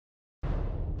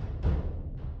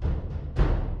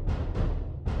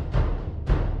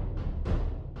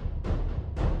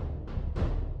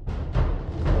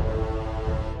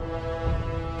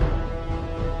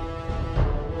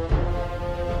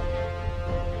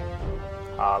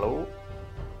Hallå?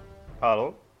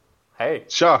 Hallå? Hej!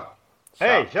 Tja!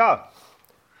 Hej, tja!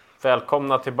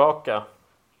 Välkomna tillbaka.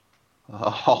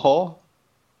 Ja,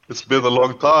 it's been a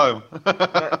long time.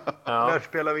 När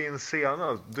spelade vi in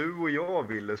senast? Du och jag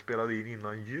ville spela in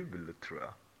innan jul, tror jag.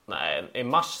 Nej, i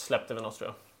mars släppte vi något, tror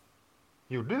jag.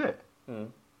 Gjorde vi?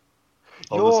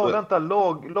 Ja, Vänta,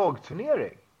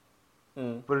 lagturnering.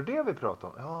 Mm. Var det vi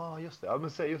pratade om? Ja, just det. Ja,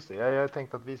 men säg just det. Jag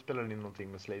tänkte att vi spelade in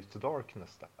någonting med Slaves to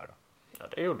Darkness där. Ja,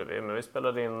 det gjorde vi, men vi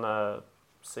spelade in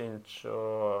Sinch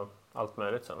och allt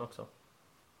möjligt sen också.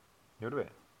 Gjorde vi?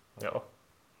 Ja.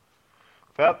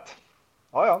 Fett!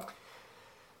 Ja.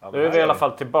 Nu är vi i alla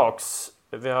fall tillbaks.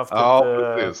 Vi har haft Ja,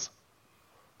 lite precis.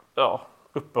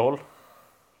 uppehåll.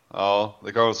 Ja,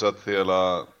 det kan man säga att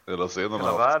hela scenen Hela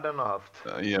har haft. världen har haft.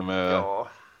 I och med Ja.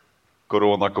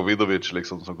 Corona Covidovic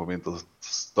liksom, som kom in och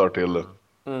start till det.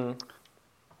 Mm.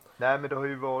 Nej, men det har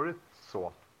ju varit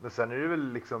så. Men sen är det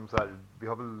väl liksom så här, vi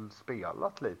har väl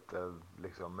spelat lite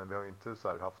liksom, men vi har ju inte så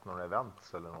här haft några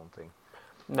events eller någonting.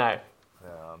 Nej.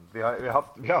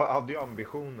 Vi hade ju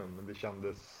ambitionen, men det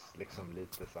kändes liksom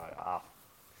lite så här,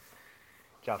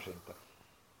 kanske inte.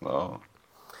 Ja.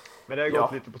 Men det har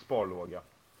gått lite på sparlåga.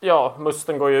 Ja,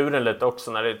 musten går ju ur en lite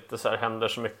också när det inte så här händer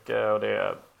så mycket och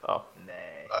det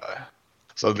Nej.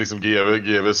 Så att liksom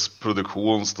GVs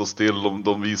produktion står still,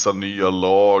 de visar nya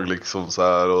lag liksom så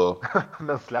här och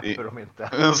Men släpper de inte.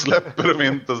 men släpper de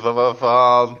inte, så vad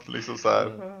fan liksom så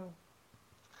här.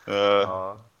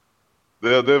 Ja.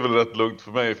 Det är väl rätt lugnt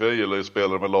för mig, för jag gillar ju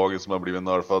spelare med lagen som har blivit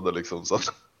nerfade liksom, så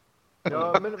att...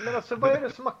 Ja, men alltså vad är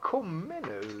det som har kommit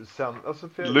nu sen? Alltså,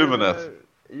 Lumineth.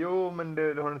 Jo, men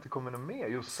det har inte kommit något mer.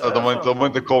 Just Ja, de har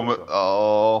inte kommit.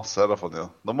 Ja, Serafon, ja.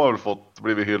 De har väl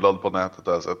blivit hyllad på nätet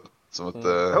där sett som ett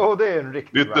Ja, det är en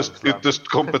riktig ytterst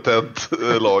kompetent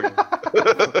lag.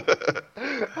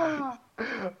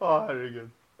 Ja, herregud.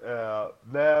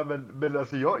 Nej, men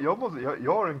alltså jag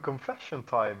har en confession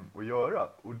time att göra.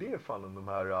 Och det är fan de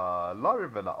här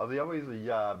larverna. Alltså jag var ju så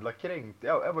jävla kränkt.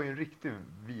 Jag var ju en riktig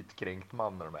vitkränkt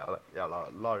man när de här jävla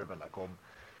larverna kom.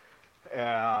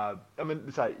 Ja,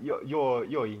 men så här,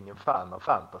 jag är ingen fan av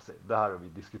fantasy. Det här har vi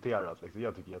diskuterat. Liksom.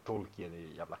 Jag tycker att Tolkien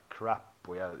är jävla crap.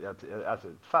 Och alltså,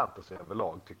 fantasy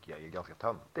överlag tycker jag är ganska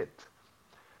töntigt.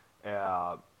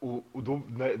 Och då,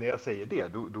 när jag säger det,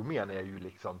 då menar jag ju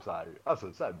liksom så här,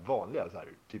 alltså så här vanliga så här,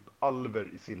 typ alver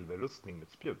i silverrustning med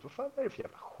ett spjut. Vad fan är det för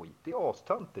jävla skit? Det är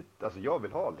astöntigt. Alltså jag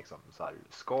vill ha liksom så här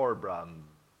Scarbrand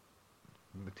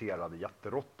muterade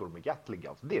jätteråttor med Gatling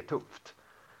Guns. Det är tufft.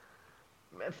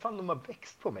 Men fan, de har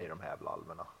växt på mig, de här jävla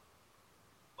alverna.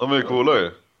 De är ju coola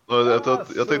ju.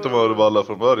 Jag tyckte de var balla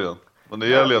från början. Men det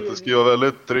gäller ju att det ska vara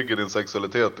väldigt trygg i din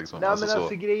sexualitet liksom. Nej, alltså, men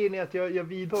alltså grejen är att jag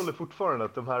vidhåller fortfarande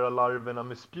att de här larverna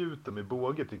med spjut och med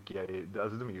båge tycker jag är,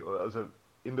 alltså de är, alltså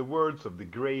in the words of the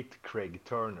great Craig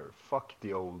Turner, fuck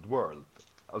the old world.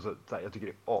 Alltså så här, jag tycker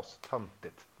det är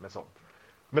astöntigt med sånt.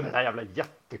 Men den här jävla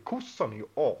jättekossan är ju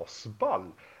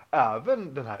asball.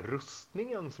 Även den här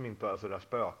rustningen som inte är alltså den här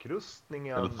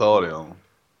spökrustningen. eller Tharian.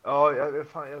 Ja, jag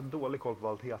har dålig koll på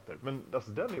vad allt heter. Men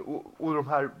alltså den är, och de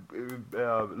här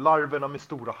larverna med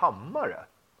stora hammare.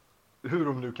 Hur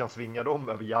de nu kan svinga dem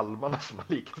över hjälmarna som har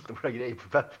lika stora grejer på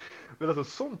fett. Men alltså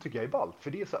sånt tycker jag är ballt.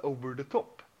 För det är så over the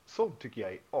top. Sånt tycker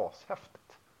jag är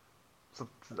ashäftigt. Så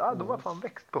de har fan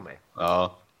växt på mig.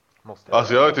 Ja. Måste jag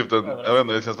Alltså jag är typ jag vet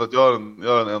inte, det känns som att jag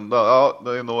är den enda. Ja,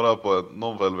 det är några på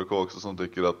någon på LVK också som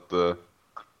tycker att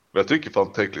jag tycker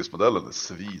fan Techlist-modellen är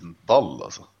svinball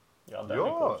alltså. Ja, det är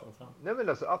Ja, cool som fan. nej men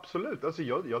alltså absolut. Alltså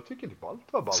jag tycker typ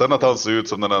allt var ballt. Sen att han ser ut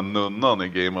som den här nunnan i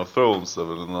Game of Thrones är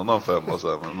väl en annan femma så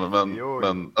här.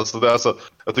 Men alltså det är så,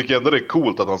 jag tycker ändå det är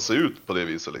coolt att han ser ut på det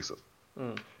viset liksom.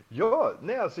 Ja,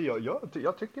 nej alltså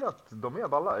jag tycker att de är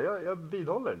balla. Jag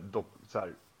vidhåller så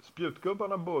här,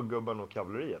 spjutgubbarna, båggubbarna och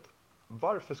kavalleriet.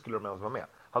 Varför skulle de ens vara med?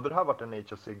 Hade det här varit en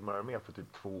Age of Sigmar-armé för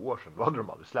typ 2 år sedan, då hade de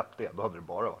aldrig släppt det. Då hade det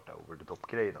bara varit over the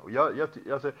top-grejerna. Och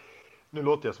alltså, nu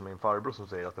låter jag som min farbror som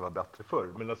säger att det var bättre förr.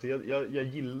 Men alltså jag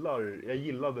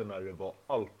gillade när det var,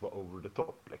 allt var over the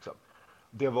top liksom.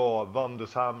 Det var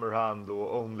Vandus Hammerhand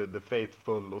och Only the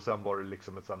Faithful. Och sen var det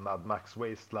liksom ett sånt Mad Max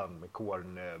Wasteland med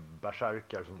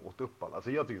Korn-bärsärkar som åt upp alla.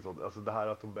 Alltså jag tycker så, alltså det här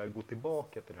att de börjar gå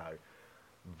tillbaka till det här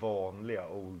vanliga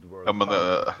Old World. Ja, men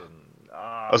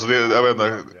alltså jag vet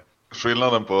inte,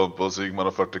 skillnaden på Sigmar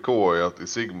och 40K är att i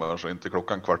Sigmar så är inte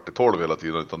klockan 11:45 hela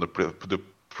tiden, utan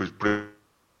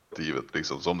det givet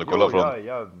liksom. Så om du kollar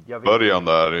från början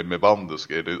där med Bandus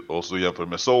och så jämför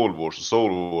med Soul Wars, och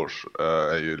Soul Wars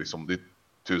är ju liksom det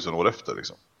 1000 år efter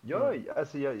liksom. Ja,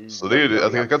 alltså så det är ju,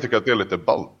 jag kan tycka att det är lite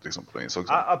ballt liksom på det också.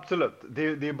 Absolut,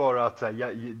 det är bara att så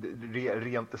här,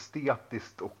 rent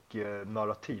estetiskt och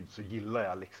narrativt så gillar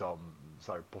jag liksom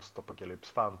så här postapokalyps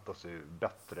fantasy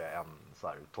bättre än så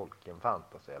här Tolkien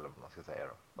fantasy eller vad man ska säga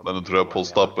då. Men då tror jag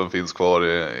postappen finns kvar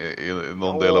i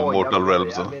någon del av Mortal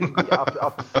Realms.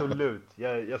 Absolut,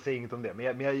 jag säger inget om det,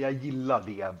 men jag gillar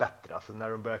det bättre. Alltså när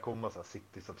de börjar komma så här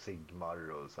Cities of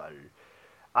Sigmar och så här.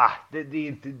 Det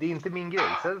är inte min grej.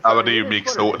 Sen, ja, men det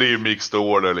är ju mixed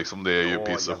order liksom, det är ju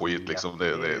piss och skit liksom.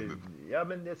 Ja,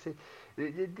 men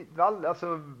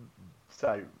alltså så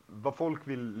här, vad folk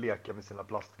vill leka med sina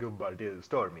plastgubbar, det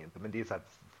stör mig inte. Men det är så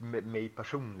här, mig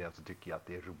personligen så tycker jag att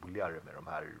det är roligare med de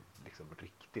här liksom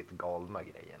riktigt galna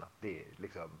grejerna. Det är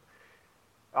liksom,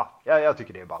 jag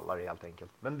tycker det är ballare helt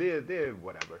enkelt. Men det är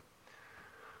whatever.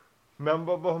 Men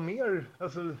vad har mer,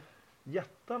 alltså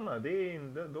jättarna,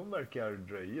 de verkar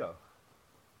dröja.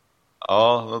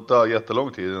 Ja, det tar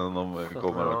jättelång tid innan de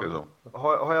kommer. Liksom.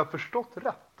 Har jag förstått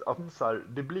rätt att så här,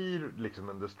 det blir liksom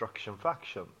en destruction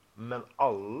faction, men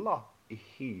alla i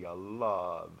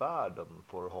hela världen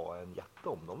får ha en jätte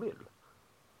om de vill?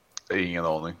 Ingen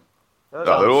aning. Det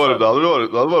hade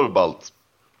varit ballt.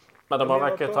 Men de har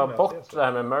verkligen tagit bort det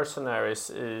här med mercenaries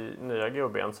i nya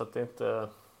GOB:n, så att det inte...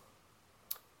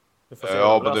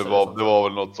 Ja, men det var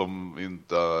väl något som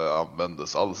inte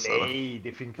användes alls.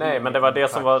 Nej, men det var det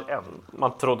som var...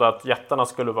 Man trodde att jättarna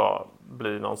skulle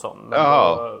bli någon sån.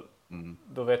 Men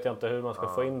då vet jag inte hur man ska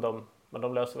få in dem. Men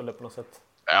de löser väl det på något sätt.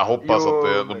 Jag hoppas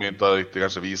att de inte riktigt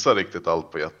kanske visar riktigt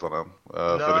allt på jättarna än.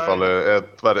 För ifall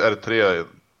är det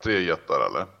tre jättar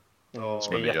eller? Ja,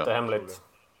 det är jättehemligt.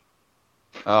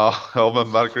 Ja,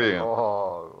 men verkligen.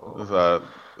 Så här,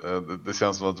 det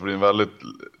känns som att det blir en väldigt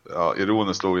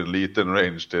ironiskt låg en liten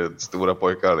range till stora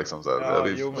pojkar liksom, så här.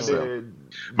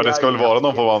 Men det ska väl vara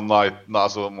någon form av night,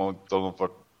 alltså om de får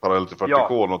parallellt till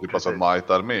 40K, någon typ av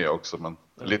night-armé också, men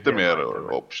lite mer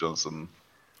options än...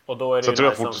 Och då är det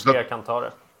ju som fler kan ta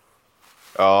det.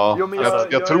 Ja,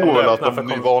 jag tror väl att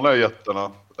de vanliga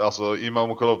jättarna, alltså i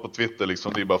man kollar på Twitter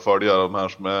liksom, det är bara följa de här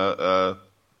som är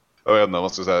jag vet inte vad man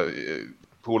ska säga,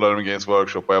 polare med Games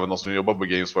Workshop och även de som jobbar på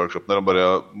Games Workshop, när de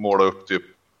börjar måla upp typ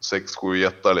 6-7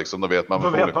 jättar liksom, då vet man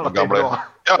att gamla... det är bra.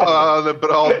 Ja, det är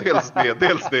bra,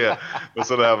 dels det. Men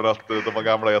så även att de här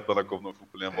gamla jättarna kommer nog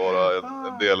förmodligen vara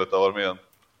en del av armén.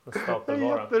 Det är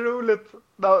jätteroligt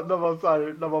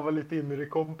när man var lite inne i det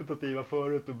kompetitiva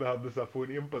förut och behövde så här få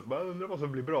en input. Man undrar vad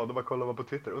som blir bra. Då bara kollar man på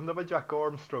Twitter. Undrar vad Jack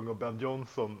Armstrong och Ben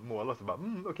Johnson målar. Så bara,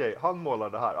 okej, han målar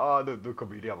det här. Då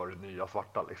kommer ju det vara det nya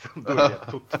svarta liksom. Då är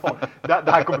det totalt.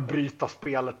 Det här kommer bryta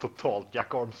spelet totalt.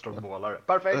 Jack Armstrong målar det.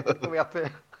 Perfekt, då vet vi.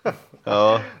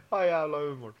 Ja. Jävla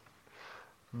humor.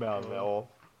 Men ja.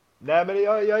 Nej, men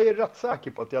jag är rätt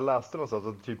säker på att jag läste någonstans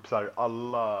att typ så här,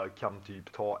 alla kan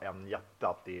typ ta en jätte,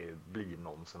 att det blir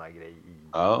någon sån här grej i.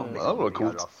 Ja, det var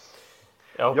coolt.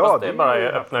 Jag hoppas det bara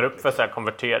öppnar upp för så här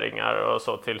konverteringar och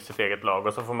så till sitt eget lag,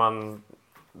 och så får man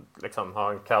liksom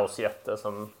ha en kaosjätte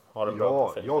som har en bra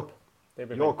profil.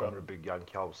 Jag kommer att bygga en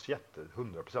kaosjätte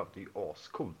 100%. Det är ju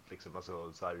ascoolt liksom,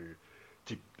 alltså så här,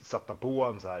 typ sätta på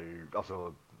en så här,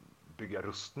 alltså bygga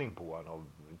rustning på en av,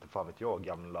 inte fan vet jag,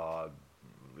 gamla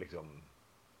liksom,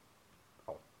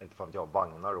 inte fan vet jag,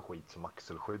 vagnar och skit som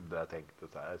axelskydd. Jag tänkte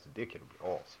så här, alltså, det kan bli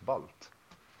asballt.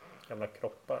 Gamla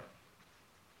kroppar.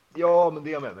 Ja, men det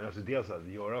jag menar, alltså det är så här,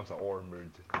 göra en sån här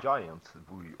armored giant,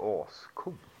 det vore ju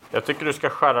ascoolt. Jag tycker du ska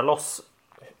skära loss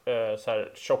så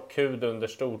här tjock hud under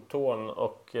stortån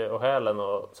och hälen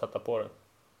och sätta på den.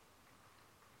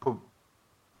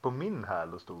 På min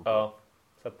häl och stortån? Ja,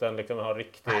 så att den liksom har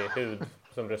riktig hud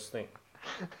som rustning.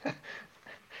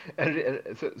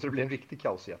 Så det blir en riktig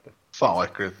kaosjätte. Fan vad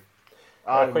äckligt.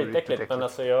 Skitäckligt, men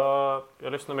alltså jag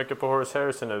lyssnar mycket på Horus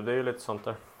Heresy nu. Det är ju lite sånt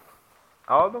där.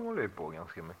 Ja, de håller ju på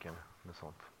ganska mycket med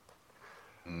sånt.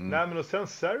 Nej, men och sen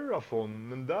Seraphon,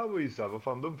 men där var ju så här, vad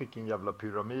fan, de fick en jävla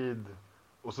pyramid.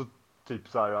 Och så typ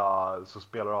så här, så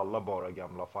spelar alla bara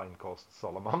gamla Finecast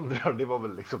salamandrar. Det var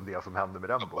väl liksom det som hände med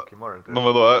den boken, var det inte? Men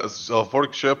vadå,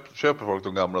 köper folk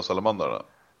de gamla salamandrarna?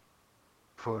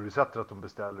 Förutsätter att de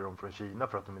beställer dem från Kina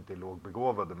för att de inte är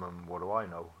lågbegåvade, men what do I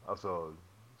know? Alltså,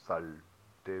 så här,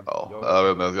 det, jag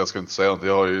vet inte, jag ska inte säga något.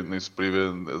 Jag har ju nyss blivit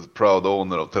en proud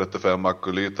owner av 35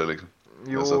 akolyter liksom.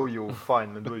 Jo,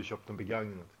 fine, men du har ju köpt en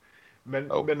begagnat.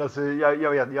 Men alltså,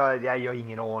 jag har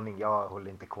ingen aning, jag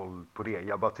håller inte koll på det.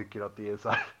 Jag bara tycker att det är så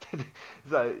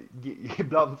här,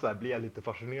 ibland så här blir jag lite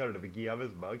fascinerad över GW.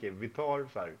 Så bara, okej, vi tar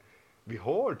så här, vi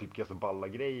har typ ganska balla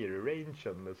grejer i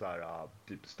rangen med så här,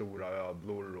 typ stora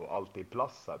ödlor och allt i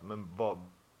plast här. Men vad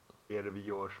är det vi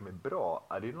gör som är bra?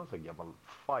 Är det någon sån här gammal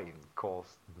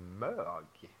Finecast-mög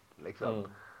liksom?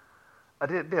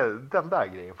 Den där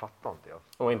grejen fattar inte jag.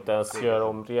 Och inte ens gör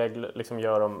om regler, liksom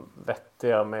gör dem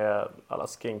vettiga med alla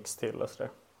skinks till och sådär.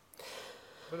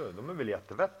 De är väl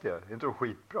jättevettiga, är inte de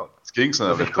skitbra? Skinksen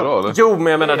är vettiga eller? Jo,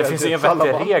 men jag menar det finns inga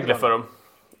vettiga regler för dem.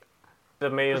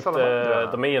 De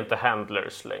är ju inte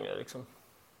handlers längre liksom.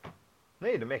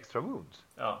 Nej, de är extra wounds.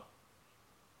 Ja,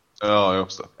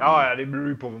 just det. Ja, det beror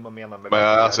ju på vad man menar med. Men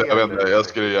jag vet inte, jag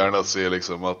skulle gärna se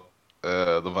liksom att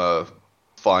de här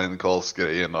fine calls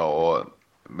grejerna och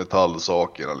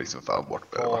metallsakerna liksom fan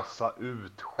bort. Fasa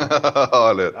ut skit.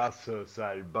 Alltså så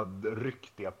här, bara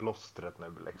ryck det plåstret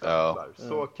nu liksom. Ja.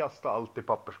 Så kasta allt i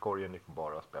papperskorgen, ni får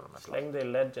bara spela med plast. Släng det i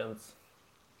Legends.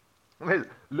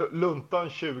 Luntan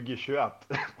 2021,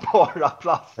 bara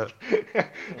plast.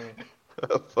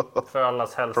 För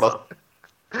allas hälsa.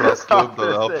 Plastluntan,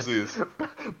 ja precis.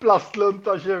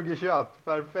 Plastluntan 2021,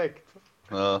 perfekt.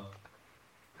 Ja.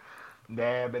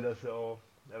 Nej, men alltså,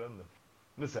 jag vet inte.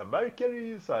 Men sen verkar det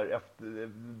ju så här,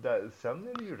 sen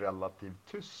är det ju relativt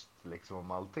tyst liksom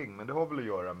om allting. Men det har väl att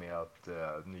göra med att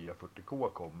nya 40K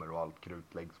kommer och allt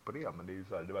krut läggs på det. Men det är ju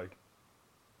så här, det verkar.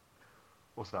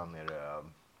 Och sen är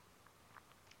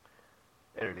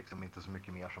det liksom inte så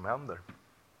mycket mer som händer.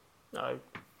 Nej,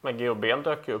 men GOB:n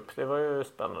dök upp, det var ju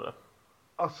spännande.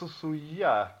 Alltså så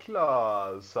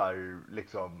jäkla så här,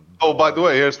 liksom. Oh, by the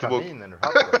way, here's the book.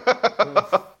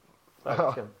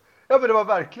 Verkligen. Ja, men det var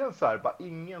verkligen så här, bara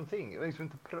ingenting. Jag har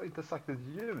liksom inte sagt ett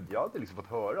ljud. Jag hade liksom fått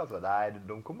höra så här, nej,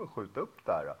 de kommer skjuta upp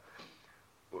där.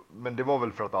 Men det var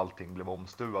väl för att allting blev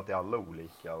omstuvat i alla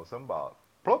olika. Och sen bara,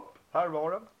 plopp, här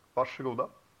var den. Varsågoda.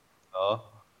 Ja.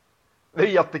 Det är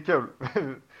jättekul.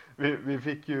 Vi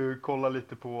fick ju kolla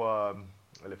lite på,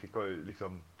 eller fick ju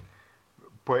liksom,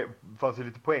 fanns ju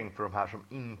lite poäng för de här som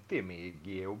inte är med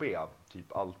i GOB.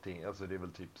 Typ allting, alltså det är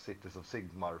väl typ Cities of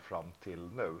Sigmar fram till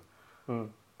nu.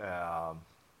 Den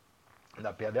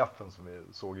där pdf-en som vi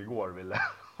såg igår ville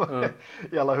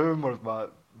i alla humor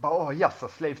bara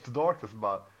yes, Slaves to Darkness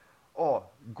bara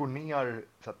går ner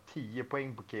så här, 10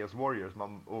 poäng på Chaos Warriors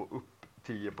och upp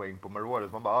 10 poäng på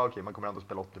Marauders. Man bara okej, man kommer ändå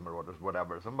spela 80 Marauders,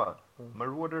 whatever. Sen bara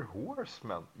Marauder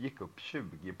Horsemen gick upp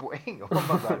 20 poäng och man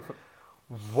bara där,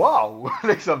 wow,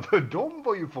 liksom, för de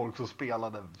var ju folk som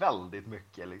spelade väldigt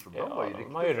mycket liksom. De var ju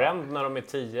de har ju ränd när de är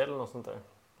 10 eller något sånt där.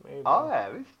 Ja,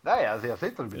 visst. Nej, alltså jag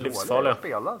säger inte att det blir dåligt.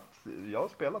 Jag har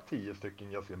spelat 10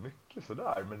 stycken ganska mycket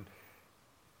sådär, men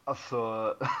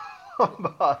alltså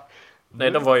bara,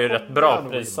 nej, de var ju rätt bra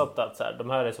prissatt att så här, de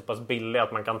här är så pass billiga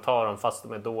att man kan ta dem fast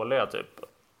de är dåliga typ.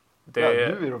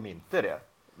 Nu är de inte det.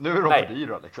 Nu är de för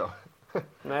dyra liksom.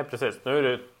 Nej, precis.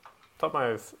 Nu tar man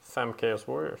ju 5 Chaos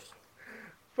Warriors.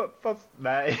 Fast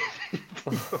nej,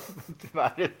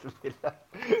 tyvärr inte vilja.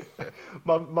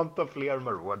 Man tar fler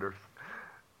Marauders.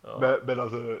 Ja. Men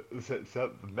alltså,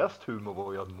 mest humor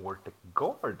var ju att Mortec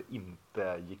Guard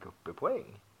inte gick upp i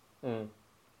poäng.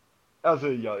 Alltså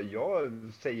jag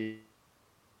säger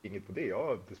inget på det. Jag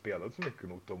har inte spelat så mycket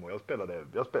mot dem. Och jag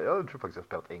tror faktiskt jag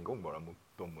spelat en gång bara mot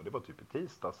dem. Och det var typ i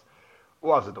tisdags.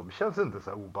 Och alltså de känns inte så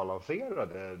här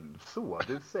obalanserade så.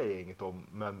 Det säger jag inget om.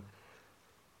 Men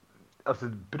alltså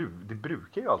det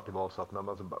brukar ju alltid vara så att när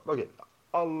man så bara, okej,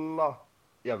 alla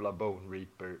jävla Bone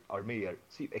Reaper-arméer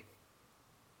ser ju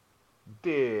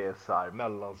det är så här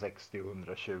mellan 60 och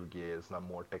 120 såna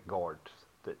Mortec Guards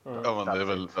typ. Ja, men det är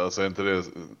väl, alltså är inte det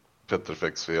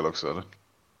Petrifex fel också eller?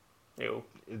 Jo.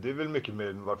 Det är väl mycket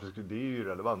med varför det är ju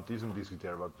relevant. Det är som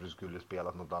diskuterar varför du skulle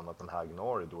spela något annat än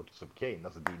Hagnari då till Subcane.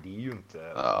 Alltså det är ju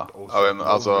inte. Ja,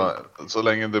 alltså så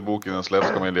länge det boken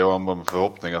släpps kan man leva med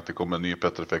förhoppning att det kommer en ny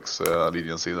Petrifex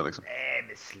Legion-sida liksom. Nej,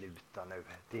 men sluta nu.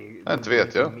 Inte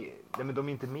vet jag. Nej, men de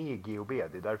är inte med i GOB. Det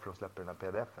är därför de släpper den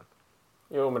här pdf-en.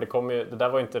 Jo, men det där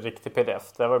var ju inte riktig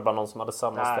pdf. Det var ju bara någon som hade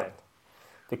sammanställt.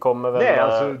 Det kommer väl. Nej,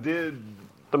 alltså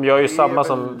de gör ju samma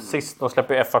som sist. De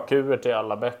släpper ju FAQ:er till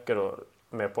alla böcker och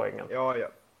med poängen. Ja.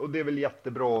 Och det är väl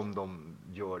jättebra om de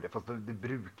gör det. Fast det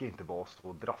brukar inte vara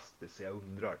så drastiskt. Jag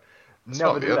undrar.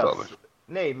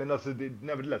 Nej, men alltså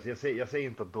jag säger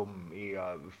inte att de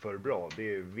är för bra.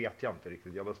 Det vet jag inte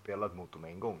riktigt. Jag har bara spelat mot dem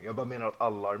en gång. Jag bara menar att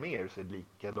alla arméer ser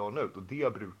likadana ut. Och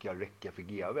det brukar räcka för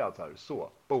GV. Alltså här, så,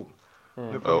 boom.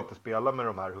 Nu får ni inte spela med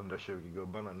de här 120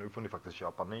 gubbarna. Nu får ni faktiskt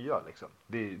köpa nya liksom.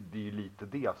 Det är ju lite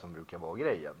det som brukar vara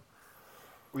grejen.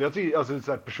 Och jag tycker, alltså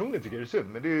så här, personligen tycker jag det är synd.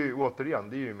 Men det är ju återigen,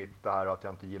 det är ju mitt det här att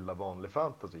jag inte gillar vanlig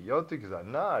fantasy. Jag tycker så här,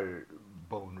 när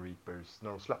Bone Reapers, när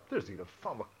de släppte det så tyckte jag,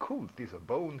 fan vad coolt. Det är så här,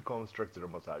 Bone Constructs,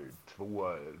 de har så här 2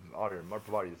 armar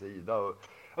på varje sida. Och,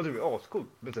 alltså det är ascoolt.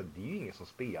 Men så här, det är ju ingen som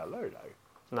spelar det där.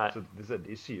 Nej. Så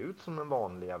det ser ju ut som en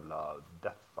vanlig jävla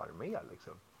Death-armé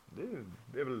liksom.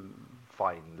 Det är väl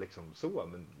fine liksom så,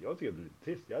 men jag tycker det är lite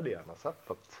trist. Jag hade gärna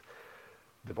sett att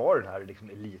det var den här liksom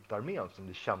elitarmén som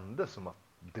det kändes som att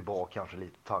det var kanske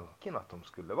lite tanken att de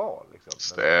skulle vara liksom.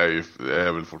 Men det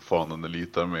är väl fortfarande en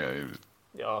elitarmé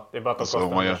Ja, det är bara att de Alltså,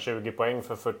 kostar man gör- 120 poäng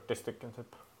för 40 stycken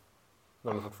typ.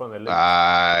 De är fortfarande lite.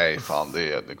 Nej, fan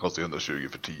det kostar ju 120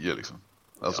 för 10 liksom.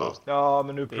 Alltså, Ja,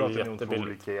 men nu Det är pratar ni om två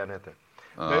jättebilligt. olika enheter.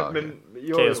 okej. Men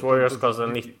Chaos Warriors kostar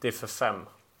 90 för 5.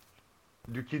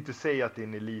 Du kan ju inte säga att det är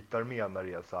en elitarmé när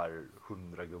det är så här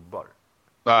 100 gubbar.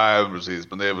 Nej, precis,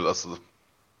 men det är väl alltså.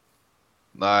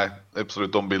 Nej,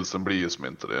 absolut, de bildsen blir ju som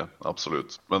inte det,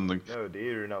 absolut. Men Ja, det är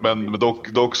ju den enda Men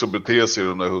bilden dock så beter sig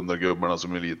de där 100 gubbarna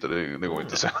som eliter, det går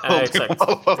inte att säga Nej, exakt.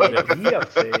 Det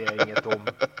säger jag inget om.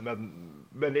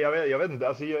 Men jag vet inte,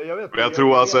 alltså jag vet. Men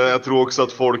jag tror också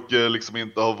att folk liksom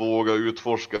inte har vågat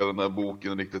utforska den här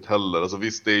boken riktigt heller. Alltså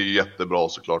visst, det är ju jättebra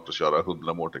såklart att köra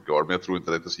 100 Mortal Guard, men jag tror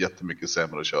inte det är så jättemycket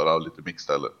sämre att köra lite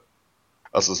mixed heller.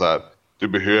 Alltså så här, du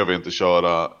behöver inte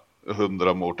köra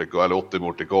 100 Mortal Guard eller 80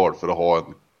 Mortal Guard för att ha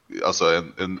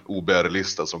en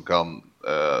OBR-lista som kan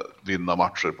vinna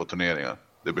matcher på turneringar.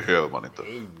 Det behöver man inte.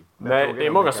 Nej, det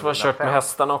är många som har kört med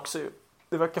hästarna också.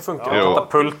 Det verkar funka. Ja.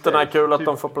 Katapulterna är kul att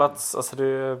de får plats. Alltså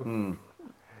det...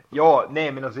 Ja,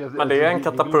 nej men alltså... Men det är en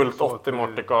katapult, 80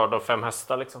 Mortal Guard och 5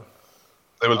 hästar liksom.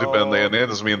 Det är väl typ en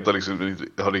enhet som inte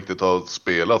har riktigt har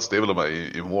spelats. Det är väl de här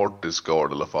i Mortis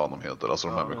Guard eller fan de heter. Alltså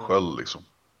de här med sköld liksom.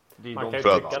 Man kan ju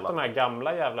tycka att de här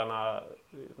gamla jävlarna,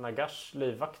 Nagash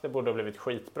livvakter borde ha blivit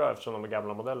skitbra eftersom de är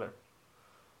gamla modeller.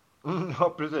 Ja,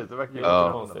 precis. Det verkar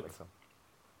ju konstigt. liksom.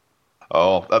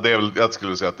 Ja, det är väl, jag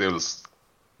skulle säga att det är väl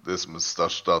det som är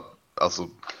största. Alltså,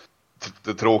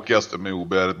 det tråkigaste med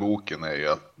OBR-boken är ju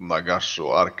att Nagash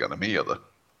och Arkan är med där.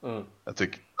 Jag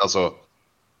tycker, alltså,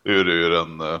 ur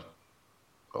en,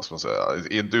 vad ska man säga,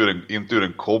 inte ur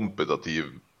en kompetitiv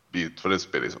bit, för det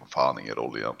spelar liksom fan ingen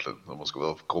roll egentligen. Om man ska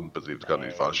vara kompetitiv så kan du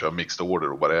ju fan köra mixed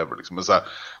order och whatever liksom. Men, så här,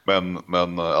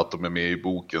 men att de är med i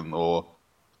boken och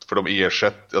för de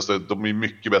ersätter, alltså de är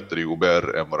mycket bättre i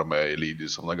OBR än vad de är i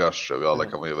Lidis och Nagash, vi alla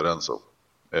kan vara överens om.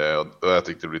 Och jag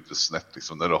tyckte det blev lite snett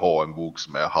liksom, när du har en bok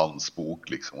som är hans bok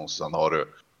liksom, och sen har du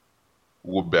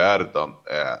OBR, den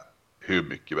är hur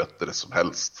mycket bättre som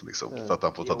helst liksom, för att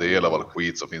han får ta del av all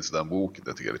skit som finns i den boken.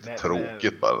 Det tycker jag är lite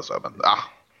tråkigt bara så här,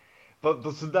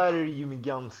 men Så där är det ju med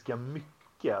ganska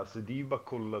mycket. Alltså det är ju bara att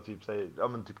kolla typ,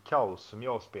 typ Kaos som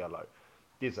jag spelar.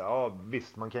 Det är så här, ja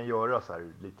visst man kan göra så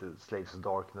här lite Slaves of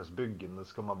Darkness-byggen. Men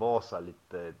ska man vara så här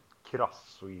lite krass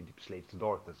så är typ Slaves of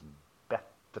Darkness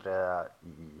bättre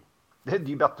i... Det är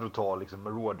ju bättre att ta liksom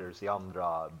Marauders i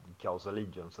andra Chaos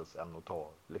Allegiances än att ta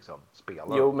liksom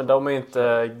spelare. Jo, men de är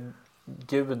inte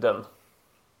guden.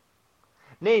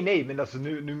 Nej, men alltså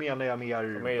nu menar jag mer...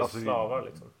 De är ju alltså, slavar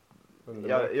liksom.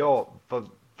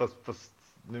 Fast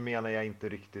nu menar jag inte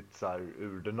riktigt så här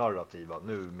ur det narrativa.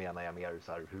 Nu menar jag mer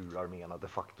så här hur arméerna de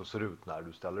facto ser ut när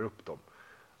du ställer upp dem.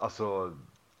 Alltså,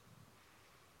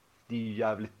 det är ju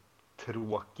jävligt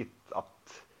tråkigt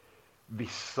att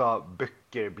vissa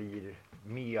böcker blir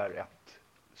mer ett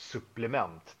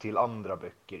supplement till andra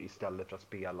böcker istället för att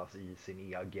spelas i sin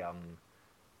egen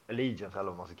Allegiance eller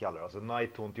vad man ska kalla det. Alltså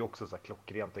Nighthaunt är också så här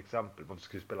klockrent exempel. Varför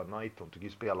ska du spela Nighthaunt? Du kan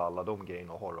ju spela alla de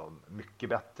grejerna och ha dem mycket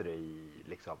bättre i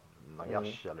liksom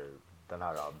Nagash eller den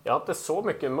här. Jag har inte så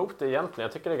mycket emot det egentligen.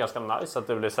 Jag tycker det är ganska nice att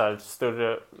det blir så här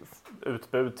större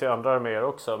utbud till andra arméer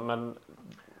också. Men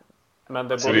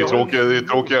det så det är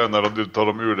tråkigare när du tar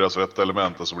dem ur deras rätta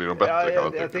element och så blir de bättre.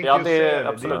 Det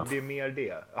är mer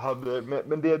det.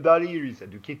 Men det där är ju så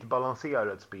här, du kan inte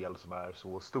balansera ett spel som är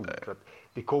så stort. För att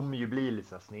det kommer ju bli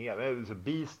lite sned.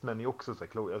 Beastmen är också så här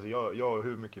klok. Alltså jag har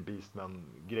hur mycket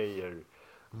Beastmen-grejer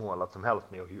målat som helst,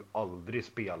 men jag har ju aldrig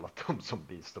spelat dem som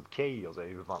Beast of Chaos. Jag har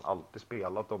ju fan alltid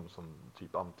spelat dem som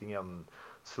typ antingen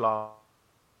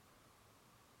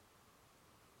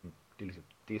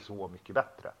det är så mycket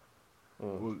bättre.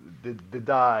 Och det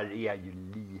där är ju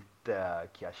lite,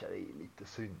 kanske är lite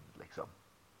synd liksom.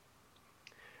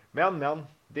 Men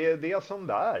det är som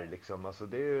det är liksom. Alltså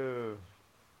det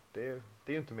är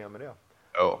ju inte mer med det.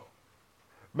 Ja.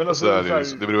 Men alltså,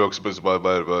 det beror också på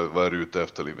vad är du ute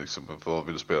efter liksom, vad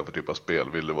vill du spela för typ av spel?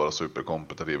 Vill du vara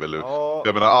superkompetitiv eller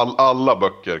jag menar alla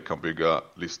böcker kan bygga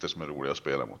listor som är roliga att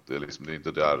spela mot. Det är liksom, det är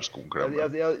inte där skon klämmer.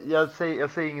 Jag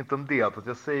säger inget om det, för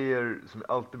jag säger som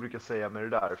jag alltid brukar säga med det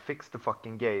där: fix the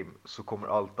fucking game, så kommer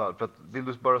allt där. För att vill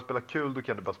du bara spela kul, då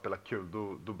kan du bara spela kul.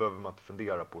 Då behöver man inte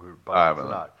fundera på hur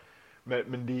balansen är.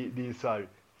 Men det är så här,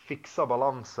 fixa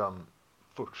balansen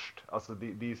först. Alltså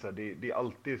det är så här, det är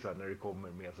alltid så här när det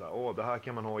kommer med så här, det här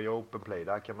kan man ha i open play,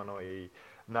 det här kan man ha i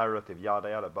narrative,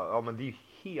 ja men det är ju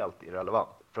helt irrelevant.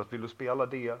 För att vill du spela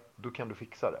det, då kan du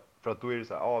fixa det. För att då är det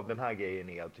så här, den här grejen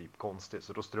är typ konstig,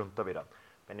 så då struntar vi den.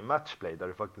 Men i matchplay, där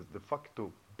det faktiskt de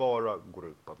facto bara går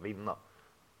ut på att vinna,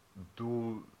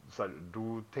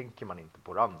 då tänker man inte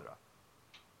på det andra.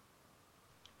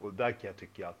 Och där kan jag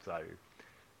tycka att så här,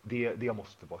 Det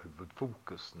måste vara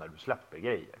huvudfokus när du släpper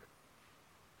grejer.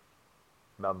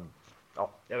 Men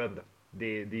ja, jag vet inte. Det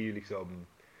är ju liksom,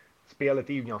 spelet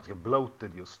är ju ganska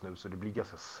bloated just nu, så det blir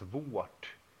ganska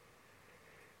svårt.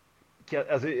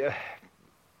 Alltså,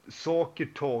 saker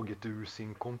taget ur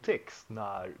sin kontext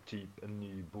när typ en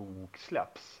ny bok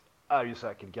släpps är ju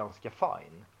säkert ganska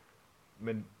fine.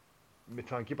 Men med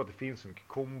tanke på att det finns så mycket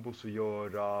kombos att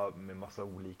göra med massa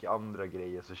olika andra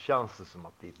grejer, så känns det som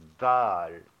att det är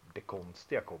där det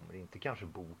konstiga kommer, inte kanske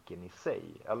boken i sig.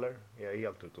 Eller? Är jag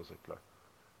helt ute och cyklar?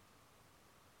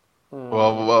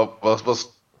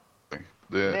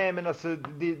 Nej, men alltså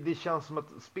det känns som att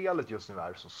spelet just nu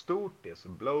är så stort, det är så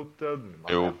bloated med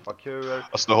massa FAQ:er.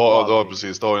 Alltså du har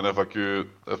precis, du har en FAQ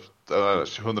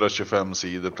 125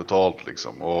 sidor totalt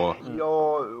liksom, och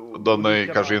den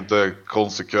är kanske inte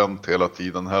konsekvent hela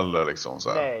tiden heller liksom, så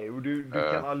här. Nej, och du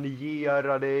kan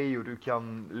alliera dig, och du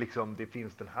kan liksom, det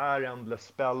finns den här endless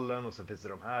spellen, och så finns det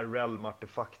de här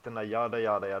realm-artefakterna,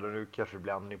 jada. Nu kanske det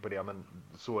blir ändring på det, men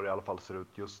så det i alla fall ser ut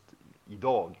just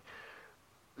idag.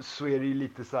 Så är det ju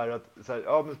lite så här att,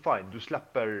 ja men fine, du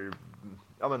släpper,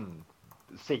 ja men,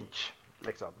 Sinch,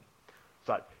 liksom.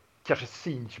 Så här, kanske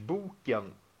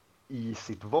Sinch-boken i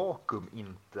sitt vakuum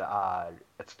inte är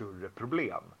ett större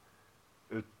problem.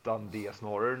 Utan det är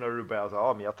snarare när du börjar säga,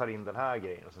 ja men jag tar in den här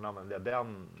grejen, och sen använder jag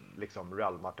den, liksom,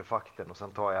 realm-artefakten, och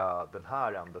sen tar jag den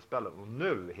här ändespellen, och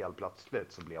nu helt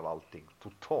plötsligt så blev allting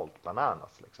totalt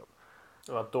bananas, liksom.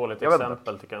 Det var ett dåligt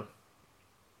exempel, tycker jag.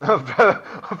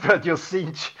 För att just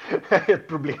Sinch är ett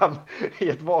problem i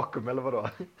ett vakuum, eller vadå?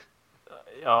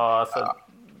 Ja, alltså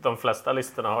de flesta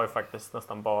listorna har ju faktiskt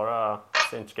nästan bara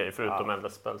Sinch-grejer förutom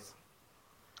Endless Spells.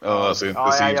 Ja, alltså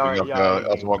inte Sinch,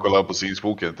 att man kollar på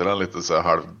Sinch-boken, inte den lite så här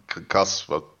halvkass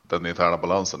för att den interna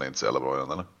balansen är inte så jävla bra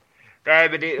igen, eller? Nej,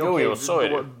 men det, okay, jo, så är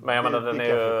det. Men jag menar,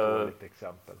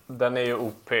 den är ju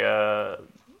OP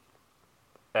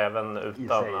även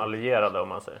utan allierade, om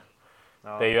man säger.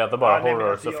 Ja. Det är ju inte bara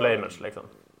horrors och flamers liksom.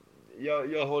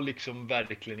 Jag har liksom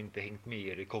verkligen inte hängt med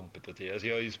i det kompetitiva. Alltså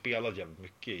jag har ju spelat jävligt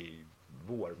mycket i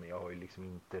vår, men jag har ju liksom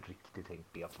inte riktigt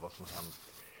hängt med på vad som hänt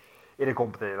i det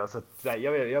kompetitiva. Så att, det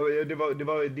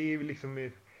är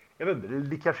liksom, jag vet inte,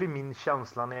 det kanske är min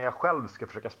känsla när jag själv ska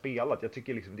försöka spela. Att jag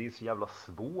tycker liksom det är så jävla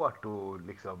svårt att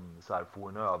liksom så här få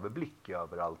en överblick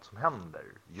över allt som händer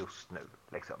just nu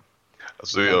liksom.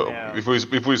 Alltså,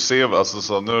 vi får ju se, alltså,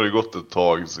 så nu har det gått ett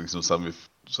tag liksom,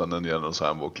 sen en Generals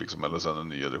Handbook liksom, eller sen en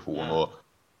ny edition, och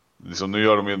liksom, nu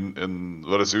gör de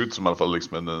vad det ser ut som i alla fall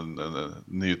liksom, en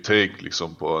ny take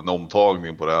liksom, på en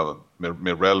omtagning på det här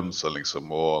med Realmsen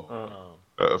liksom, och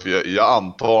för jag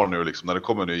antar nu liksom, när det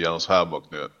kommer en ny Generals Handbook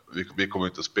nu, vi kommer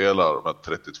inte spela de här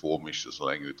 32 missions så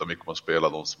länge, utan vi kommer spela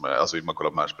de som är, alltså om man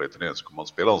kollar matchplay-turneringen så kommer man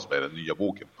spela de som är den nya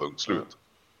boken, punkt slut.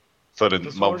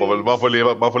 För man får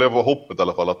leva på hoppet i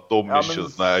alla fall, att de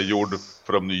missions är gjord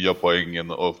för de nya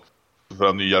poängen och för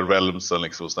de nya realmsen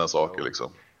liksom, och sådana saker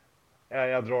liksom. Ja,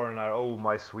 jag drar den här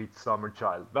Oh My Sweet Summer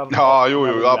Child. Men,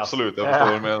 jo, absolut, jag förstår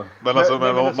vad du menar. Men, alltså,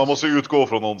 man måste utgå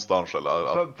från någonstans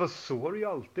eller? För så har det ju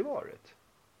alltid varit.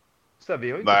 Så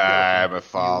vi har ju men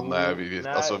fan,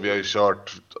 vi har ju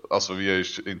kört, alltså vi har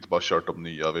ju inte bara kört de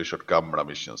nya, vi har kört gamla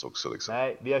missions också liksom.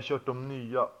 Nej, vi har kört de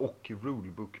nya och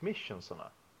rulebook missionsarna.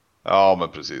 Ja, men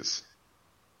precis.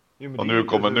 Jo, men och nu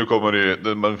kommer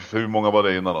det, men hur många var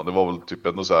det innan då? Det var väl typ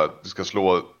ändå så här, du ska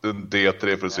slå en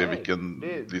D3 för att se vilken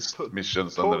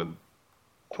mission sen är den.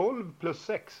 12 plus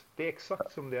 6, det är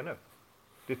exakt som det är nu.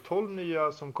 Det är 12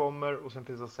 nya som kommer, och sen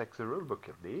finns det 6 i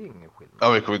rulebooken. Det är ingen skillnad.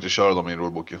 Ja, vi kommer inte köra dem i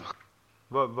rulebooken.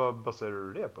 Vad baserar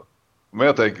du det på? Men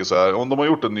jag tänker så här, om de har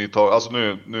gjort en ny tag, alltså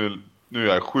nu är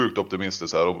jag sjukt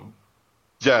optimistisk här och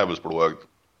jävligt blåögd.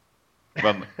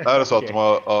 Men är det så att de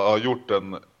har gjort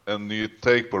en ny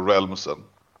take på Realmsen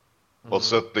och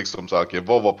sett liksom så här, okej,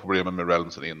 vad var problemet med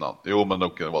Realmsen innan? Jo, men de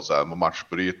kunde vara så här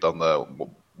matchbrytande,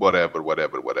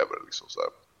 whatever liksom så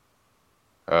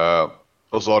här.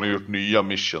 Och så har de gjort nya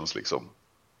missions liksom.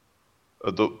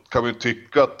 Då kan vi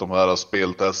tycka att de här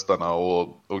speltestarna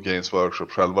och Games Workshop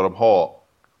själva, de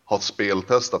har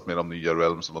speltestat med de nya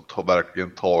Realmsen och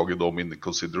verkligen tagit dem in i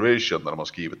consideration när de har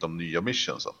skrivit de nya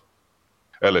missionsen.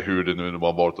 Eller hur det nu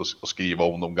har varit att skriva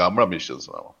om de gamla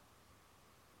missionsarna.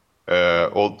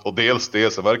 Och dels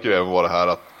det, så verkar det även vara det här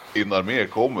att en armé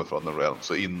kommer från en realm.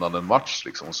 Så innan en match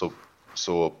liksom,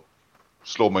 så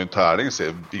slår man en tärning och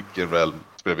ser vilken realm.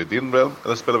 Spelar vi din realm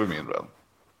eller spelar vi min realm?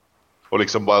 Och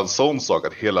liksom bara en sån sak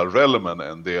att hela realmen är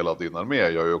en del av din armé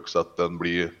gör ju också att den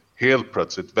blir helt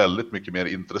plötsligt väldigt mycket mer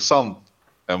intressant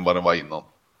än vad den var innan.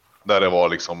 Där det var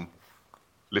liksom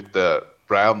lite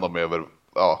random över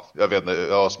ja, jag vet inte,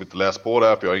 jag har som inte läst på det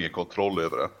här för jag har ingen kontroll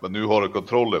över det. Men nu har du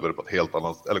kontroll över det på ett helt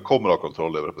annat, eller kommer ha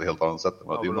kontroll över det på ett helt annat sätt än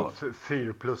vad innan.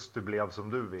 4+ du blev som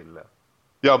du ville.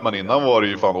 Ja, men innan var det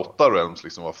ju fan 8 realms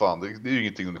liksom, vad fan, det är ju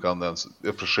ingenting du kan ens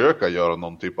försöka göra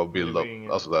någon typ av bild av,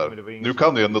 alltså där. Nu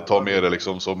kan du ändå ta med det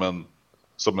liksom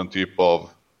som en typ av,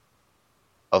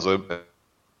 alltså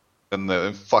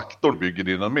en faktor bygger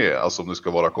dina med, alltså om du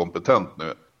ska vara kompetent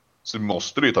nu, så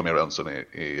måste du ju ta med rensen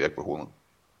i ekvationen.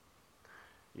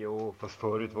 Jo, fast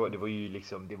förut det var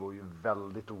ju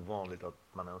väldigt ovanligt att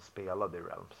man ens spelade i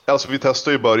realms. Alltså vi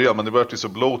testade i början, men det var ju så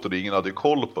bloated och ingen hade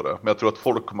koll på det. Men jag tror att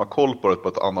folk kommer ha koll på det på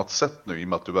ett annat sätt nu i och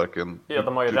med att du verkligen... Ja,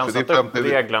 de har ju rensat upp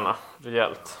reglerna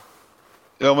rejält.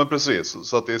 Ja, men precis.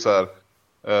 Så att det är så här...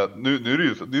 Nu är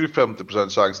det ju 50%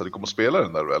 chans att du kommer att spela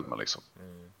den där realmen liksom.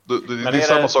 Det är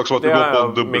samma sak som att du går på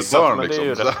en dubbeltörn liksom.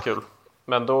 Det är ju rätt kul.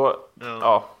 Men då,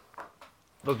 ja.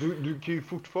 Du kan ju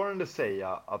fortfarande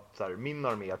säga att så här, min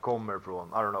armé kommer från,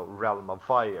 I don't know, Realm of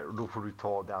Fire, och då får du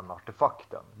ta den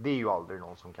artefakten. Det är ju aldrig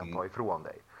någon som kan ta ifrån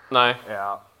dig. Nej.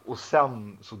 Och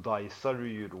sen så dicear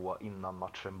du ju då innan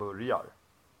matchen börjar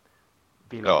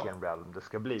vilken realm det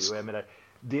ska bli. Och jag menar,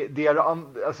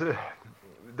 alltså,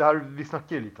 det här, vi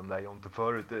snackade ju lite om det här Jonte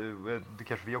förut, det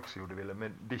kanske vi också gjorde, Wille,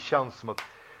 men det känns som att,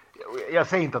 jag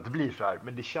säger inte att det blir så här,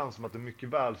 men det känns som att det mycket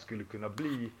väl skulle kunna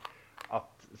bli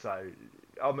att så här,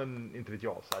 ja men inte vet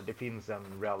jag, så här, det finns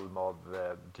en realm av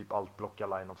typ allt blocka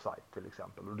line of sight till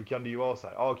exempel, och då kan det ju vara så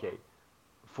här, okej,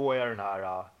 får jag den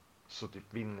här så typ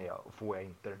vinner jag, och får jag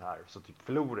inte den här så typ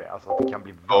förlorar jag, alltså att det kan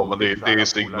bli ja, men det är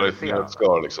Sigmar ett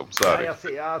nötskal liksom, så här. Ja, jag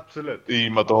ser, absolut. I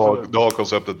och med att du har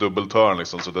konceptet dubbelturn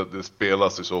liksom, så det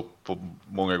spelas ju så på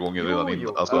många gånger redan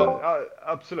innan. Alltså... Ja,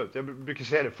 absolut, jag brukar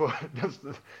säga det, för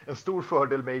en stor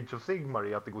fördel med Age of Sigmar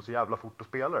är att det går så jävla fort att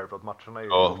spela det, för att matcherna är ju...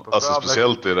 Ja, alltså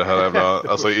speciellt i det här jävla,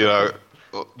 alltså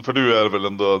för du är väl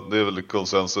ändå, det är väl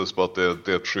konsensus på att det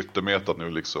är ett skyttemetat nu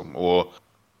liksom, och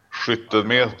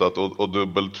skyttemetat och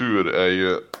dubbeltur är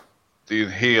ju, det är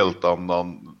en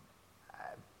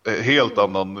helt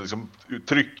annan liksom,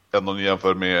 uttryck än om du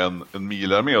jämför med en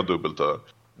milarmé och dubbeltur.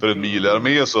 För en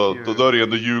milarmé så då är det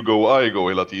ändå you go, I go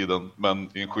hela tiden, men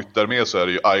i en skyttearmé så är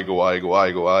det ju I go, I go,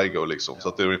 I go, I go liksom. Så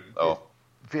att det, ja.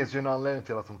 Det finns ju en anledning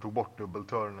till att de tog bort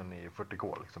dubbelturnen i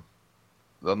 40K liksom.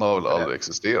 Den har väl aldrig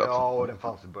existerat. Ja, och den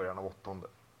fanns i början av 8:e.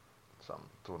 Sen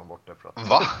tog de bort det för att...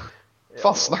 Va?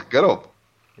 Fan snackar de?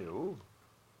 Jo.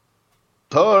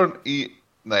 Turn i...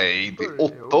 Nej, inte i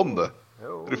 8:e.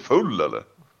 Jo. Är du full eller?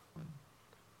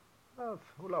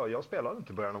 Ja, jag spelade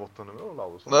inte i början av 8:e med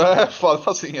Olaus. Nej, fan, det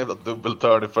fanns ingen jävla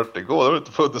dubbelturn i 40K. Det har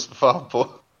inte funnits för fan på.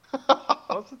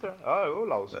 Ja,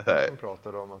 Olaus som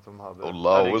pratade om att de hade...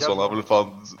 Olaus, han har väl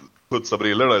fan putsat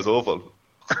brillorna i så fall.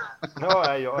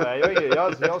 Ja,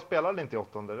 jag spelade inte i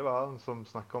 8:e. Det var han som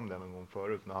snackade om det någon gång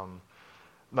förut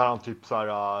när han typ så här...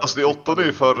 Alltså det är 8:e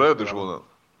i förra editionen.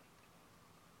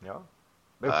 Ja.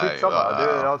 Men skitsamma,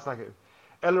 jag snackar.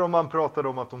 Eller om man pratade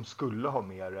om att de skulle ha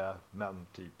mer, men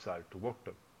typ så här tog bort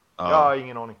det. Ja. Jag har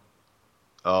ingen aning.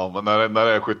 Ja, men när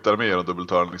det är skyttarmé och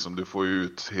dubbelturn liksom, du får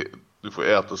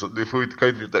ju äta, så du kan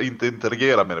ju inte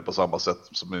interagera med det på samma sätt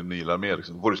som en milarmé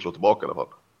liksom. Du får du slå tillbaka i alla fall.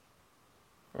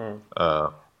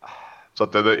 Så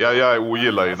att jag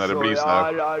ogillar ju när det blir sån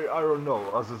här... I don't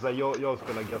know. Alltså, så här, jag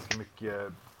spelar ganska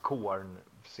mycket Korn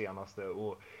senaste,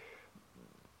 och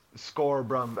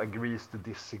Skarbrand agrees to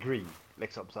disagree.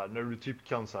 Liksom, så här, när du typ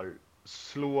kan så här,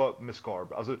 slå med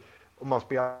Skarbrand. Alltså, om man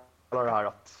spelar det här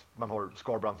att man har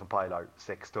Skarbrand som pilar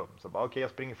 6 tum. Så bara, okej,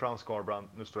 jag springer fram Skarbrand,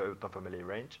 nu står jag utanför melee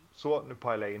range. Så, nu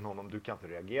pilar jag in honom, du kan inte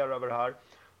reagera över det här.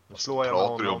 Nu slår jag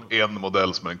pratar honom. Du om en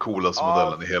modell som är den coolaste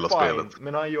modellen i hela spelet.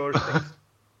 Men han gör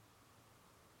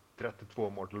 32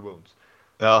 mortal wounds.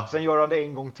 Ja. Sen gör han det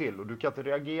en gång till och du kan inte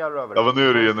reagera över det. Ja, men nu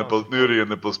är du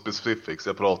inne på specifics.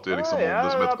 Jag pratar ju liksom om det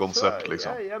som ett koncept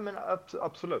liksom. Ja, men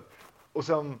absolut. Och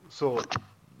sen så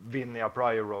vinner jag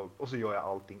prior roll och så gör jag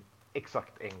allting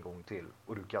exakt en gång till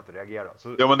och du kan inte reagera.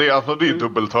 Så, ja, men det är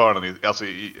dubbelturnen, alltså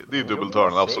det är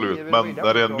dubbelturnen absolut. Men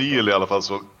när det är en mil i alla fall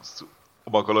så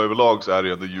om man kollar överlag så är det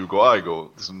ju ändå you go, I go.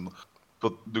 Liksom,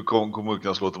 du kommer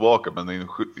kunna slå tillbaka, men i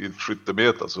ett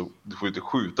skyttemeta så du får inte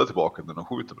skjuta tillbaka när de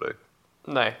skjuter på dig.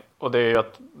 Nej, och det är ju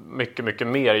att mycket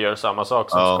mer gör samma sak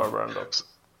som Skarbrand också.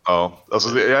 Ja,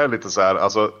 alltså jag är lite så här,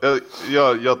 alltså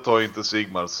jag tar inte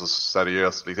Sigmar så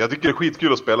seriöst. Jag tycker det är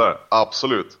skitkul att spela det,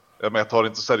 absolut. Men jag tar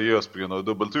inte seriöst på grund av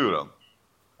dubbelturen.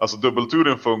 Alltså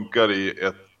dubbelturen funkar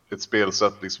i ett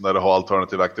spelsätt liksom där du har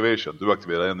alternative activation. Du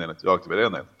aktiverar en enhet, jag aktiverar en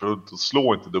enhet. För då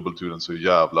slår inte dubbelturen så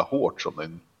jävla hårt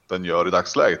som den gör i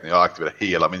dagsläget när jag aktiverar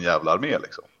hela min jävla armé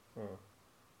liksom.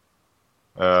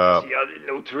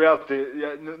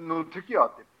 Nog tycker jag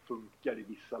att det funkar i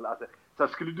vissa... Alltså, så här,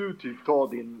 skulle du typ ta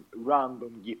din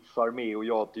random Gits-armé och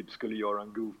jag typ skulle göra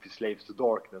en Goofy Slaves to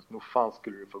Darkness, nog fan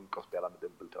skulle det funka att spela med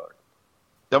dubbelturn.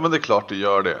 Ja, men det är klart det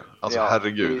gör det. Alltså Ja,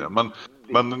 herregud.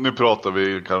 Men nu pratar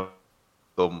vi kanske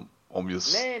om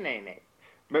just... Nej.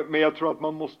 Men jag tror att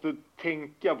man måste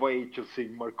tänka var Age of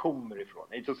Sigmar kommer ifrån.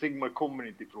 Age of Sigmar kommer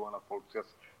inte ifrån att folk ska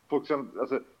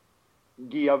alltså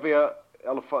GV i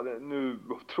alla fall, nu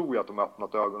tror jag att de har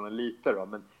öppnat ögonen lite då,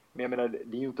 men jag menar,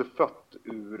 det är ju inte fött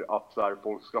ur att så här,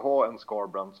 folk ska ha en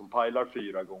Scarbrand som pilar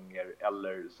 4 gånger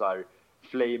eller så här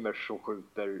flamers som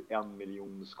skjuter 1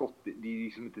 miljon skott. Det är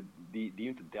liksom inte, det är ju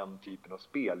inte den typen av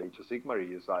spel. Age of Sigmar är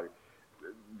ju så här,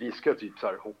 vi ska typ så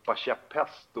här hoppa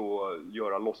käpphäst och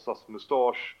göra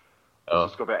låtsasmustasch, och så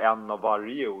ska vi ha en av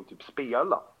varje och typ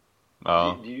spela.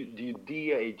 Ja. Det är ju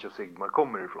det Age of Sigmar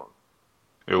kommer ifrån.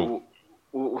 Jo.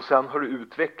 Och sen har det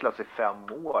utvecklats i 5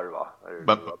 år, va?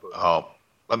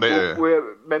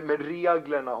 Men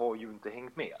reglerna har ju inte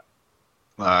hängt med.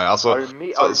 Nej, alltså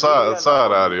så här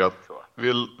är det ju att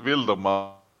vill de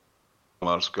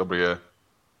man ska bli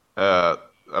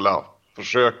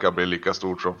försöka bli lika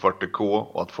stort som 40K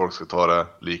och att folk ska ta det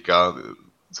lika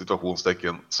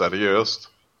situationstecken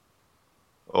seriöst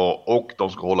och de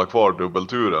ska hålla kvar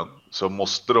dubbelturen, så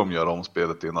måste de göra om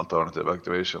spelet till en alternative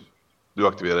activation. Du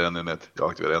aktiverar en enhet, jag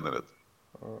aktiverar en enhet.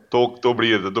 Då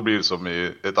blir det som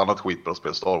i ett annat skitbra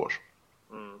spel, Star Wars.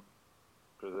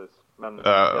 Precis. Men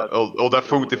och det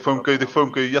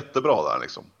funkar ju jättebra där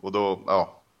liksom. Och då,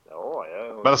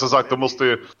 men som sagt, de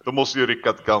måste ju rycka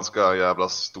ett ganska jävla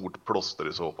stort plåster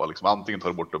i så fall. Liksom, antingen tar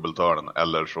de bort dubbeltörnen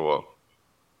eller så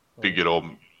bygger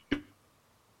de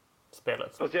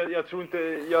spelet. Fast jag tror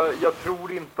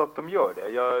inte att de gör det.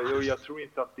 Jag tror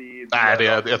inte att det är... Nej,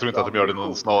 jag tror inte att de gör det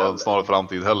någon snar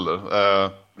framtid heller.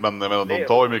 Men de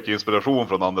tar ju mycket inspiration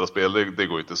från andra spel. Det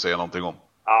går ju inte att säga någonting om.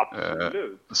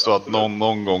 Absolut. Så att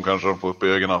någon gång kanske de får upp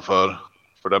ögonen för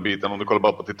den biten. Om du kollar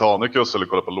bara på Titanicus eller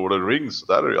kollar på Lord of the Rings,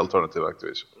 där är det ju alternative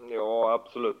activation. Ja,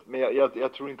 absolut. Men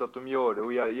jag tror inte att de gör det.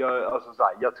 Och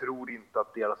jag tror inte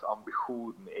att deras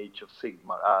ambition med Age of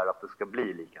Sigmar är att det ska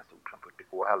bli lika stort som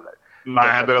 40K heller.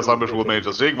 Nej, deras ambition med Age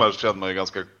of Sigmar känner man ju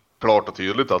ganska klart och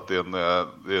tydligt att det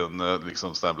är en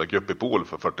liksom stämpla guppy pool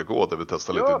för 40K där vi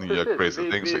testar lite nya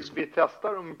crazy things. Vi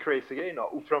testar de crazy grejerna,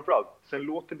 och framförallt sen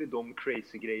låter vi de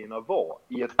crazy grejerna vara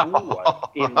i ett år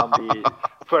innan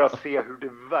för att se hur det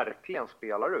verkligen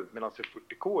spelar ut. Medan för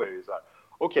 40K är det ju så här: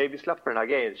 okej, vi släpper den här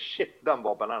grejen, shit, den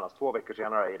var bananas, 2 veckor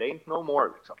senare, it ain't no more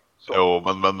liksom. Så. Jo,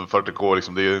 men 40K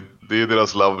liksom, det är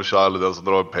deras love child, den som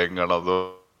drar pengarna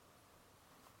då.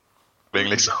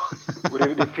 Liksom. Och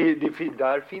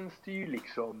där finns det ju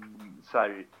liksom så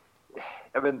här,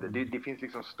 jag vet inte, det finns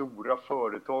liksom stora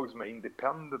företag som är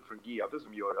independent från GV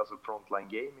som gör, alltså Frontline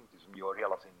Gaming, som gör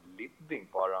hela sin living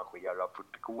på att arrangera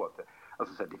 40K.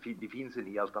 Alltså så här, det finns en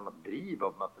helt annat driv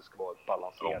av att det ska vara ett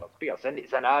balanserat spel.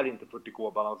 Sen är inte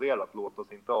 40K balanserat, låt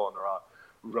oss inte ha några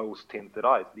rose tinted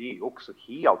eyes. Det är ju också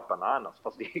helt bananas,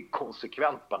 fast det är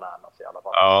konsekvent bananas i alla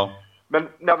fall. Ja. Men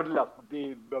nevertheless,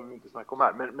 det behöver vi inte snacka om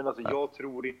här. Men alltså, jag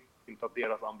tror inte att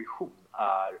deras ambition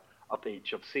är att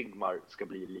Age of Sigmar ska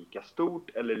bli lika stort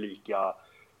eller lika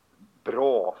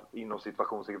bra inom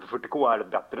situationen. För 40K är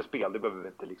ett bättre spel, det behöver vi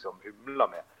inte liksom hymla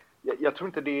med. Jag tror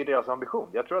inte det är deras ambition.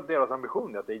 Jag tror att deras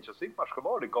ambition är att Age of Sigmar ska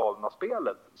vara det galna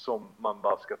spelet som man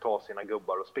bara ska ta sina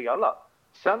gubbar och spela.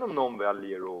 Sen om någon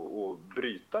väljer att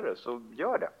bryta det, så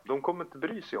gör det. De kommer inte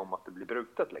bry sig om att det blir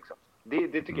brutet liksom.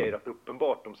 Det tycker jag är rätt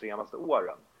uppenbart de senaste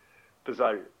åren. För så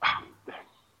här,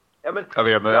 jag vet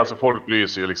inte, alltså folk bryr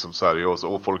sig ju liksom seriöst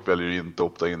och folk väljer ju inte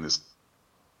att opta in i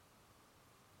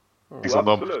liksom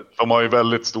de har ju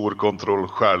väldigt stor kontroll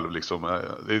själv liksom.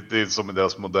 Det är som i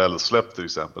deras modell släpp till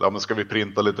exempel. Ja, men ska vi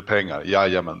printa lite pengar?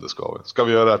 Jajamän, det ska vi. Ska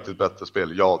vi göra ett bättre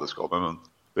spel? Ja, det ska vi. Men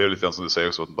det är lite grann som du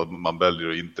säger så att man väljer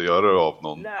att inte göra det av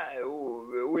någon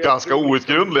ganska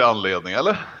outgrundlig anledning,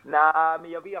 eller? Nej,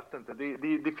 men jag vet inte.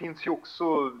 Det finns ju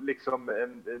också liksom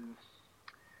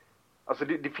alltså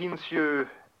det finns ju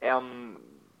en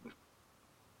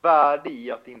värde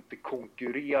i att inte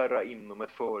konkurrera inom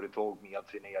ett företag med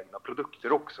sina egna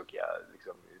produkter också.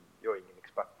 Jag är ingen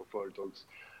expert på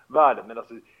företagsvärlden, men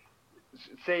alltså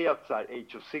säg att så här,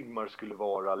 Age of Sigmar skulle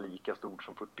vara lika stort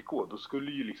som 40K, då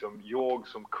skulle ju liksom jag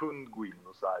som kund gå in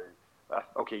och så här,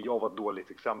 okej, jag var ett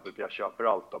dåligt exempel för jag köper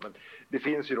allt då, men det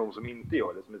finns ju de som inte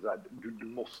gör det, som är så här, du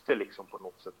måste liksom på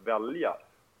något sätt välja.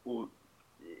 Och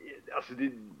alltså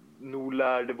nog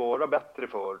lär det vara bättre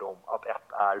för dem att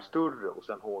ett är större och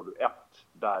sen har du ett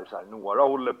där så här, några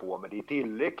håller på, men det är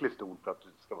tillräckligt stort för att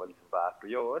det ska vara liksom värt att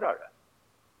göra det.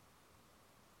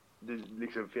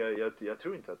 Liksom, för jag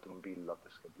tror inte att de vill att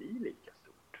det ska bli lika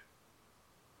stort.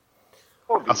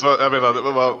 Alltså, jag menar,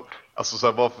 det var, alltså, så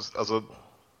här, varför,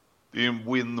 det är ju en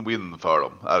win-win för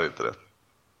dem, är det inte det?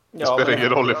 Det spelar ingen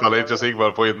roll ifall Age of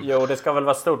Sigmar får in. Jo, det ska väl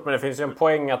vara stort, men det finns ju en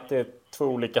poäng att det är 2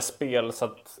 olika spel så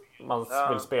att man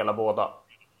vill spela båda.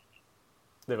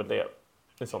 Det är väl det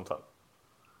i sånt fall.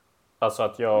 Alltså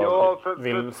att jag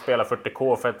vill spela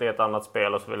 40K för att det är ett annat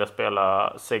spel, och så vill jag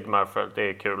spela Sigmar för att det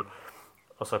är kul.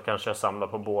 Och så kanske jag samlar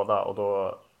på båda, och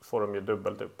då får de ju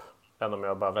dubbelt upp. Än om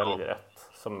jag bara väljer ett.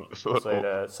 Så är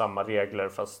det samma regler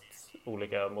fast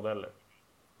olika modeller.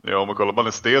 Ja, om man kollar på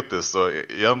estetiskt så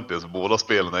egentligen så båda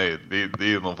spelen det är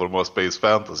ju någon form av space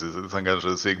fantasy. Sen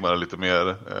kanske Sigmar är lite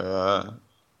mer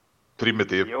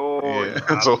primitiv. Jo,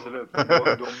 absolut.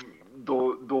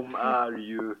 De är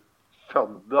ju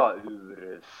födda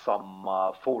ur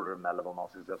samma form, eller vad man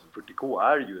ska säga. Så 40K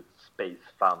är ju ett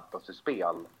space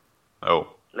fantasy-spel. Jo.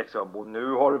 Liksom, och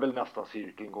nu har det väl nästan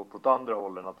cirkeln gått åt andra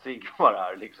hållen, att Sigmar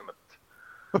är liksom ett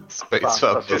space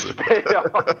fantasy.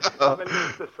 Ja, men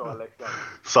lite så liksom.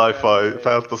 Sci-fi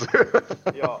fantasy.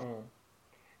 Ja.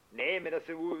 Nej, men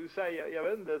alltså, jag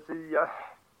vet inte, alltså,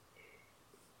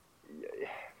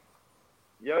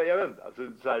 jag vet inte, alltså,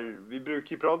 så här, vi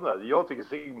brukar ju prata om det. Jag tycker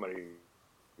Sigmar är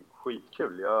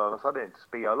skitkul. Annars hade jag inte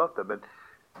spelat det,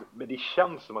 men det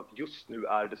känns som att just nu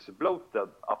är det så bloated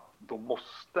att de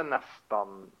måste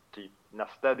nästan typ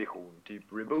nästa edition typ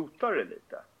reboota det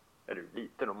lite. Eller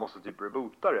lite, de måste typ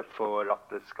reboota det för att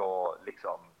det ska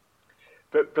liksom...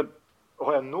 För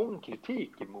har jag någon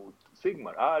kritik emot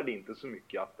Sigmar är det inte så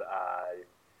mycket att det är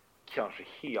kanske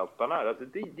helt banalt. Alltså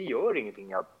det gör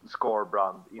ingenting att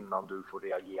Scarbrand innan du får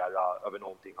reagera över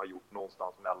någonting har gjort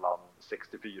någonstans mellan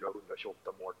 64 och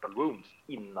 128 mortal wounds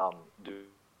innan du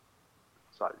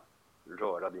så här,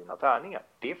 röra dina tärningar.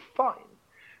 Det är fine.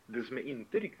 Det som jag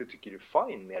inte riktigt tycker är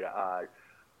fine med det är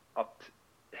att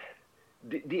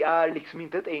det är liksom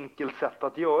inte ett enkelt sätt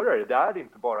att göra det. Det är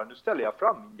inte bara, nu ställer jag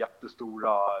fram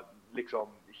jättestora liksom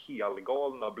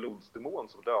helgalna blodsdemon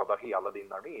som dödar hela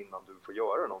din armé innan du får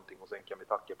göra någonting, och sen kan vi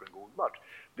tacka för en god match.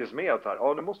 Det som är att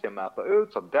här, nu måste jag mäta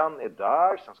ut så att den är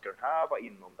där, sen ska den här vara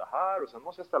inom det här, och sen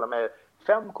måste jag ställa mig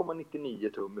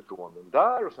 5,99 tum ifrån den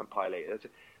där, och sen pila i.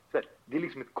 Det är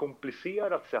liksom ett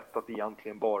komplicerat sätt att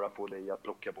egentligen bara få dig att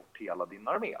plocka bort hela din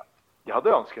armé. Jag hade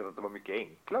önskat att det var mycket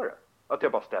enklare. Att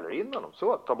jag bara ställer in honom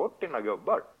så, ta bort dina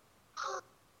gubbar.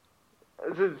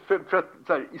 För att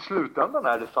så här, i slutändan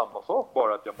är det samma sak,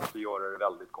 bara att jag måste göra det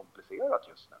väldigt komplicerat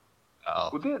just nu. Ja.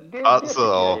 Och det alltså,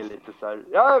 tycker jag är lite så här,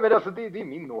 ja men alltså det är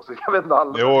min åsikt, jag vet inte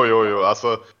alla. Jo,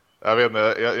 alltså jag vet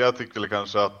inte, jag tycker väl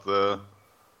kanske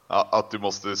att du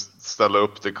måste ställa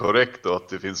upp det korrekt, och att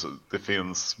det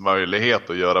finns möjlighet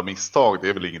att göra misstag. Det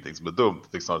är väl ingenting som är dumt,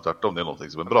 det är snarare tvärtom, det är någonting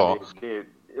som är bra.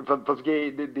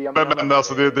 Men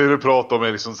alltså det du pratar om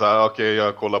är liksom så här, okej,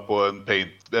 jag kollar på en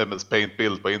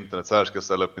paint-bild på internet, så här ska jag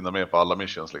ställa upp mina med på alla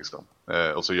missions liksom.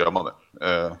 Och så gör man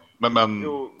det. Men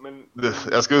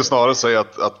jag skulle snarare säga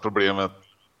att problemet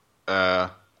är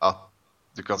att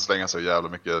du kan slänga så jävla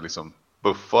mycket liksom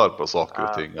buffar på saker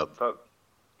och ting.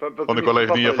 Om du kollar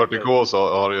i nya 40K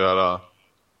så har du ju här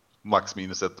max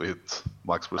minus 1 och hit,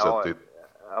 max plus 1 hit.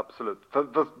 Absolut.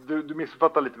 Fast du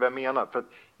missuppfattar lite vad jag menar. För att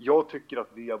jag tycker att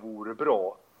det vore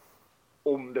bra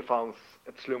om det fanns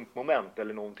ett slumpmoment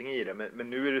eller någonting i det. Men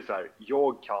nu är det så här,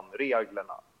 jag kan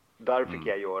reglerna. Därför kan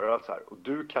jag göra så här. Och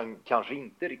du kan kanske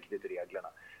inte riktigt reglerna.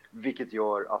 Vilket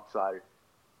gör att så här,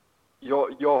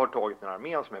 jag har tagit en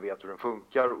armé som jag vet hur den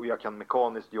funkar. Och jag kan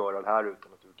mekaniskt göra det här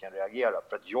utan att du kan reagera.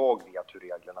 För att jag vet hur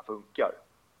reglerna funkar.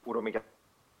 Och de är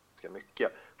ganska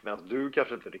mycket. Men du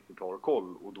kanske inte riktigt har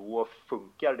koll, och då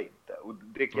funkar det inte. Och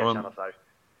det kan jag känna så här.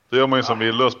 Det gör man ju som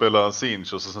vill att spela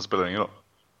Siege, och sen spelar det ingen roll.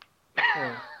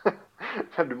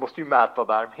 Men du måste ju mäta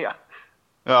där med.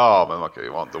 Ja, men man kan ju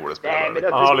vara en dålig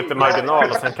spelare. Man har lite marginal,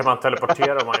 och sen kan man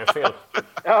teleportera om man gör fel.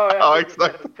 Ja,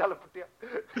 exakt.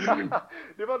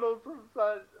 Det var någon som så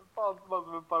här, fanns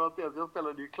som en parentes. Jag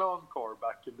spelade ju Clown Car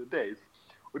back in the days.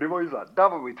 Och det var ju så här, där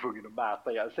var vi tvungna att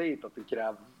mäta. Jag säger inte att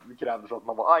det krävdes att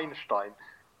man var Einstein.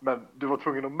 Men du var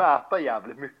tvungen att mäta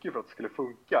jävligt mycket för att det skulle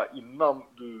funka innan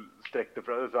du sträckte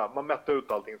för så här, man mätte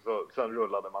ut allting, så sen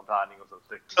rullade man tärning och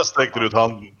så sträckte du ut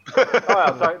handen.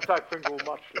 Tack för en god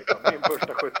match liksom. Min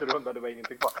första 70-runda, det var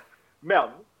ingenting kvar. Men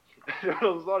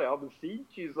de sa det, ja men Siege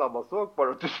är ju samma sak, bara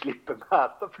att du slipper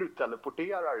mäta för du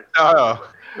teleporterar. Ja.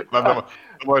 Men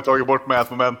de har ju tagit bort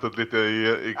mätmomentet lite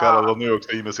i Canada nu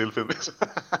också i med Silfin.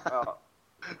 Ja.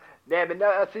 Nej men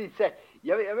alltså,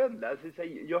 jag vet inte, alltså,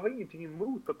 jag har ingenting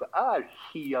emot att det är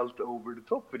helt over the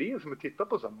top. För det är som att titta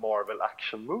på en Marvel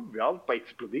action movie. Allt bara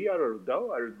exploderar och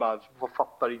dör. Man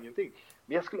fattar ingenting.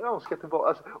 Men jag skulle önska att det var,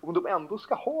 alltså, om de ändå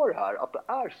ska ha det här, att det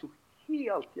är så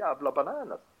helt jävla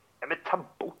bananas. Ja, men ta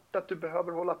bort att du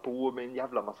behöver hålla på med en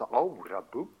jävla massa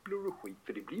aura-bubblor och skit,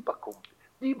 för det blir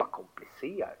bara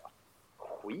komplicerat.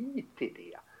 Skit i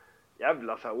det.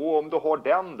 Jävla så här, om du har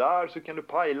den där så kan du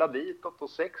pajla ditåt och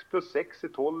 6 + 6 är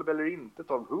 12 eller inte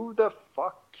 12. Who the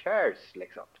fuck cares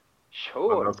liksom?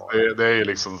 Kör alltså, bara. det är ju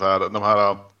liksom så här, de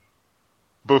här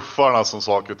buffarna som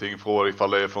saker och ting får,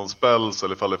 ifall det är från spells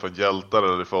eller ifall det är från hjältar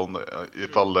eller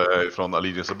ifall det är från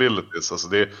allegiance abilities. Alltså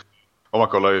det, om man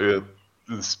kollar i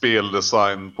en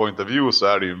speldesign point of view så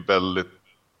är det ju en väldigt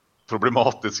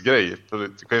problematisk grej. För du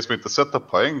kan ju inte sätta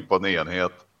poäng på en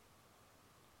enhet.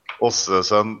 Och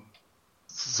sen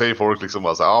säger folk liksom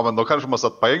bara så här, ja men då kanske man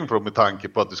satt poäng på dem med tanke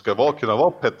på att du ska kunna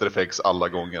vara Petrifex alla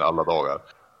gånger, alla dagar.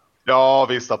 Ja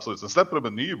visst, absolut. Sen släpper de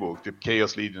en ny bok, typ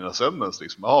Chaos Legion of Semnus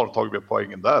liksom. Ja, har de tagit med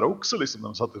poängen där också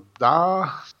liksom. Så att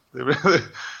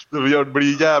det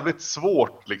blir jävligt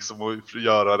svårt liksom att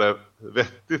göra det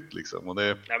vettigt liksom. Och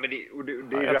det... Ja, men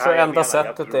det jag tror enda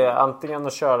sättet är antingen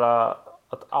att köra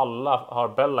att alla har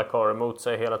Bellacar emot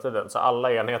sig hela tiden. Så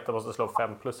alla enheter måste slå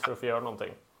 5+ för att få göra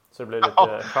någonting. Så det blir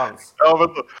lite chans. Ja,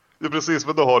 men det är precis,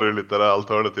 men då har du lite där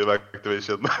alternative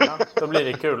activation. Ja, då blir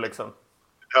det kul liksom.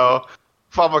 Ja,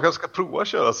 fan man kanske ska prova att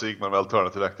köra Sigmar med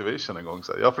alternative activation en gång.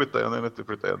 Så här. Jag flyttar en enhet.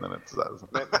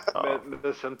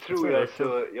 Men sen tror jag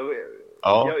så...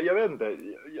 Jag vet inte.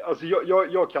 Alltså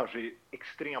jag kanske är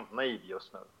extremt naiv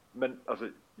just nu. Men alltså,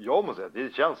 jag måste säga att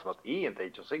det känns som att inte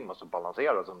Age of Sigmar så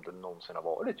balanserat som det någonsin har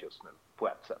varit just nu. På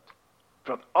ett sätt.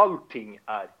 För att allting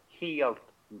är helt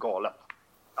galet.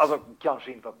 Alltså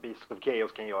kanske inte att Beast of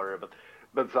Chaos kan göra det.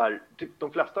 Men så här, typ,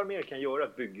 de flesta arméer kan göra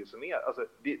ett bygge som är... Alltså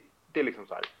det är liksom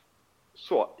så här.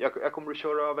 Så, jag kommer att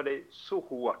köra över dig så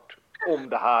hårt om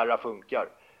det här funkar.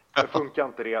 Men funkar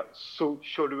inte det så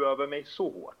kör du över mig så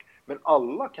hårt. Men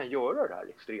alla kan göra det här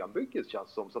extrembygget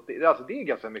känns som. Så att det är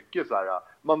ganska mycket så här.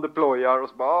 Man deployar och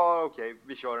så bara, okej,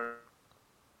 vi kör en...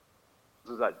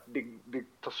 Så här, det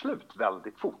tar slut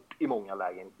väldigt fort i många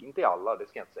lägen. Inte i alla, det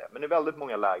ska jag inte säga. Men i väldigt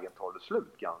många lägen tar det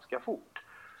slut ganska fort.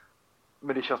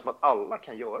 Men det känns som att alla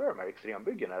kan göra de här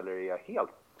extrembyggen. Eller är jag helt...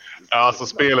 Ja, alltså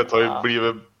spelet har ju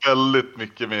blivit väldigt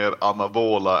mycket mer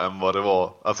anabola än vad det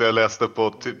var. Alltså jag läste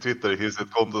på Twitter, det finns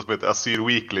ett konto som heter Asir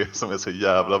Weekly som är så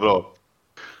jävla bra.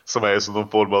 Som är som någon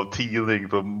form av tidning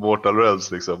på Mortal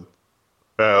Realms liksom.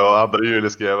 Och 2 juli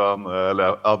skrev han,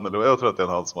 eller jag tror att det är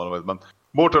en han som har varit, men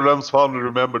Mortal Realms founder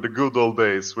remember the good old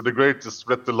days where the greatest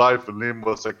threat to life and limb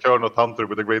was a Kernot Hunter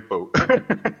with a great bow.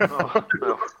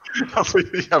 Alltså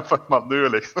jämfört man nu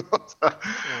liksom.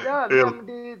 Ja, men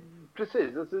det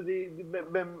precis, alltså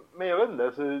men jag vet inte,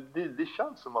 alltså, det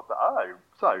känns som att det är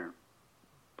så här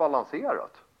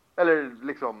balanserat. Eller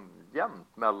liksom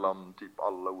jämnt mellan typ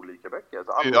alla olika böcker.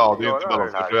 Alltså, ja, det är inte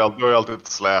balanserat. Du har ju alltid ett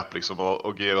släp liksom,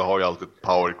 och GW har ju alltid ett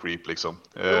power creep liksom.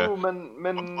 Jo,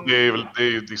 men... Det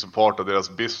är ju liksom part av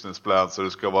deras business plan, så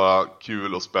det ska vara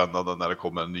kul och spännande när det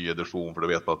kommer en ny edition, för då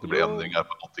vet man att det blir ändringar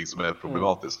på någonting som är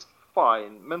problematiskt.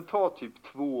 Fine, men ta typ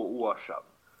 2 år sedan.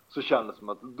 Så kändes det som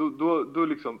att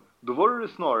då var det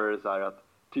snarare så här att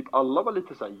typ alla var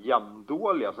lite så här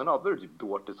jämndåliga. Sen hade du typ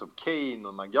Daughters of Cain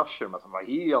och Nagashima som var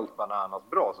helt bananas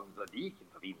bra, som det gick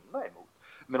inte att vinna emot.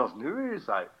 Men alltså nu är det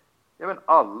så här, jag menar,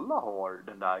 alla har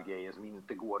den där grejen som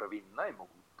inte går att vinna emot,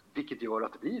 vilket gör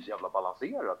att det blir så jävla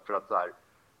balanserat. För att så här,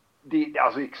 det är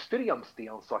alltså extremt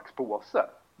sten, sax, påse.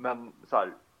 Men så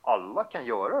här, alla kan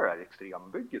göra det här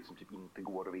extrembygget som typ inte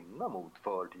går att vinna mot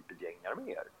för typ ett gäng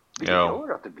arméer. Det gör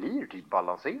att det blir typ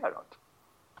balanserat.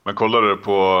 Men kollade du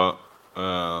på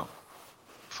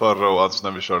förra året, alltså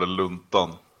när vi körde Luntan,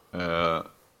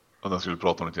 och den skulle vi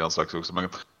prata om lite grann strax också, men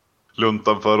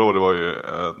Luntan förra året var ju,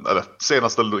 eller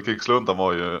senaste krigsluntan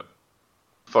var ju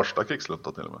första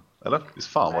krigsluntan till och med. Eller?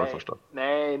 Visst fan var det första?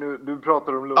 Nej, nu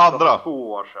pratar du om Luntan andra. För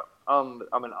 2 år sedan.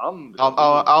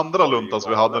 Andra luntan som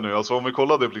vi hade nu, alltså om vi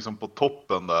kollade liksom på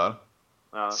toppen där,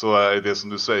 så är det som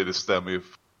du säger, det stämmer ju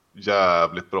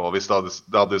jävligt bra. Visst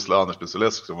hade Slaner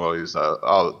Specialist som var ju så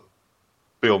här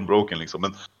beyond broken liksom,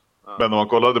 men om man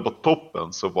kollade på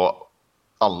toppen så var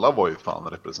alla ju fan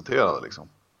representerade liksom.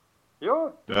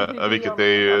 Ja,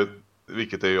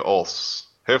 vilket är ju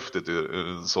ashäftigt ur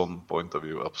en sån point of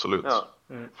view, absolut. Ja.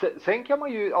 Sen kan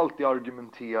man ju alltid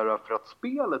argumentera för att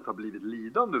spelet har blivit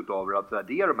lidande utav det, att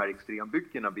det är de här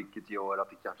extrembyggena, vilket gör att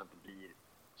det kanske inte blir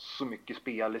så mycket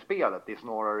spel i spelet. Det är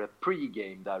snarare ett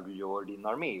pregame där du gör din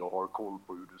armé och har koll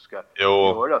på hur du ska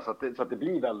göra, så att det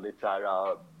blir väldigt så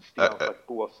här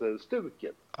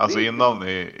stensaxpåse-stuket. Alltså innan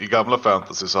i gamla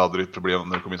fantasy så hade du ett problem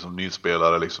när du kom in som ny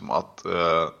spelare liksom, att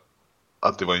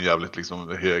det var en jävligt liksom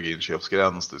hög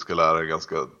inköpsgräns, du ska lära dig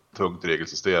ganska tungt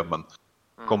regelsystem, men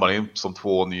kommer man in som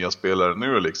 2 nya spelare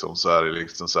nu liksom, så är det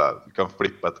liksom så här, du kan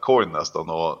flippa ett coin nästan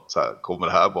och så här, kommer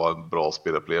det här vara en bra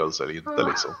spelupplevelse eller inte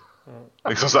liksom.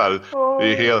 Liksom så här, det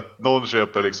är helt, någon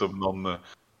köper liksom någon,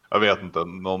 jag vet inte,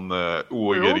 någon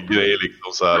OG-grej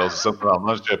liksom så här, och sen någon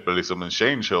annan köper liksom en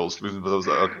change host liksom,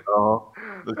 så här, ja,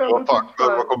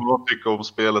 vad kommer man tycka om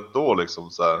spelet då liksom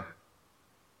så här.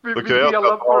 Vi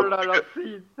delar på den där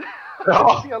sin.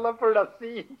 Vi delar på den där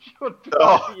sin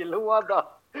och låda.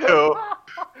 Ja,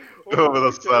 men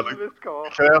alltså, det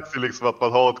krävs ju liksom att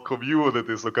man har ett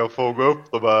community som kan fånga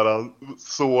upp de här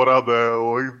sårade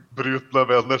och brutna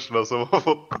människorna som har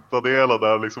fått ta del av det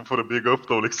här liksom, för att bygga upp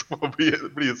dem liksom, och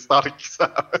bli stark så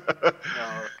här. Ja.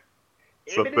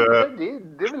 Så men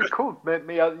det är väl coolt,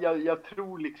 men jag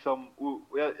tror liksom,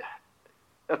 och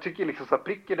jag tycker liksom så här,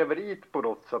 pricken över it på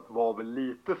något sätt var väl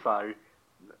lite så här,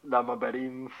 när man började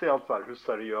inse att så här, hur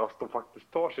seriöst de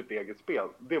faktiskt tar sitt eget spel.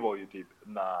 Det var ju typ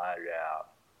när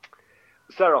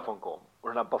Seraphon kom och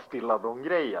den här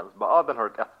Bastilladon-grejen, så bara, den har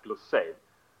ett 1+ save.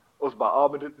 Och så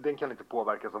bara, men den kan inte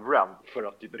påverkas av Rend för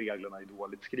att typ reglerna är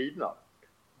dåligt skrivna.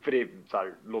 För det är så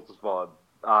här, låt oss vara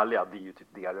ärliga, det är ju typ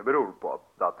det beror på,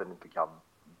 att den inte kan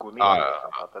gå ner.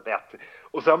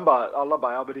 Och sen bara, alla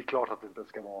bara, men det är klart att det inte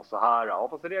ska vara så här. Ja,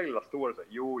 fast reglerna står så här,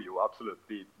 jo, absolut,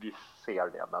 vi ser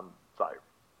det, men så här,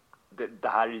 det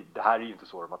här är ju inte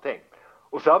så de har tänkt.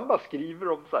 Och sen bara skriver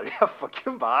de så här,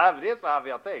 fucking bara, det är så här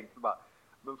vi har tänkt. Så bara,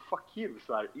 men fuck you,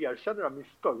 så här, erkänner era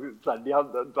misstag. Så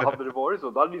här, hade det varit så,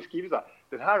 då hade ni skrivit så här,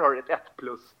 den här har ett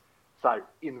 1+ så här,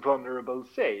 invulnerable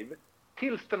save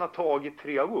tills den har tagit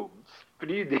 3 wounds. För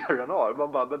det är ju det den har.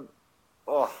 Man bara, men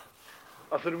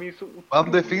alltså de är ju så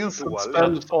men det finns en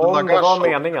spel. Om det var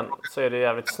meningen så är det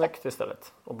jävligt snyggt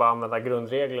istället. Och bara använda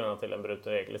grundreglerna till en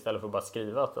bruten regel istället för att bara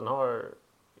skriva att den har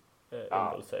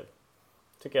invul save.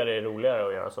 Tycker jag det är roligare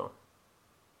att göra så.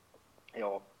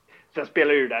 Ja. Sen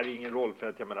spelar ju det där ingen roll, för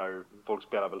att jag menar, folk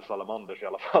spelar väl Salamanders i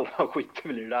alla fall. Han skiter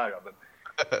väl i det där. Men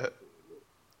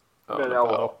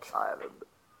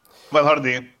men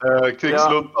hörni,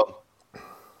 krigsluntan.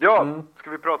 Ja, ska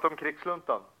vi prata om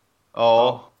krigsluntan?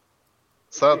 Ja.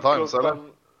 Sad times, eller?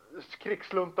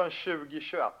 Krigsluntan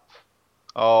 2021.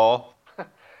 Ja.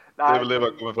 Det är väl det vi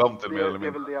har kommit fram till mer eller mindre.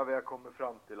 Det är väl det vi har kommit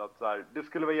fram till, att så här, det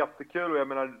skulle vara jättekul, och jag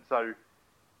menar så här,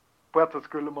 på ett sätt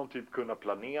skulle man typ kunna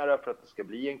planera för att det ska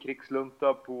bli en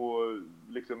krigslunta på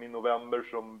liksom i november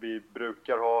som vi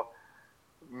brukar ha,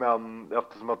 men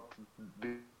eftersom att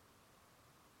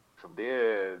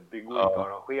det går inte att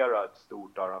arrangera ett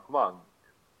stort arrangemang.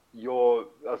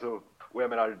 Och jag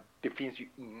menar, det finns ju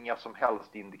inga som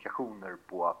helst indikationer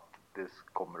på att det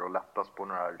kommer att lättas på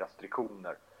några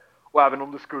restriktioner. Och även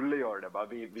om det skulle göra det, bara,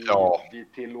 vi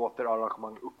tillåter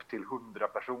arrangemang upp till 100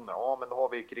 personer. Ja, men då har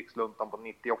vi krigsluntan på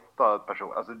 98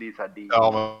 personer. Alltså det är så här, det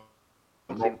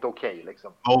är inte okej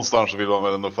liksom. Någonstans vill man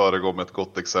väl ändå föregå med ett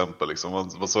gott exempel liksom.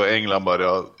 Man så England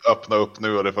börjar öppna upp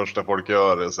nu, och det första folk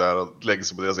gör är så här, lägger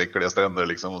sig på deras äckliga stränder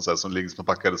liksom, och så här, som ligger som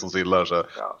packade som sillar så här.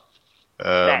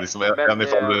 Ja. Liksom, än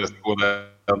ifall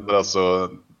restriktioner ändras så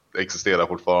existerar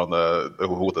fortfarande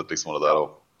hotet liksom, det där.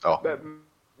 Och, ja.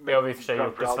 Det har vi i och för sig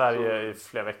gjort i Sverige i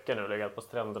flera veckor nu, legat på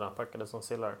stränderna packade som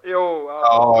sillar. Jo,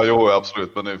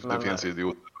 absolut, men det finns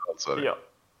idioter i Sverige. Ja.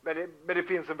 Men det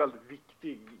finns en väldigt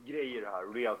viktig grej i det här,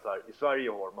 och det är så här, i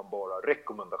Sverige har man bara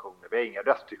rekommendationer, vi har inga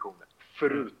restriktioner,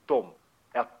 förutom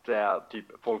ett typ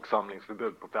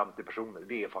folksamlingsförbud på 50 personer.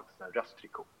 Det är faktiskt en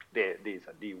restriktion. Det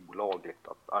är olagligt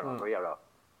att arrangera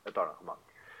ett arrangemang.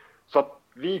 Så att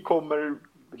vi kommer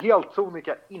helt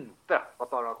sonika inte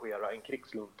att arrangera en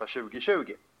krigslunta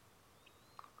 2020.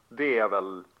 Det är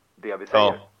väl det vi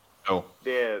säger. Ja.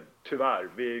 Det är tyvärr.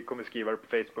 Vi kommer skriva det på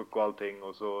Facebook och allting,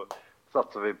 och så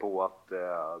satsar vi på att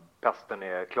pesten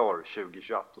är klar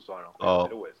 2021, och så arrangerar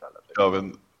vi då istället. Ja,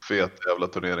 en fet jävla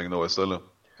turnering då istället.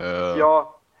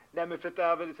 Ja, nej, men för att det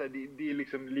är väl så här, det är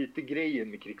liksom lite grejen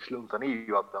med krigsluntan är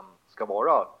ju att den ska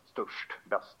vara störst,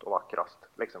 bäst och vackrast.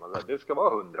 Liksom. Alltså, det ska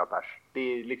vara 100 pers. Det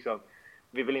är liksom,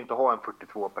 vi vill inte ha en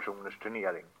 42 personers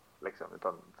turnering. Liksom,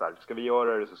 utan så här, ska vi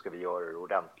göra det så ska vi göra det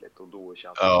ordentligt, och då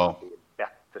känns det att det är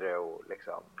bättre och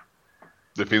liksom.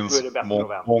 Det finns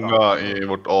många i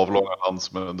vårt avlånga land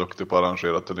som är duktiga på att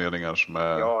arrangera turneringar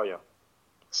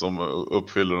som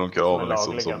uppfyller de kraven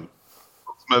liksom, som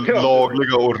är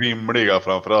lagliga och rimliga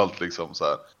framförallt liksom så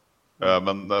här.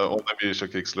 Men om vi kör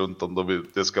krigsluntan, då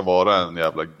det ska vara en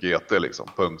jävla GT liksom,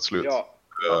 punkt slut.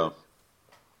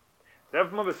 Där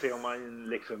får man väl se om man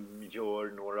liksom gör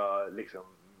några liksom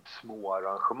små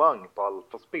arrangemang på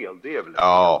alfaspel. Det är väl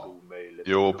omöjligt.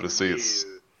 Jo, precis.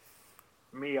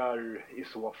 Mer i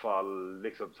så fall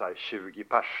liksom så här 20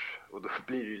 pers, och då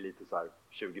blir det ju lite så här,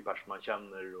 20 pers man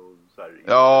känner och så här.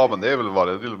 Ja, men det är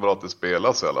väl bra att det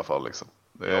spelas i alla fall liksom.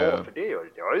 Ja, för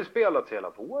det har ju spelats hela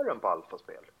våren på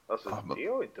alfaspel. Alltså men... det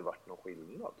har ju inte varit någon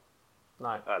skillnad.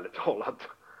 Nej. Ärligt talat.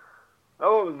 Det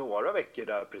var väl några veckor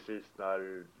där precis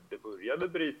när det började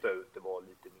bryta ut. Det var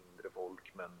lite mindre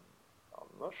folk, men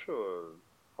annars så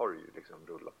har det ju liksom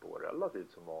rullat på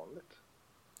relativt som vanligt.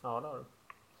 Ja, det har det.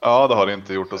 Ja, det har det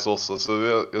inte gjort hos oss. Alltså,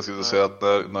 jag skulle säga att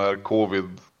när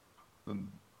covid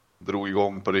drog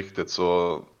igång på riktigt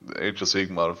så Age of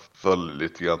Sigmar föll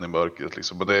lite grann i mörkret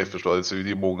liksom. Men det förstår jag,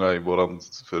 det är många i våran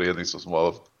förening som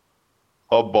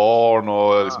har barn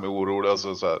och liksom är oroliga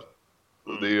alltså, så här.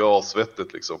 Det är ju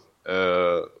asvettigt liksom.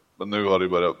 Men nu har det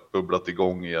börjat bubblat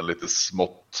igång igen lite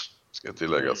smått, ska jag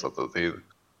tillägga, så att det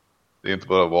är inte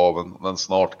bara vaven, men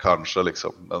snart kanske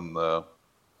liksom. Men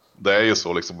det är ju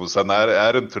så liksom. Och sen är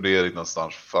det en turnering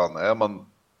någonstans, fan, är man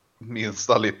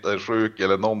minsta lite sjuk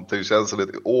eller någonting, känns det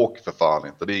lite, åk för fan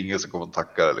inte. Det är ingen som kommer att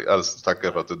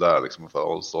tacka för att du är där liksom,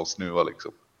 för att stå och snuva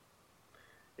liksom.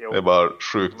 Jo, det är bara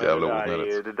sjukt jävla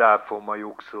onödigt. Det där får man ju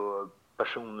också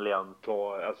personligen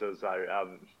ta, alltså så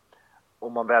här,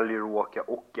 om man väljer att åka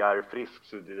och är frisk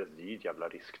så det är ju ett jävla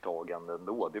risktagande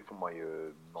ändå. Det får man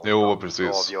ju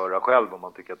avgöra själv om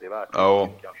man tycker att det är värt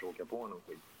att kanske åka på någon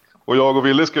skit. Och jag och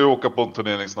Ville ska ju åka på en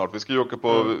turnering snart. Vi ska ju åka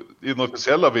på i några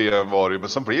officiella VM var det, men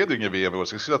sen blev det ju ingen VM i år.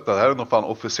 Så jag skulle säga att det här är nog fan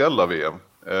officiella VM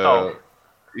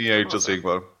i Age of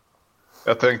Sigmar.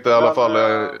 Jag tänkte i alla fall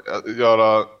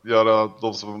göra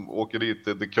de som åker dit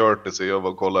till The Courtesy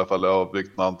och kolla ifall jag har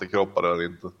byggt några antikroppar eller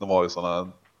inte. De har ju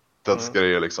sådana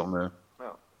testgrejer liksom.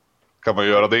 Kan man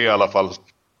göra det i alla fall.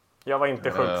 Jag var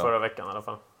inte sjuk förra veckan i alla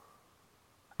fall.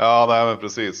 Ja, nej men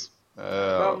precis.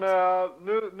 Men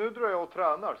nu drar jag och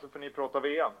tränar så får ni prata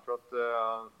VM. För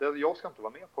att jag ska inte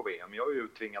vara med på VM. Jag är ju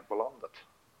tvingad på landet.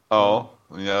 Ja,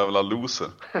 en jävla loser.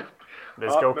 Det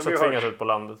ska också tvingas ut på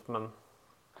landet, men...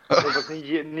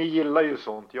 ni gillar ju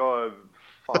sånt. Jag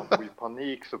får ju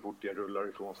panik så fort jag rullar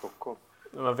ifrån Stockholm.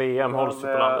 Men VM hålls ju på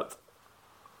landet.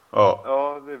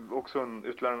 Ja, det är också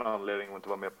ytterligare en anledning att inte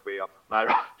vara med på VM. Nej,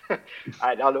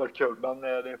 nej, det hade varit kul, men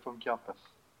det funkar inte.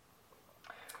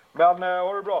 Men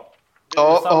har det bra?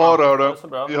 Ja, har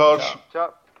det. Vi hörs.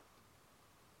 Tja.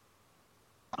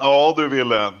 Ja, du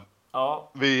Ville. Ja.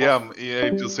 VM i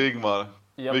Age of Sigmar.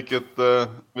 Yep.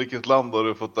 Vilket land har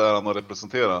du fått äran att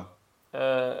representera?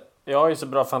 Jag har ju så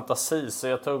bra fantasi så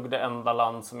jag tog det enda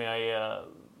land som jag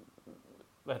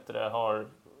har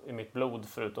i mitt blod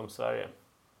förutom Sverige.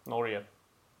 Norge.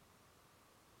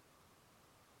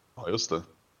 Ja, just det.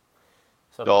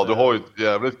 Så ja, du har ju ett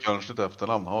jävligt konstigt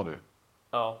efternamn, har du.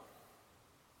 Ja.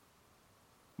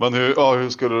 Men hur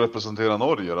skulle du representera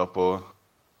Norge då på...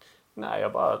 Nej,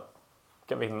 jag bara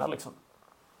kan vinna liksom.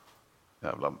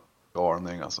 Jävla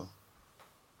galning alltså.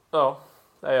 Ja,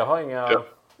 nej, jag har inga... Ja.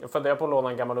 Jag funderar på att låna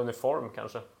en gammal uniform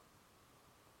kanske.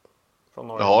 Från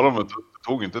Norge. Ja, de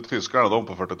tog inte tyskarna dem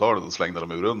på 40-talet och slängde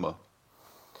dem ur runda.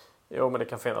 Jo, men det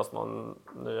kan finnas någon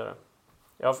nyare.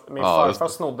 Min farfar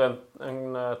snodde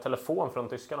en telefon från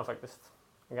tyskarna faktiskt.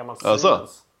 En gammal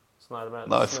Siemens. Sån här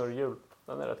med snurrhjul.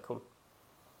 Den är rätt cool.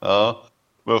 Ja,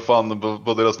 men fan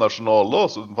på deras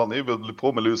nationaldag så fan är ju väl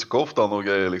på med lusekoftan och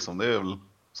grejer liksom. Det är väl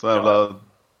sån jävla...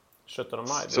 17 maj,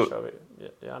 det kör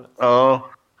vi järnet.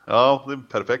 Ja, det är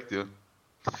perfekt ju.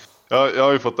 Jag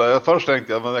har ju fått det. Först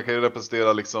tänkte jag, men jag kan ju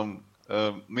representera liksom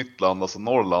mitt land, alltså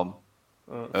Norrland.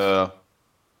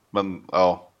 Men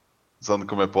ja, sen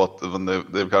kom jag på att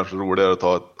det är kanske roligare att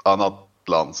ta ett annat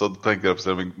land. Så tänkte jag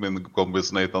representera min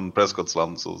kompis Nathan Prescotts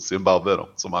land, så Zimbabwe då,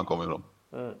 som han kommer ifrån.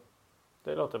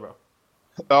 Det låter bra.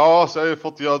 Ja, så jag har ju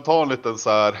fått ta en liten så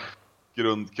här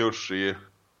grundkurs i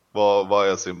vad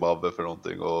är Zimbabwe för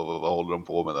någonting och vad håller de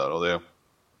på med där. Och det,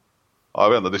 ja, jag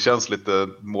vet inte, det känns lite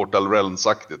Mortal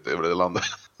Realms-aktigt över det landet.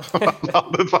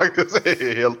 Landet faktiskt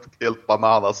är helt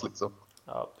bananas liksom.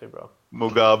 Ja, det är bra.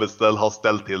 Mugabe har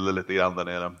ställt till det lite grann där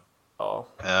nere. Ja.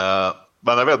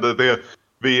 Men jag vet inte,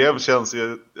 VM känns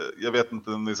ju, jag vet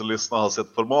inte om ni som lyssnar har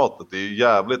sett formatet. Det är ju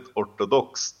jävligt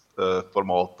ortodoxt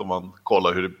format om man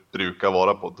kollar hur det brukar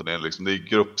vara på en turnering. Liksom. Det är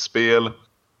gruppspel,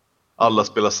 alla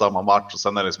spelar samma match och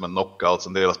sen är det som en knockout.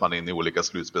 Sen delas man in i olika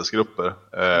slutspelsgrupper.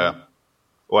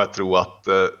 Och jag tror att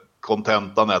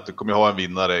kontentan är att du kommer ha en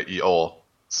vinnare i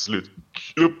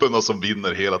A-slutgruppen och som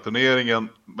vinner hela turneringen.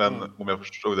 Men om jag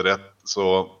förstod det rätt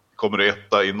så kommer du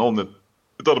etta i någon av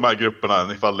de här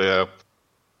grupperna. Ifall det är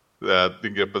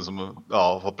den gruppen som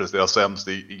har presterat sämst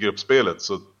i gruppspelet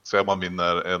så man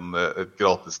vinner ett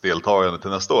gratis deltagande till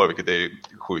nästa år, vilket är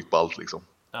sjukt ballt liksom.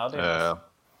 Ja, det är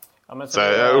ja, men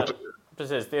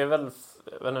precis, det är väl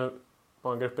hur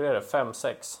många grupper är det?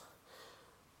 5-6?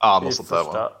 Ja, något sånt där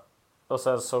va? Och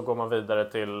sen så går man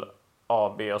vidare till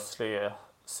A, B och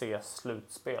C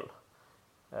slutspel.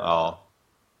 Ja.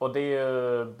 Och det är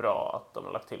ju bra att de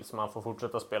har lagt till så man får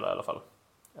fortsätta spela i alla fall.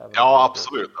 Ja,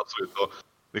 absolut. Och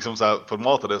liksom så här,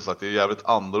 formatet är så att det är jävligt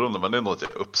annorlunda, men det är något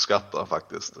jag uppskattar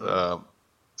faktiskt.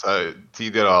 Så här,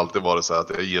 tidigare har det alltid varit så här att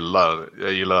jag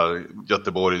gillar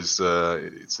Göteborgs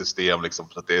system liksom,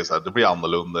 för att det är så här, det blir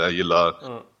annorlunda. Jag gillar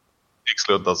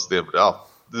Riksluntas system. Ja,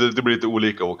 det blir lite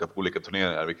olika att åka på olika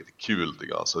turneringar, vilket är kul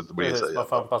tycker jag. Så det blir precis, man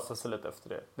får anpassa sig lite efter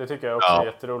det. Det tycker jag också är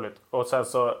jätteroligt. Och sen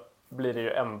så blir det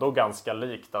ju ändå ganska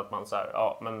likt att man så här,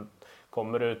 ja men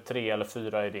kommer du 3 eller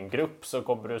 4 i din grupp så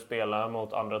kommer du spela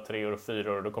mot andra 3 och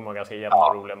 4 och då kommer man ganska jämna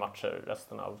och roliga matcher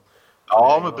resten av.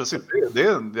 Ja, men precis. Det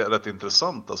är rätt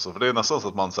intressant alltså, för det är nästan så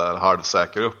att man så här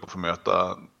halvsäker upp och får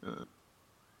möta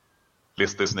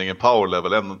listlisningen power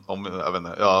level jag vet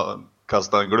inte, jag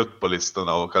kastar en grupp på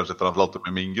listorna och kanske framförallt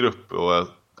med min grupp och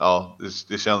ja,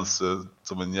 det känns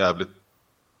som en jävligt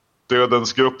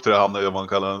dödens grupp till det hamnar om man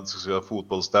kallar det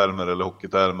fotbollstermer eller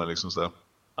hockeytermer liksom så.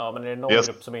 Ja, men är det någon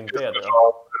grupp som inte är det?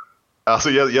 Alltså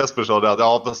Jesper sa det att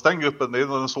ja, fast den gruppen, det är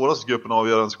den svåraste gruppen att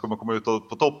avgöra vem som kommer komma ut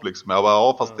på topp liksom. Jag bara,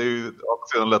 ja fast det är ju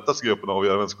den lättaste gruppen att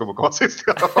avgöra vem som kommer komma sist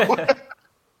i alla fall.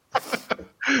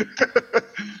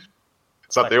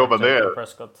 Så att det men det är...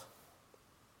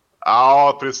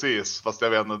 Ja, precis. Fast jag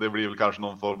vet inte, det blir väl kanske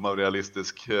någon form av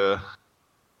realistisk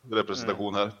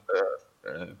representation här.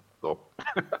 Så.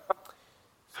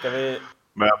 Ska vi...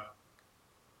 Men,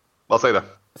 vad säger du?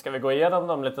 Ska vi gå igenom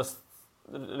dem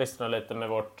listorna lite med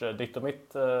vårt ditt och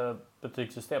mitt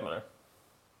betygssystem eller?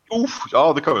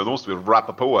 Ja, det kan vi. Då måste vi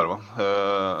rappa på här va?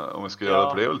 Om vi ska göra det,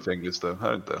 för det är väl tänklista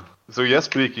här inte. Så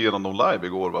Jesper gick igenom dem live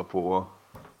igår va? På...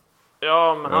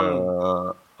 Ja, men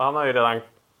han har ju redan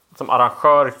som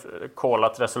arrangör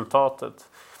kollat resultatet.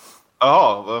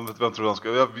 Jaha, vem tror han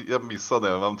ska... Jag missade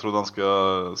det. Vem tror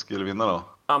han skulle vinna då?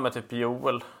 Ja, men typ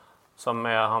Joel. Som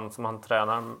är han som han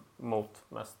tränar mot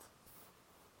mest.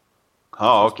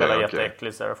 Ja, okej. Spelar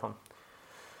jätteäcklig Serafon.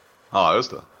 Ja,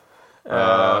 just det.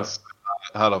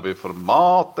 Här har vi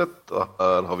formatet och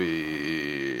här har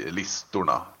vi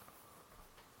listorna.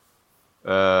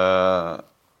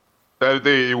 Det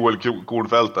är Joel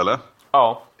Kornfält, eller?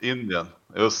 Ja. Indien,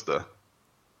 just det.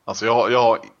 Alltså jag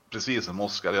har precis som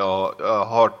Oskar, jag har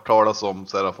hört talas om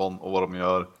Serafon och vad de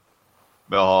gör.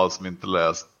 Men jag har som inte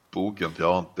läst boken, för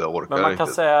jag har inte orkat. Men man kan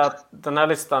säga att den här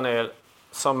listan är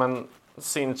som en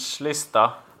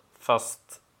Sinch-lista,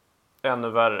 fast ännu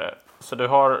värre. Så du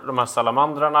har de här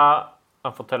salamandrarna,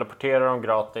 man får teleportera dem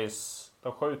gratis.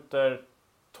 De skjuter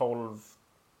 12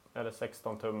 eller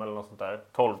 16 tum eller något sånt där.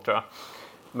 12 tror jag.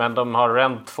 Men de har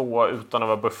rend 2 utan att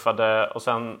vara buffade. Och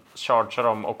sen chargear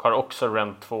de och har också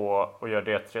rend 2 och gör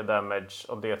D3 damage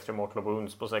och D3 mortal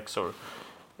wounds på 6-or.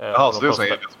 Ja, så det är så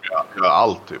enkelt som gör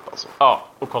allt typ alltså. Ja,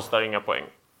 och kostar inga poäng.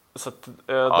 Så att,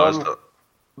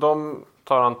 de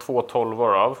tar han 2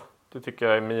 12-or av. Det tycker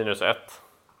jag är -1.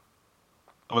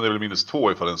 Ja, men det är väl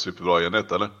 -2 ifall det är en superbra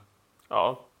enhet, eller?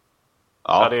 Ja.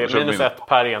 Ja, det är -1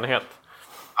 per enhet.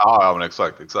 Ja, men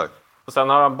exakt. Och sen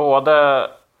har han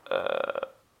både...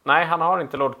 nej, han har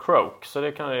inte Lord Croak, så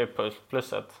det kan ju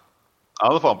 +1. Ja,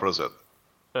 då får han +1.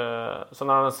 Sen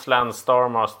har han en Slan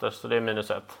Starmaster, så det är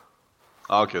 -1.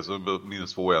 Ja, okej, så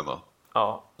 -2 igen då.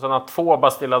 Ja, sen har han 2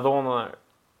 Bastilladoner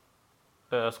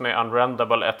som är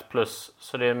unrendable 1+,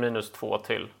 så det är -2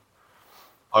 till.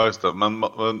 Ja, just det.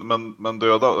 Men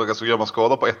döda, alltså gör man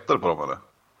skada på ettor på dem eller?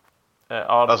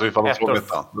 Ja, alltså ifall man slår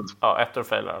ettan. Ja, ettor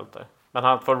failar alltid. Men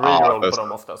han får reroll på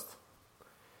dem oftast.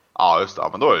 Ja, just det. Ja,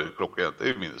 men då är det klockrent. Det är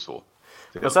ju -2.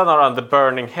 Men sen har han The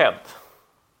Burning Head.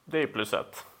 Det är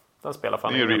 +1. Den spelar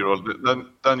fan ingen. Reroll.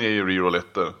 Den ger ju reroll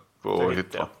ettor på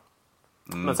hit va?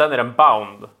 Men sen är den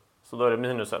bound. Så då är det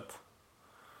 -1.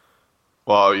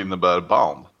 Vad innebär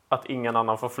bound? Att ingen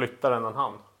annan får flytta den än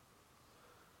han.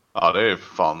 Ja, det är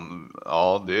fan...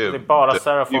 Ja, det är bara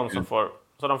Serafon som får...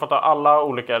 Så de får ta alla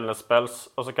olika Eldritch spells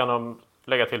och så kan de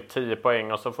lägga till 10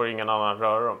 poäng och så får ingen annan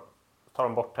röra dem. Tar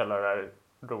de bort hela det där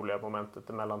roliga momentet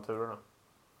emellan turerna.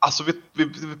 Alltså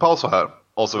vi pausar här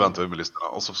och så väntar vi med listorna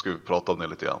och så ska vi prata om det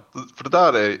lite grann. För det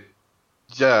där är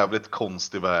jävligt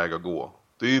konstig väg att gå.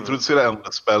 Du introducerar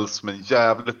Eldritch spells med en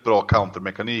jävligt bra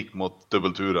countermekanik mot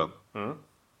dubbelturen.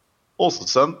 Och så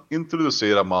sen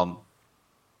introducerar man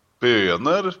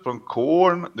böner från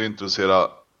Korn. Du introducerar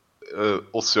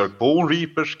Ossiarch Bone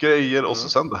Reapers grejer. Och så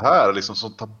sen det här liksom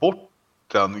som tar bort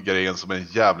den grejen som är en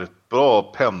jävligt bra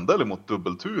pendel mot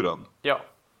dubbelturen. Ja.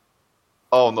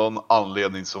 Av någon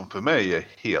anledning som för mig är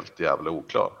helt jävla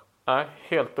oklar. Nej,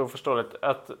 helt oförståeligt.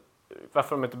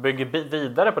 Varför de inte bygger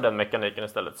vidare på den mekaniken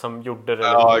istället. Som gjorde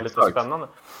det lite spännande.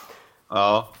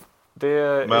 Ja. Det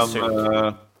är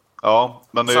synd. Ja,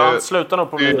 men det han slutar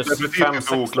nog på minus 5-6. Det är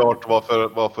definitivt oklart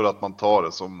varför att man tar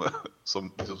det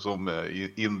som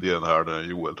Indien här, den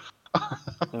Joel.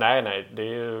 Nej, det är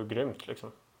ju grymt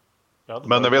liksom.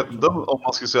 Men jag vet inte om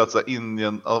man skulle säga att så här,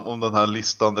 Indien, om den här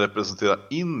listan representerar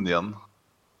Indien.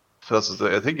 För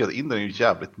alltså, jag tänker att Indien är ju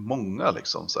jävligt många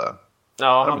liksom så här.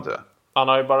 Ja, han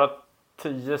har ju bara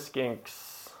 10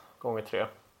 skinks gånger 3.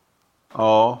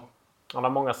 Ja. Han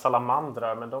har många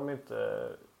salamandrar, men de är inte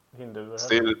hinduer.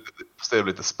 Det är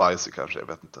lite spicy kanske, jag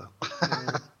vet inte.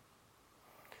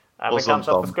 Nej, men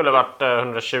kanske att det skulle varit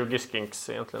 120 skinks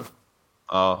egentligen.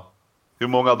 Ja. Hur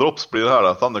många drops blir det här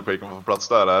då? Thunderquaken får plats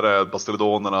där. Är det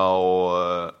Bastidonerna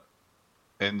och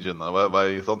Engine? Vad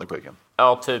är Thunderquaken?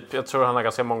 Ja, typ. Jag tror han har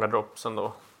ganska många drops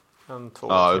ändå. 1, 2,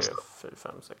 3, 4,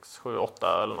 5, 6, 7,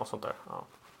 8 eller något sånt där.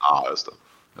 Ja, just det.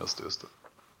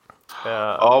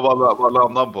 Ja, vad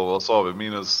landade han på? Vad sa vi?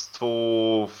 Minus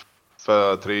 2,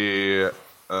 3,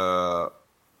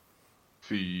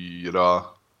 4...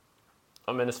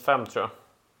 Ja, minus 5 tror jag.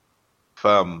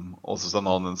 5. Och så sen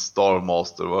har han en Star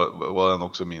Master. Var den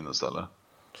också minus eller?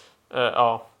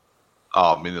 Ja.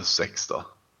 Ja, minus 6 då.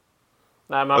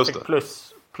 Nej, men han fick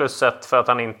plus 1 för att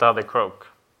han inte hade Croak.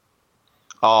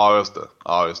 Ja,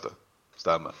 just det.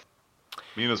 Stämmer.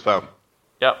 Minus 5.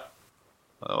 Ja.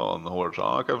 Ja, en hård.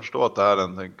 Ja, jag kan förstå att det här är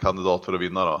en kandidat för att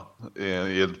vinna då.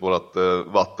 Enligt vårt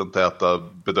vattentäta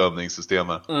bedömningssystem.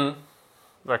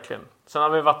 Verkligen. Sen har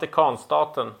vi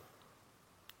Vatikanstaten.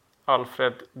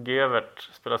 Alfred Gevert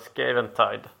spelar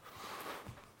Scaventide.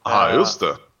 Ja, just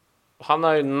det. Han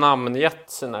har ju namngett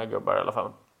sina gubbar i alla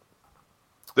fall.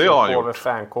 Det har han gjort.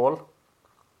 Fancall.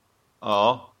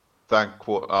 Ja.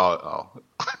 Fancall. Ja.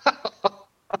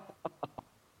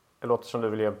 Det låter som du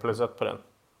vill ge en plus 1 på den.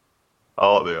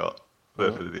 Ja, det gör jag.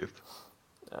 Definitivt.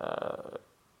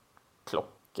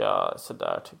 Klocka,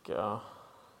 sådär tycker jag.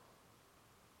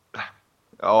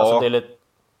 Ja. Alltså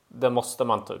det måste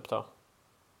man typ ta.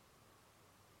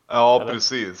 Ja, eller?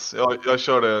 Precis. Jag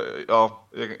körde,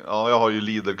 jag har ju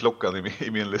Lidl-klockan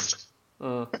i min lista.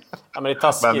 Ja, men det är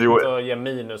taskigt att ge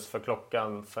minus för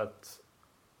klockan för att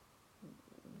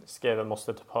Skaven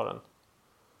måste typ ha den.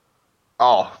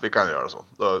 Ja, vi kan göra så.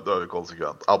 Då är vi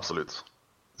konsekvent. Absolut.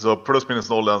 Så plus minus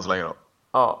 0 än så länge då.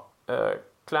 Ja,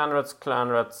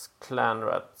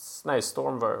 Clanrats. Nej,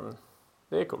 Stormworm.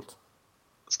 Det är coolt.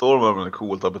 Stormworm är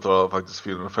coolt att betala faktiskt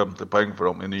 450 poäng för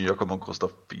dem. I nya kan de kosta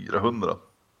 400.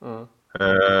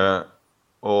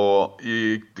 Och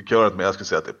i köret med jag skulle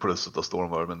säga att det är pluset av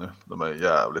Stormworm nu. De är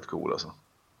jävligt coola alltså.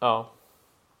 Ja.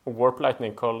 Och Warp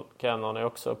Lightning Cannon är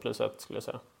också plus 1 skulle jag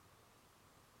säga.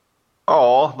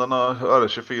 Ja, den har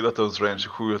 24 tums range,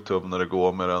 7 tum när det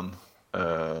går med den.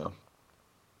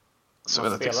 Så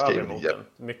man spelar aldrig mot den.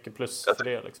 Mycket plus för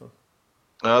det liksom.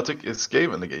 Jag tycker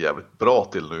Skaven ligger jävligt bra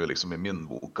till nu liksom i min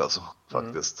bok alltså,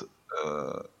 faktiskt.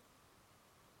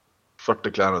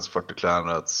 40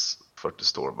 Clanrats, 40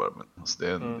 Stormworm. Alltså,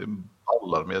 det är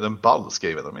en ball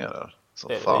Skaven med där.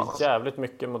 Det är jävligt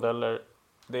mycket modeller.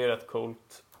 Det är rätt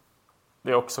coolt.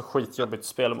 Det är också skitjobbigt att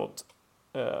spela mot.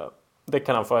 Det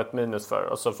kan han få ett minus för.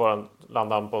 Och så får han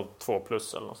landa på 2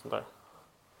 plus eller något sånt där.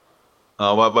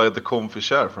 Ja, vad är det Comfy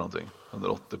Share för någonting?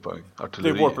 180 poäng.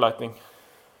 Artilleri. Det är Warp Lightning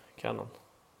Cannon.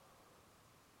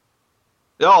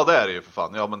 Ja, det är det ju för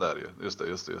fan. Ja, men det är det ju. Just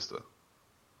det.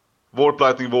 Warp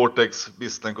Lightning Vortex.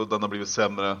 Visst, den har blivit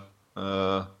sämre.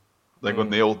 Den går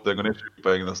ner 20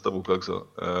 poäng nästa bok också.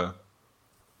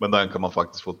 Men den kan man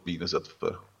faktiskt få ett minus 1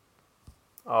 för.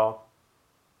 Ja.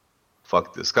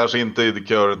 Faktiskt. Kanske inte i det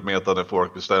current metan när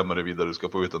folk bestämmer huruvida du ska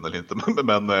få ut den eller inte.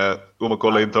 Men om man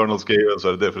kollar internal scale så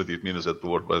är det definitivt minus 1 på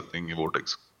Warp Lightning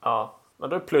Vortex. Ja, men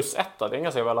då är plus 1 då. Det är en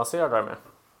ganska balanserad där med.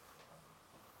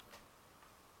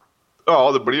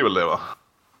 Ja, det blir väl det va?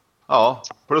 Ja,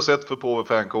 plus 1 för PoW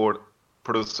Fancall.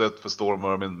 Plus 1 för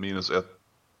Stormworm, minus 1.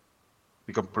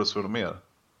 Vi kan plus för något mer.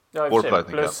 Ja, i och för sig.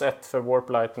 Plus 1 för Warp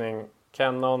Lightning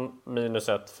Cannon. Minus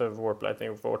 1 för Warp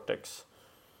Lightning Vortex.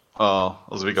 Ja,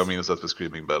 och så vi kan minus 1 för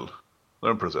Screaming Bell. Då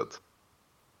är det plus 1.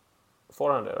 Får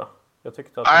han det då? Jag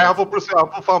tyckte att nej, han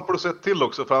får fan plus 1 till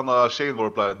också för han har Chain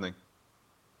Warp Lightning.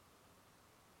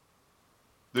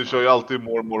 Du kör ju alltid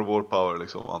more Warp Power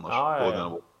liksom annars.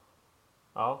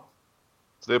 Ja.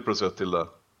 Så det är plus 1 till det.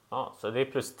 Ja, så det är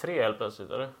plus 3 helt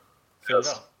plötsligt, eller? 4.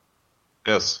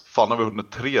 Yes. Fan, har vi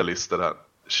hunnit 3 listor här.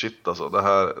 Shit alltså, det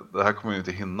här kommer ju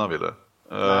inte hinna, Ville.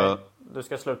 Nej, du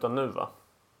ska sluta nu va?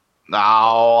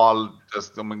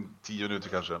 Om 10 minuter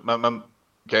kanske. Men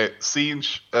okej,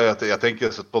 Siege, jag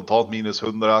tänker spontant minus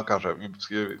 100 kanske.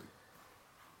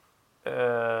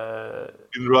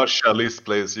 In Russia list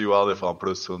plays you hade fan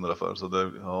plus 100 för. Så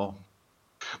det, ja.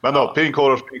 Men då, Pink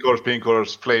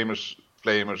Horrors, Flamers,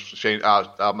 Change,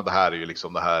 ja men det här är ju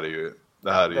liksom, det här är ju det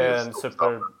är en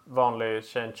supervanlig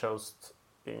Change Host.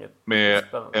 Inget med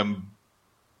spännande. En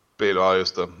bil, ja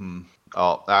just det.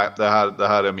 Ja, nej, det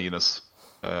här är minus.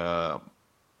 Är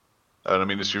det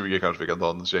minus 20 kanske vi kan ta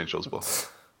en Change Host på.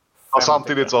 Ja,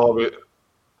 samtidigt så har vi,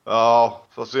 ja,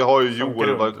 fast vi har ju som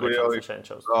Joel.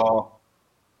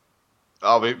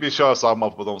 Ja, vi kör samma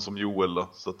på dem som Joel då,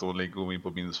 så att de ligger in på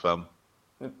minus 5.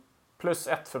 Plus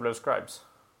 1 för Blue Scribes.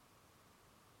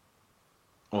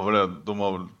 Och för det,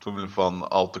 de vill fan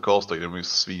autocasta, de är ju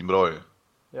svinbra ju.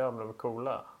 Ja, men de är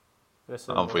coola.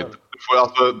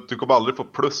 Du kommer aldrig få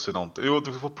plus i någonting. Jo,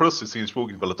 du får plus i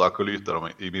synsboken för lite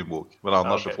akolyter i min bok. Men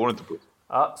annars så får du inte plus.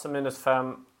 Ja, så minus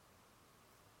 5.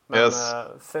 Men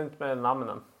fint med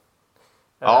namnen.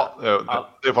 Ja, det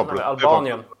är fan plus.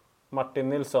 Albanien. Martin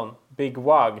Nilsson. Big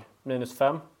Wag. Minus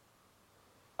 5.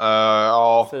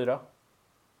 Ja. 4.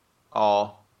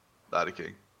 Ja, där är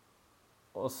king.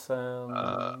 Och sen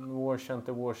War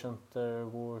Center.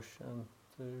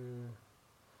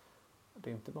 Det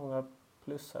är inte många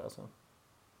plus här alltså.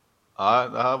 Nej,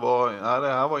 det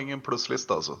här var ingen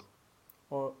pluslista alltså.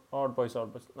 Och Ardboys.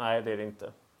 Nej, det är det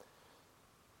inte.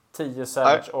 10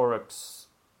 Savage Oryx.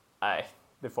 Nej,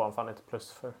 det får han fan inte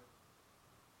plus för.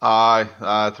 Nej,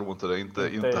 jag tror inte det.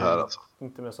 Inte här alltså.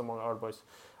 Inte med så många Ardboys.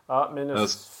 Ja,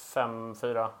 minus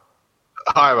 5-4.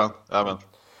 Jajamän.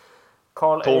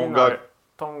 Karl Einar.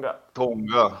 Tonga.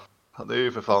 Det är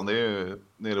ju för fan, det är ju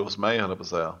nere hos mig, höll jag på att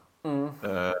säga.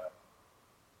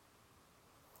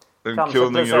 Kanske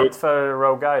plus 1 för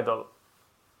Rogue Idol.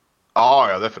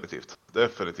 Ja,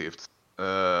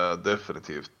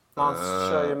 definitivt. Man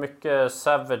kör ju mycket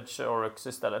Savage Oryx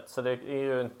istället. Så det är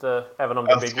ju inte, även om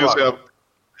det är Big Wag.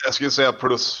 Jag skulle säga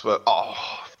plus för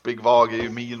Big Wag är ju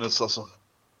minus alltså.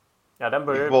 Ja, den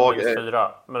börjar ju på minus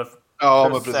 4. Men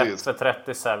plus 1 för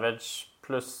 30 Savage.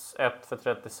 Plus 1 för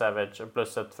 30 Savage. Och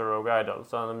plus 1 för Rogue Idol.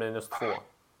 Så han är minus 2.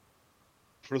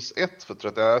 Plus 1 för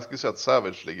 30. Jag skulle säga att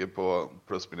Savage ligger på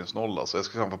plus minus 0. Alltså. Jag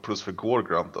skulle säga att han får plus för Gore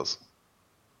Grunt alltså.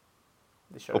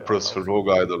 Och plus för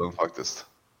Rogue Idolen faktiskt.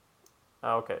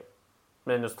 Ja, okej.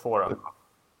 Minus 2 då.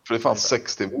 För det är fan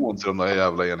 60 wounds i de där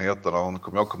jävla enheterna. Om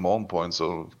jag kommer on point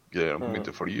så grejer de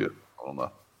inte flyger. Man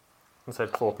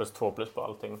säger 2+2+ på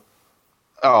allting.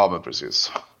 Ja, men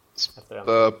precis.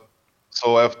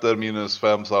 Så efter minus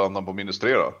 5 så har han på minus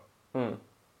 3 då.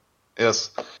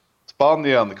 Yes.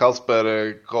 Spanien,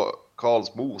 Kasper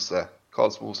Karlsmose.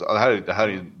 Det här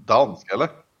är ju dansk, eller?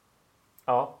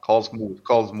 Ja.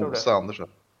 Karlsmose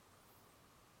Andersen.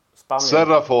 Spanien.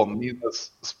 Serafon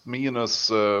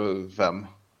minus 5.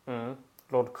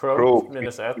 Lord Croak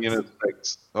minus 1. Minus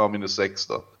 6. Ja, minus 6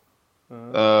 då.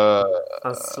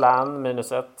 En Slan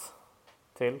minus 1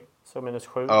 till. Så minus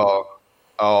 7.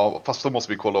 Ja, fast då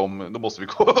måste vi kolla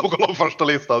om första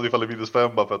listan ifall det är minus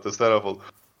 5 bara för att det är Serafon.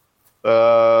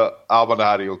 Ja, men det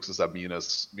här är ju också så här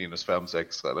minus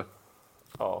 5-6 eller?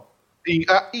 Ja.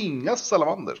 Inga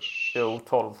salamanders. Jo,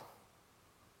 12.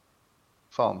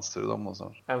 Fanns det dem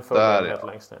någonstans? En fullhet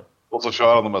längst ner. Och så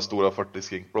kör han de här stora 40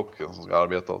 skinkblocken som ska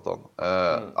arbeta åt honom.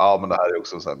 Ja, men det här är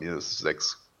också så här minus 6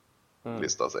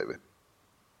 lista säger vi.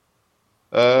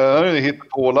 Här är det hit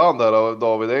på Åland där av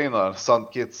David Einar.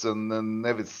 Sandkitsen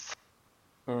Nevis.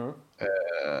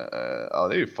 Ja,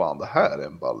 det är ju fan, det här är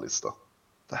en ballista.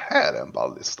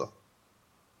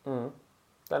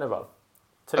 Den är ball.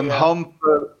 En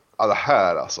Hunter. Ja, det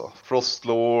här alltså.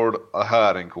 Frostlord. Det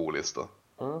här är en cool lista.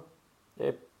 Det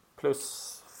är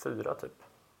plus 4 typ.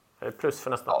 Det är plus för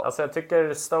nästan. Ja. Alltså jag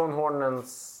tycker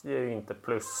Stonehornens ger ju inte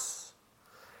plus.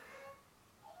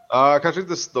 Kanske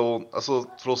inte alltså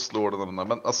Frostlorden,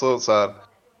 men alltså så här.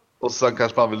 Och sen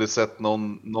kanske man vill sett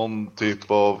någon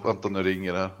typ av, vänta nu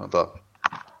ringer det här, vänta.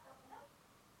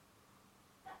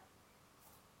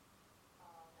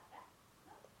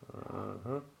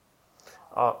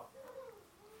 Ja.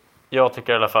 Jag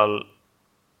tycker i alla fall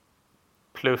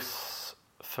plus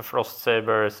för Frost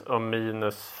Sabers och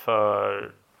minus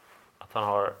för att han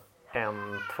har 1,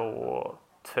 2,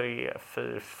 3,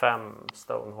 4, 5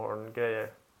 Stonehorn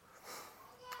grejer.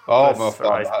 Ja, men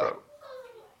fan här.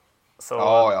 Så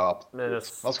ja.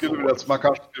 Minus man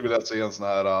kanske skulle vilja se en sån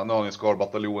här, nu har ni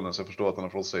Scar-bataljonen så jag förstår att han har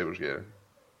Frost Sabers grejer.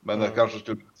 Men jag kanske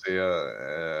skulle vilja se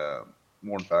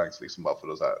Mornfangs liksom bara för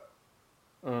att så här.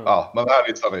 Ja, men den här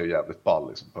listan är ju jävligt ball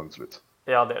liksom, punkt slut.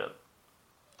 Ja, det är den.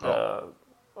 Ja.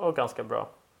 Och ganska bra.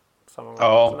 Sen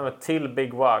har vi till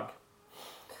Big Wag.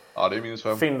 Ja, det är minus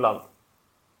 5. Finland.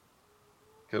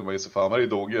 Kan man gissa fan, här är ju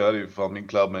Dogge, här är ju fan min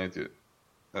clubmate ju.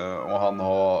 Och han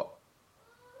har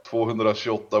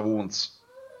 228 wounds.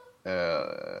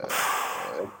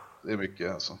 Det är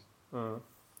mycket alltså.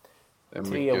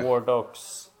 3 War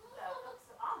Dogs.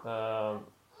 Ja,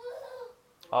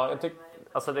 jag tycker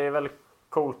alltså det är väldigt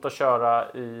coolt att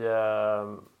köra i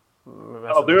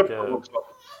ja, det är på också.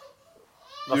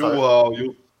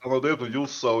 Han har döpt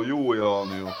Jossa och Joja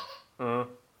nu.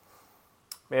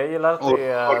 Men jag gillar att det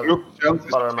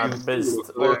är bara de här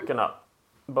beast-orkerna.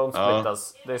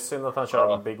 Bonesplitters. Ja. Det är synd att han kör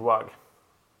med Big Wag.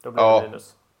 Då blir det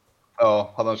minus.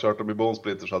 Ja, hade han kört dem i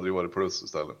Bonesplitters hade det varit plus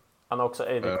istället. Han har också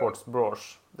 80 Quartz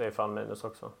Broche. Det är fan minus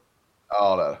också.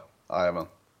 Ja, det är det. Jajamän.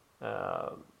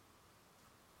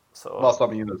 Så... Massa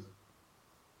minus.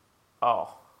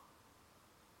 Ja.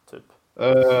 Typ.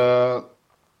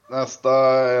 Nästa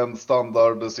är en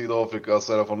standard Sydafrika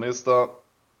Serafonista.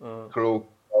 Krok,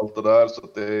 allt det där. Så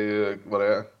det är ju vad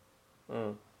det är.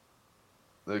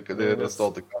 Det är den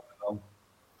statliga.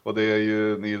 Och det är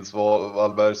ju Nils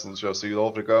Wallberg som kör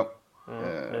Sydafrika.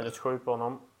 Minus 7 på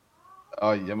honom.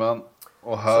 Jajamän.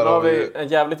 Och här så har vi en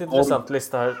jävligt intressant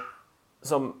lista här.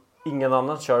 Som ingen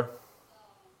annan kör.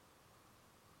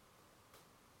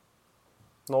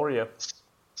 Norge.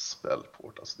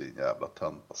 Spellport, alltså det är en jävla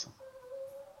tönt alltså.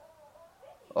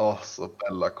 Så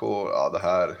Bellacor, det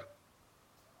här.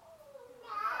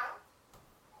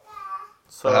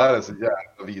 Så... Det här är så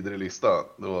jävla vidrig lista.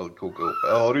 Du kokat ihop.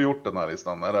 Har du gjort den här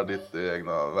listan? Är det ditt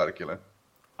egna verk eller?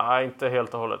 Nej, inte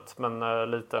helt och hållet,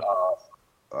 men lite.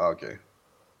 Okej.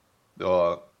 Du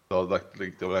har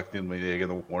lagt in min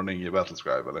egen ordning i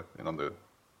Battlescribe eller? Innan du...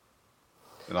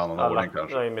 En annan ordning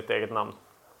kanske? Det är mitt eget namn.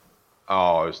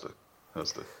 Ja, just det.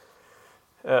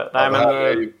 Nej, men... Det här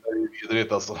är ju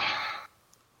vidrigt alltså.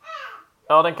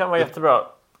 Ja, den kan vara jättebra.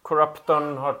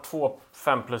 Corruptorn har 2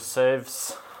 5+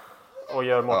 saves. Och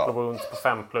gör mortal wounds på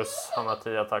 5+. Han har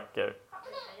 10 attacker.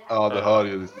 Ja, det hör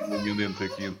ju. Ingen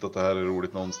tycker inte att det här är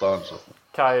roligt någonstans. Alltså.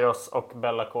 Kairos och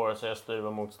Bellacor så jag styr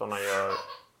vad motståndarna gör.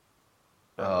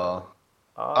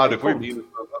 Du får ju minus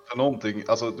för någonting.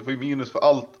 Alltså, du får ju minus för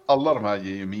allt. Alla de här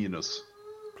ger ju minus.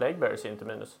 Plague Bears är inte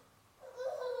minus.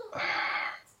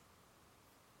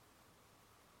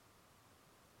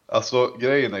 Alltså,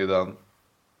 grejen är ju den.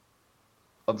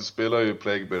 Att du spelar ju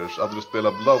Plague Bears. Hade du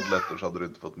spelat Bloodletters hade du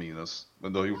inte fått minus.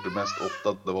 Men du har gjort det mest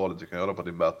 8:e valet du kan göra på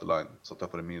din battleline. Så att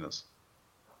jag får en minus.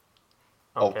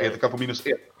 Och du kan få minus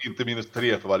 1. Inte minus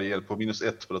 3 för varje hjälp. På minus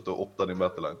 1 för att du har 8 din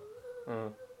battleline.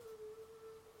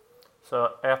 Så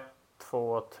 1,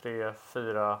 2, 3,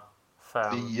 4,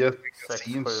 5, 10, 6,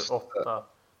 7, 8,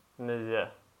 9.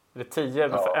 Är det 10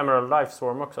 för Emerald Life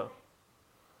Swarm också?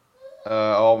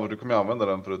 Men du kommer ju använda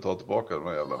den för att ta tillbaka de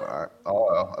här jävla...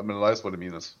 Men Life var det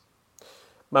minus.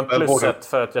 Men plus 1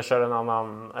 för att jag kör en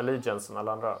annan Allegiance än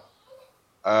alla andra?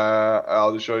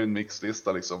 Du kör ju en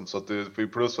mixlista liksom. Så att du får ju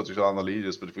plus för att du kör en annan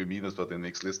Allegiance, men du får ju minus för att det är en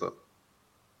mixlista.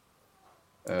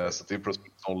 Så det är plus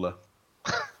 0.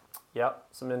 Ja,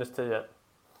 så minus 10.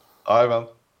 Jajamän.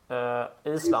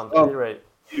 Island, E-Ray.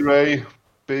 E-Ray,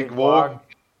 Big Wog.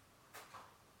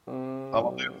 Det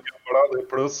är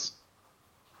plus.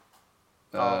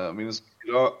 Minus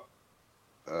 4.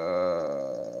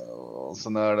 Och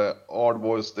sen är det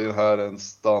Ardboys, det här är en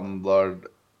standard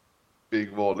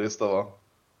Big Wall-lista va?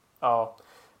 Ja.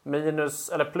 Minus,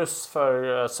 eller plus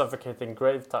för Suffocating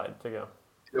Gravetide tycker jag.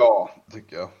 Ja,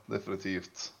 tycker jag.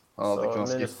 Definitivt.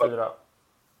 Minus 4.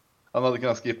 Han hade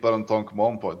kunnat skippa en Tonk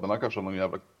Command Point, men han kanske har någon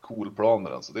jävla cool plan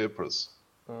med den, så det är plus.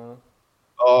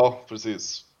 Ja,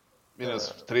 precis.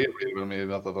 Minus 3 blir det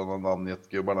med att han har namngett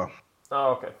gubbarna.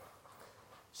 Okej.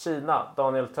 Kina,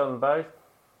 Daniel Tönnberg.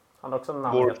 Han har också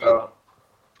namngett gubbarna.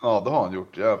 Ja, det har han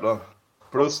gjort, jävlar.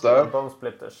 Plus där.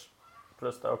 Bonesplitters.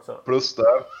 Plus där också. Plus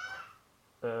där.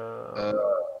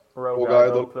 Rogue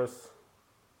Idol plus.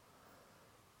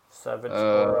 Savage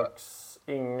Oryx.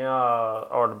 Inga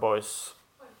Ardboys.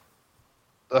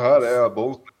 Det här är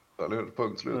Bonesplitters, eller hur?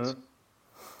 Punkt slut.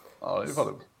 Ja, det är ju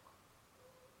fan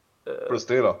det. Plus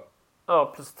 3 då?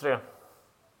 Ja, plus 3.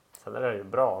 Sen är det ju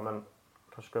bra, men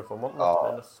kanske skulle få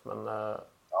något minus. Men,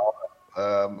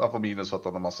 jag får minus för att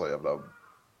han har massa jävla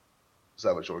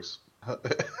Savage Oryx.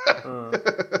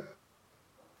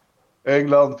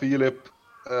 England, Filip.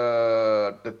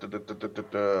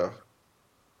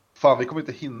 Fan, vi kommer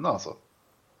inte hinna alltså.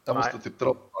 Jag måste typ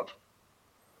dra snart.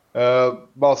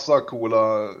 Massa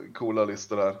coola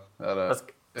listor där.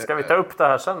 Ska vi ta upp det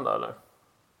här sen då, eller?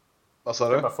 Vad sa du?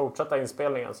 Ska vi bara fortsätta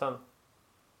inspelningen sen?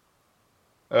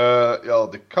 Ja,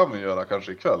 det kan vi göra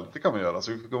kanske ikväll. Det kan vi göra,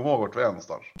 så vi kommer ihåg vart vi är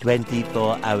någonstans.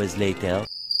 24 hours later.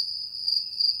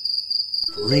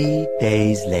 3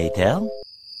 days later.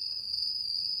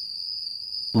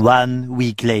 1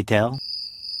 week later.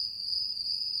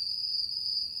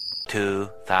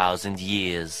 2000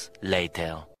 years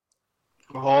later.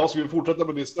 Ja, ska vi fortsätta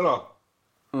med listorna?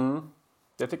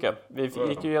 Det tycker jag. Vi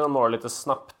gick ju igenom några lite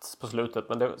snabbt på slutet,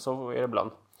 men så är det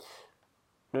ibland.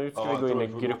 Nu ska vi gå in i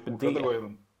grupp D.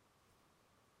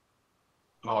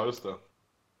 Ja, just det.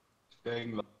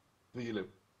 England, Filip.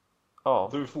 Ja.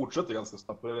 Så vi fortsätter ganska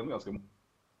snabbt, det är ganska...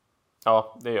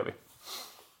 Ja, det gör vi.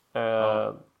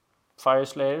 Fire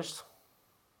Slayers.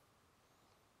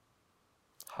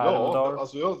 Hermdar. Ja,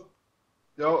 alltså jag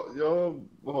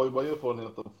har ju bara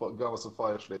erfarenhet av gamla som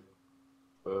Fire Slayers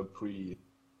pre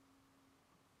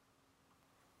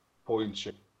point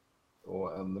check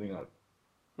och ändringar.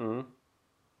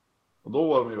 Och då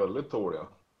var de ju väldigt tåliga.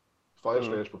 Fire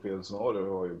Slayers på fel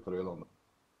scenario var ju förödande.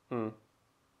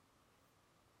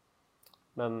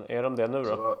 Men är de det nu då?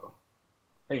 Så,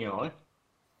 ingen aning.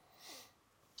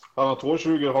 Han har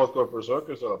 220 hardcore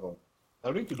berserkers i alla fall.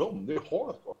 Nej, det är inte de, det är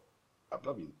hardcore.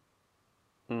 Jävla vid.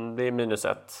 Det är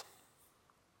 -1.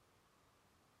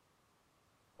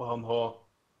 Och han har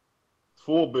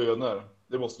 2 bönor.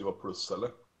 Det måste ju vara plus,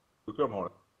 eller? Brukar de ha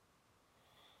det?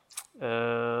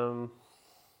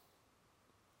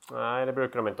 Nej, det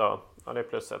brukar de inte ha. Ja, det är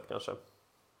 +1 kanske.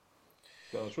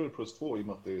 Jag tror det är +2 i och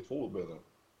med att det är 2 bönor.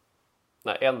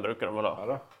 Nej, 1 brukar de väl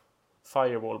ha. Är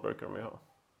Firewall brukar de ju ha.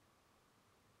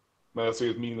 Men jag ser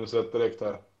ett -1 direkt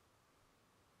här.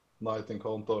 Knight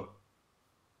Encounter.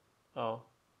 Ja.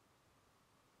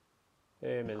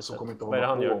 Det är -1. Så kommer inte Vad är det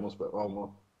han gör?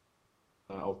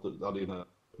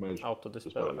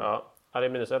 Autodispel. Ja, det är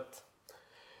 -1.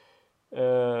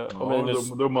 Och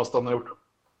minus... dummaste han har gjort.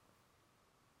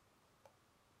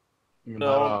 I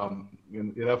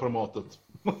det här formatet.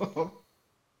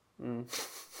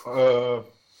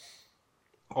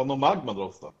 Har någon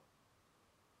Magmadross då?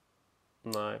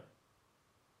 Nej.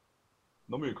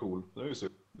 De är ju cool. Det är ju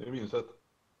synd. Det är -1.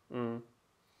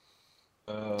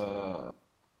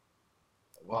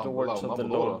 Lords of the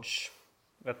Lodge.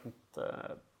 Vet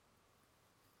inte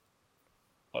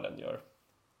vad den gör.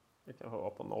 Det kan vara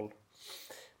på 0.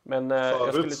 Men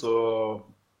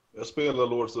jag spelade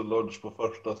Lords of the Lodge på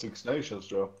första Six Nations,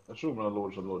 tror jag. Jag tror man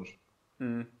Lords of the Lodge.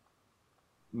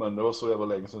 Men det var så jävla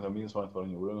länge sedan, jag minns inte vad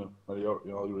den gjorde nu. Men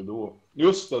jag gjorde då.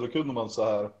 Just det, då kunde man så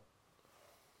här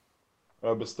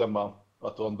bestämma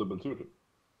att det var en dubbeltur typ.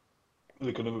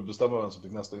 Eller kunde vi bestämma vem som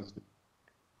fick nästa instinkt.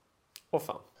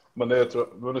 Fan. Men det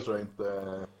tror jag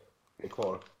inte är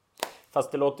kvar.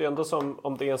 Fast det låter ju ändå som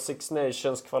om det är en Six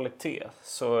Nations kvalitet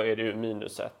så är det ju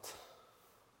 -1.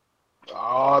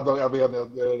 Ja, jag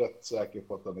är rätt säker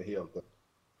på att den är helt...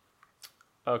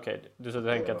 Okej, du ska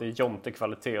tänka att det är Jonte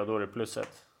kvalitet och då är det +1.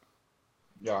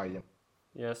 Ja.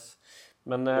 Yes.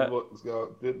 Men det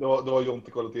var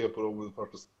Jonte kvalitet på de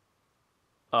första.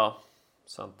 ja,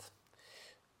 sant.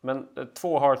 Men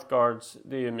 2 Hearthguards,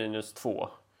 det är ju -2.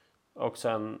 Och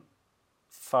sen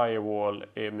Firewall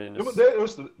är minus... Ja, men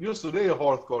just det, det är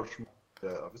Hearthguards.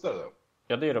 Visst är det?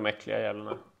 Ja, det är de äckliga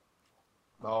jävlarna.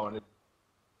 Ja, men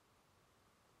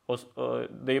och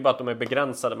det är ju bara att de är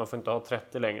begränsade. Man får inte ha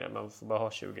 30 längre. Man får bara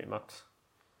ha 20 max.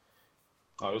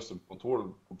 Ja, just det. På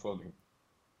 12 uppföljning.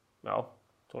 Ja,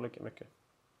 12 lika mycket.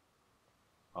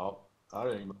 Ja, här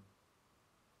är inget.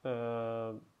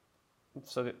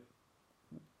 Så det,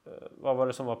 vad var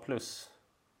det som var plus?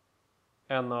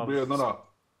 En av... Bönorna.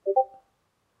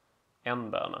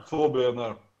 En böna. 2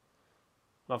 bönor.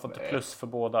 Man får inte plus för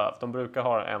båda. De brukar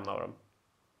ha en av dem.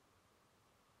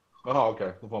 Jaha,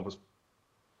 okej. Då får man plus.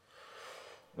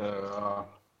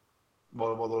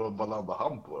 Vad landade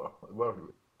han på då?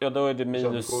 Ja, då är det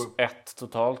 -1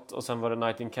 totalt. Och sen var det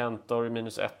Knight Incantor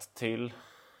 -1 till.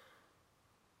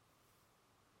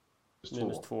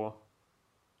 -2.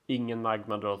 Ingen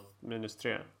Magmadroth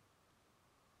 -3.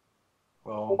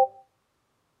 Ja,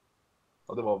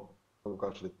 det var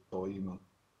kanske lite att ta i, men...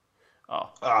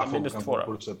 Ja,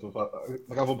 -2 då.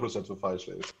 Man kan få +1 för Fire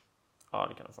Slayers. Ja,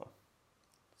 det kan du få.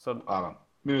 Så... Ja,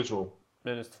 -2.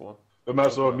 -2. Vem är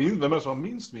det som har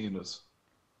minst minus?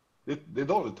 Det är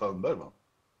David Törnberg, va?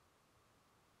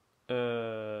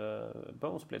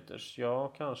 Bone Splitters, ja,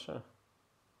 kanske.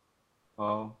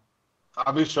 Ja,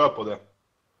 vi kör på det.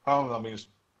 Han har minst.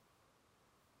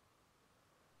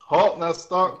 Ja,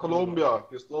 nästa. Colombia.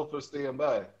 Kristoffer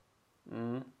Stenberg.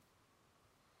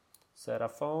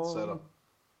 Serafon.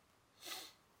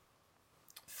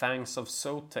 Fangs of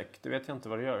Zotek. Det vet jag inte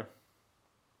vad det gör.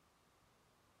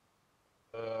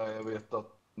 Jag vet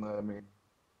att... Nej, men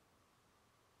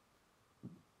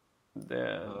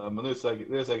det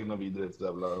är säkert någon vidare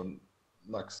jävla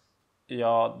nax.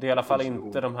 Ja, det är i alla fall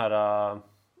inte de här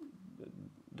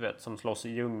du vet, som slåss i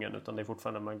djungeln, utan det är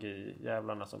fortfarande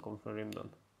magi-jävlarna som kommer från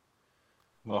rymden.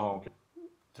 Jaha, okej.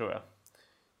 Tror jag.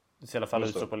 Det ser i alla fall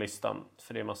ut så på listan.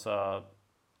 För det är massa...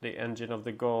 Det är Engine of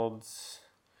the Gods.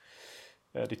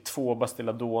 Det är 2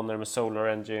 Bastilladoner med Solar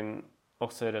Engine.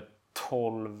 Och så är det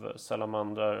 12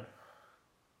 Salamandrar.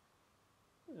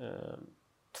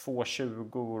 2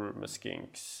 20 med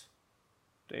Skinks.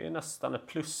 Det är nästan ett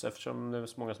plus eftersom det är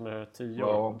så många som är 10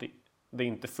 år. Det är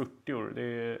inte 40 år. Det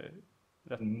är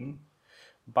rätt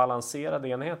balanserade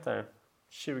enheter.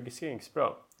 20 Skinks,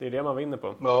 bra. Det är det man vinner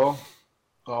på. Ja,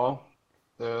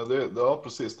 ja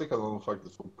precis. Det kan man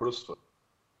faktiskt få plus för.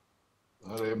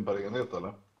 Är det en per enhet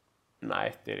eller?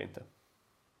 Nej, det är det inte.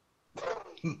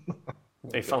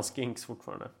 Det är fan Skinks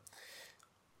fortfarande.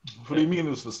 För det är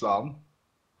minus för slam.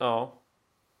 Ja.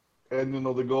 Engine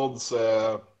of the Gods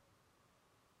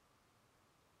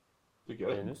tycker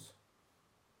jag. Minus.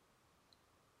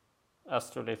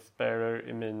 Astrolith Bearer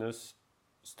är minus.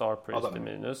 Star Priest är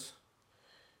minus.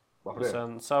 Varför och det?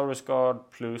 sen Saurus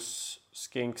Guard plus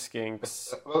Skinks.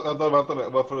 Vänta,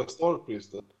 varför är Star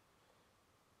Priest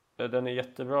det? Den är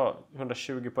jättebra.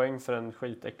 120 poäng för en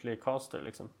skitäcklig caster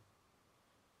liksom.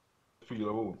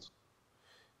 4 wounds.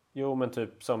 Jo, men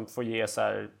typ som får ge så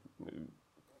här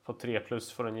på 3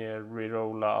 plus får den ge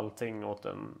rerolla allting åt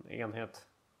en enhet.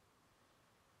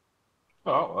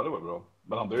 Ja, det var bra.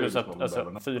 Men han dör ju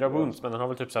alltså 4 wounds, men den har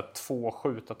väl typ så här 2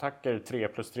 skjutattacker, 3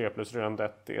 plus redan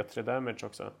det är 3 damage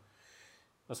också.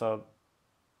 Alltså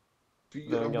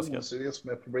 4 wounds är det som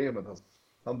är problemet. Alltså.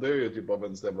 Han dör ju typ av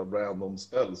en jävla random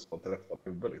spell som har träffat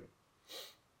huvudet.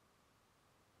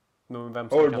 Vem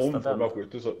ska kasta den?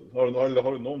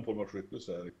 Har du någon form av skytte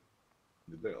så är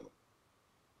det död.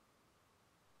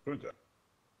 Tror du inte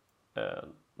det?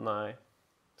 Nej.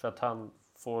 För att han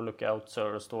får lookout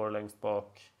sir och står längst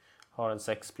bak. Har en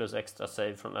 6 plus extra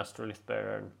save från Astrolith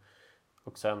Bearern.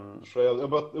 Och sen...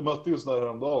 Jag mötte ju sån här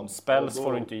häromdagen. Spells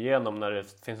får du inte igenom när det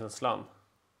finns en slam.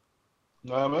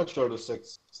 Nej, men jag körde 6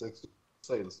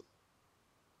 sales.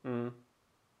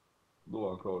 Då var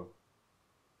han klar.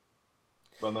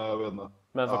 Men jag vet inte.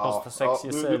 Men vad kostar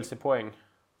 6 sales i poäng?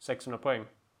 600 poäng?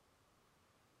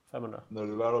 500? När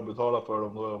du väl har betalat för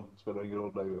dem, då spelar det ingen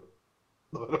roll längre.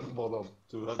 Då är det på banan.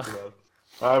 Tyvärr.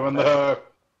 Nej, men...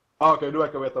 Okej, du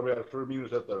verkar veta mer. Tror du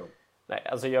minus 1 då? Nej,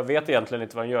 alltså jag vet egentligen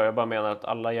inte vad han gör. Jag bara menar att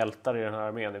alla hjältar i den här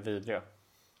armén är vidriga.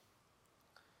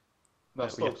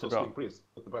 Nästa också Stingpris.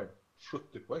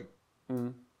 70 poäng.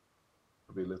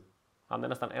 Billigt. Han är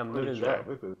nästan ännu vidare.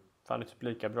 För han är typ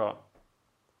lika bra.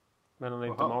 Men han är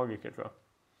inte magiker, tror jag.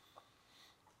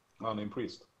 Han är en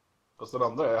priest. Fast den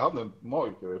andra är han en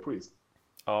magiker och är priest.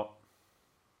 Ja.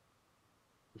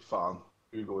 Fan,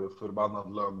 Hugo är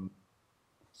förbannad lögn.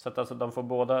 Så att alltså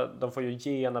de får ju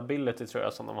ge en ability tror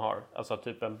jag som de har. Alltså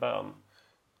typ en bön.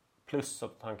 Plus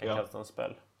att han kan kasta en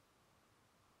spell.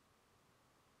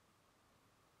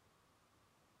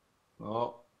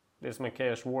 Ja. Det är som en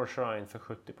Chaos War Shrine för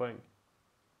 70 poäng.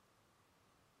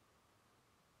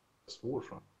 Svår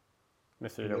så.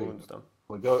 Med 4 wounds då.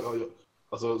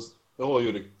 Alltså, jag har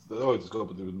ju inte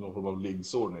skapat någon form av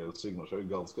liggsår nere i Sigmar, så jag har ju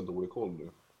ganska dålig koll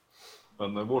nu.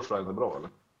 Men War Shrine är bra, eller?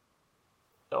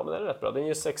 Ja, men det är rätt bra. Den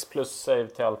ger 6 plus save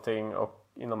till allting och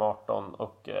inom 18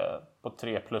 och på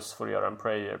 3 plus får du göra en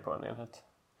prayer på en enhet.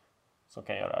 Som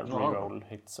kan göra reroll,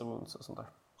 hits och wounds och sånt där.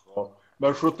 Ja,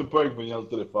 men 70 poäng på en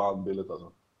hjälte är fan billigt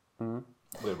alltså.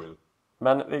 Det är billigt.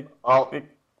 Men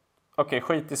okej,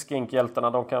 skit i skinkhjältarna,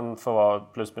 de kan få vara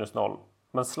plus minus 0.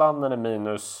 Men slannen är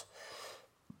minus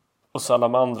och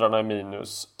salamandrarna är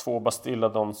minus. 2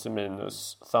 Bastilladons är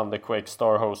minus. Thunderquake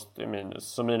Starhost är minus.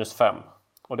 Så minus 5.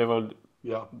 Och det var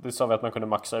det sa vi att man kunde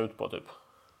maxa ut på typ.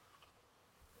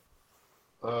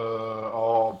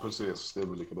 Ja, precis. Det är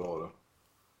väl lika bra det.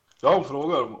 Jag har en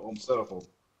fråga om Seraphon.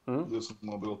 Det är som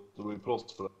har blivit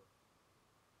prost för det.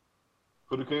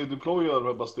 För du kan ju deploya de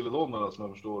här Bastilladonerna som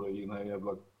jag förstår i den här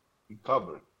jävla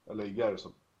cover. Eller i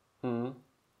Garrison.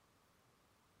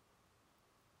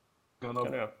 Kan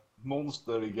ha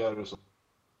monster i Garrison.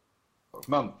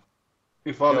 Men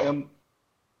ifall en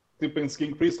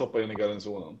Skink Priest hoppar in i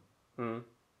Garrisonen.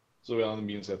 Så vill han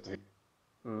minst ett hit.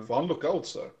 Får han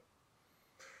lookouts där?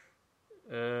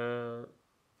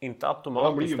 Inte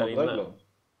automatiskt där inne.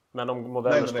 Men om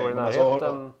modeller står i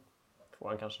närheten får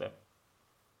han kanske det.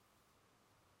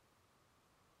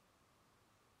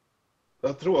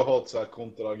 Jag tror jag har ett så här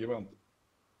kontraargument.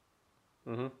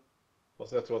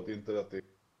 Fast jag tror att det inte är rätt.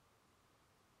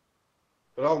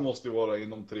 För han måste ju vara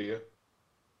inom 3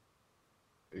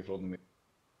 ifrån mig.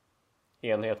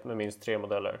 Enhet med minst 3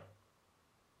 modeller.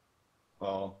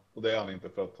 Ja, och det är han inte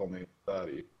för att han är där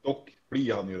i. Dock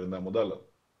blir han ju den där modellen.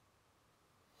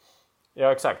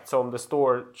 Ja, exakt. Så om det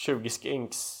står 20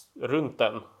 skinks runt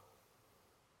den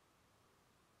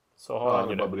så har han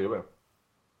ju bara det. Bredvid.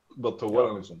 Bara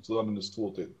tårar liksom. Så då är minus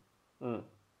 2 till.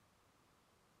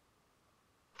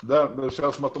 Det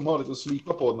känns som att de har lite att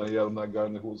slipa på när det gäller de här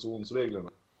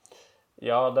garnisonsreglerna.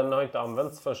 Ja, den har inte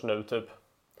använts först nu typ.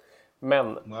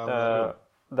 Men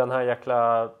den här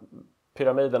jäkla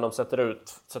pyramiden de sätter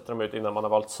de ut innan man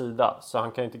har valt sida. Så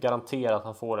han kan ju inte garantera att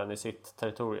han får den i sitt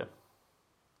territorium.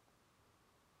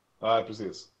 Nej,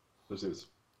 precis.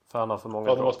 För han har för många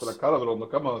drops. Om man drops. spelar Caravallon, då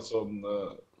kan man som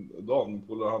Dan,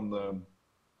 han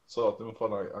sa att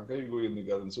han kan ju gå in i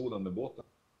garnisonen med båten.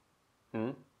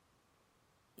 Mm.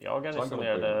 Jag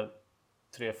garnisonerade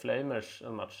 3 flamers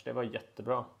en match. Det var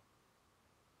jättebra.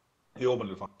 Jo, men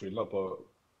det är fan skillnad på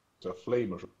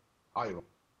flamers och iron.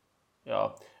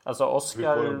 Ja, alltså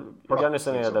Oscar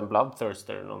garnisonerade en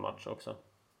bloodthirster någon match också.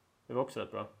 Det var också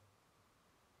rätt bra.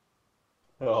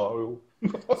 Ja, jo.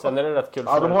 Sen är det rätt kul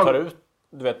för tar ut,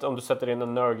 du vet, om du sätter in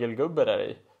en Nurgle-gubbe där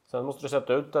i. Sen måste du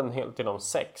sätta ut den helt till de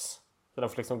 6. Så den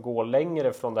får liksom gå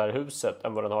längre från det här huset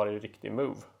än vad den har i riktig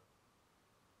move.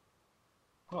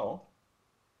 Ja.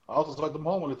 Alltså så att de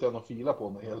har man lite att fila på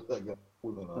med hela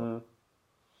den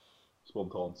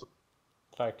spontant. Så.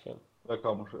 Verkligen. Där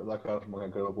kanske man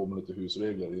kan kräva på med lite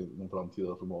husregler i någon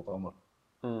framtida format annars.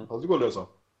 Fast det går att lösa.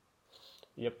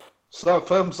 Japp.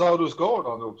 5 Saurus Guard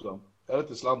har han också. Är det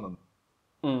till slanden?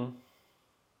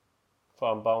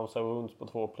 Fan, bounce of wounds på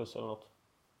 2+ eller något.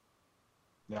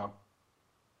 Ja.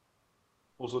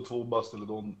 Och så 2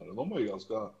 Bastiledoner. De är ju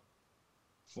ganska...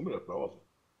 De är rätt bra alltså.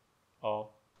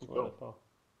 Ja, det var rätt bra.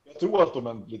 Jag tror att de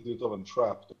är lite utav en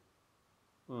trap.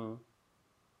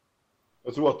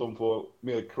 Jag tror att de får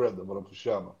mer cred än vad de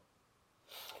förtjänar.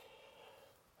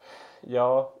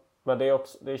 Ja, men det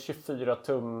är 24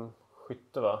 tum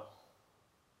skytte, va?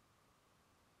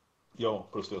 Ja,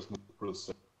 plus.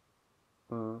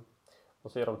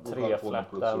 Och så är de 3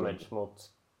 flat damage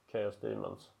mot Chaos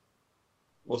Demons.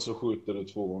 Och så skjuter du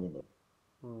 2 gånger mer.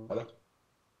 Eller?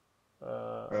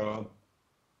 Ja.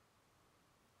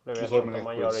 Det vet jag inte om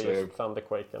man gör det just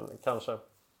Thunderquaken. Kanske.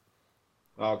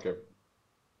 Ja, okej.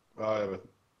 Ja, jag vet.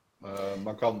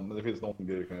 Man kan, men det finns någon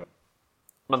grej kan göra.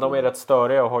 Men de är rätt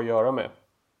störiga att ha att göra med.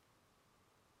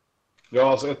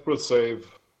 Ja, alltså 1+ save.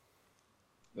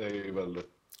 Det är ju väldigt...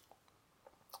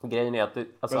 Grejen är att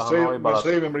alltså men han har ju bara...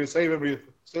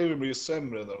 saven blir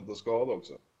sämre när de tar skada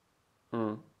också.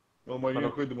 Om man gör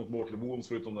skydd mot mortal wounds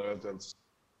förutom när det eventuellt...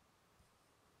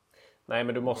 Nej,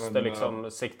 men du måste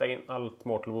liksom sikta in allt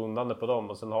mortal woundande på dem.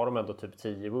 Och sen har de ändå typ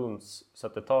 10 wounds. Så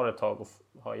att det tar ett tag att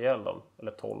ha ihjäl dem.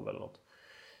 Eller 12 eller något.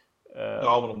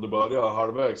 Ja, men om du börjar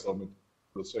halvvägs då med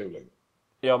plus save längre.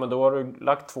 Ja, men då har du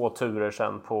lagt 2 turer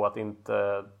sen på att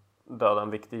inte döda en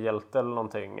viktig hjälte eller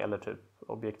någonting. Eller typ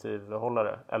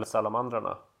objektivhållare. Eller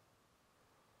salamandrarna.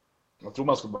 Jag tror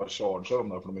man ska bara chargea dem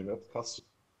där för de är rätt kass.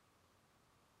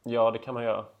 Ja, det kan man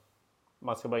göra.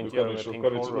 Man ska bara inte göra det med pink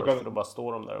horror för då bara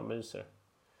står de där och myser.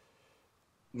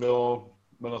 Ja,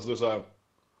 men alltså det är så här.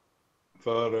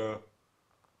 För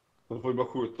de får ju bara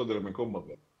skjuta det med combat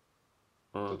med.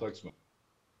 Så tack så mycket.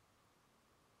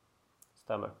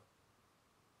 Stämmer.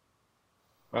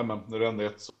 Men när det ändå är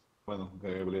ett så kan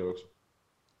jag överleva också.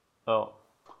 Ja.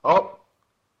 Ja.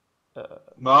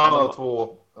 Men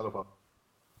 2 i alla fall.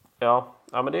 Ja,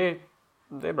 men det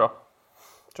är bra.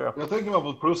 Tror jag. Jag tänker mig på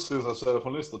ett plus i en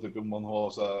Seraphon-lista typ om man har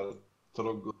så här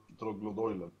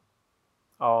Troglodoilen.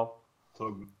 Ja.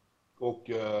 Och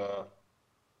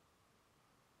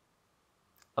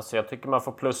alltså jag tycker man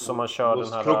får plus om man kör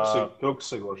den här...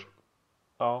 Kroxigors.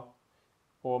 Ja.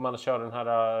 Och om man kör den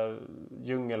här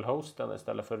djungelhosten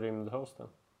istället för rymdhosten.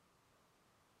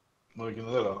 Och vilken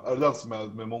är det då? Är det den som är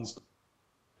med monster?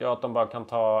 Ja, att de bara kan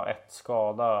ta 1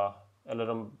 skada. Eller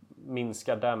de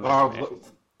minskar damage med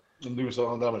 1. Du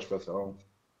sa damage bättre, ja.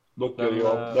 Dock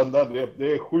den där,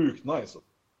 det är sjukt nice.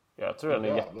 Jag tror den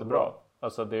är jättebra.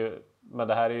 Alltså men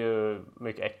det här är ju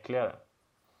mycket äckligare.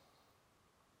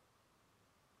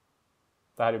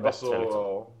 Det här är bättre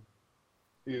alltså,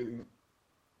 liksom.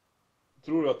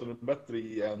 Tror du att den är bättre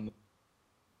i än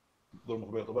de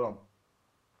får veta varandra?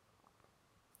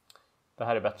 Det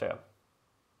här är bättre, ja.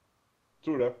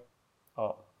 Tror du det?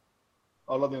 Ja.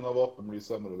 Alla dina vapen blir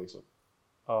sämre liksom.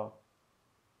 Ja.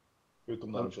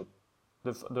 Utom den kött.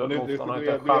 Du har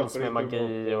inte en chans med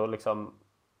magi och liksom...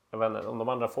 Jag vet inte, om de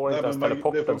andra får inte ens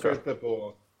teleporten. Det funkar inte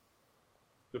på...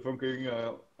 Det funkar ju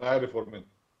inga... Nej, det får de inte.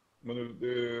 Men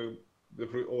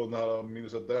och den här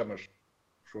minus 1 damage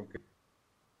sjunker.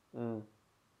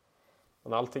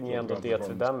 Men allting är ändå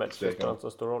D3 damage. Det spelar inte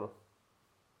så stor roll.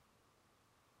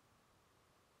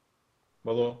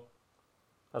 Vadå?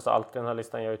 Alltså allt i den här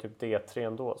listan gör ju typ D3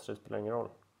 ändå. Så det spelar ingen roll.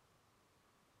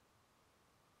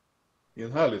 I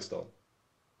den här listan?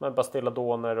 Men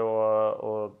Bastilladoner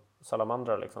och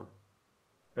salamandrar liksom.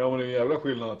 Ja, men det är en jävla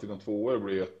skillnad att dina tvåor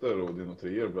blir ettor och dina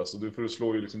treor blir. Alltså du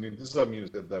slår ju liksom inte så här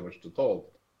minus ett damage totalt.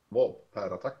 Vad?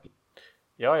 Per attack.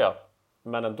 Ja.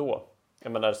 Men ändå.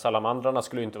 Jag menar, salamandrarna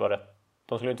skulle ju inte vara rätt.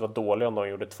 De skulle inte vara dåliga om de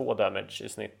gjorde 2 damage i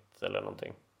snitt eller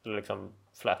någonting. Eller liksom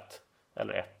flat.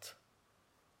 Eller 1.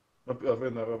 Jag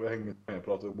vet inte, jag hänger inte med. Jag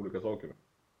pratar om olika saker.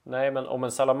 Nej, men om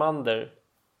en salamander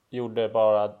gjorde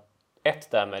bara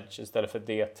 1 damage istället för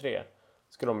D3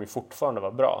 skulle de ju fortfarande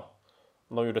vara bra.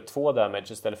 Om de gjorde 2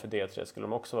 damage istället för D3 skulle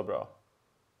de också vara bra.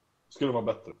 Skulle vara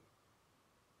bättre.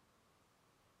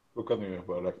 Då kan ni ju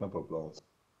börja räkna på planet.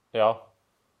 Ja.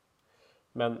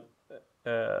 Men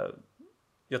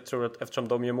jag tror att eftersom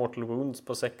de gör mortal wounds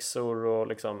på 6or och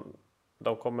liksom,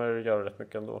 de kommer göra rätt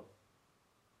mycket ändå.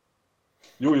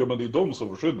 Jo, men det är de som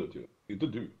får skyddet ju. Inte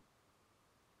du.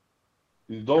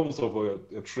 Det är de som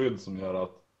får ett skydd som gör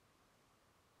att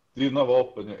dina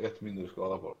vapen gör 1 mindre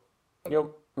skada på.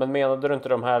 Jo, men menade du inte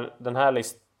den här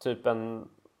listtypen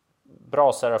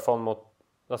bra Seraphon mot,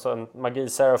 alltså en magi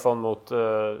Seraphon mot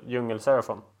djungel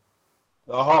Seraphon?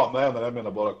 Jaha, nej, jag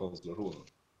menar bara konstellationen.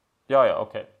 Ja,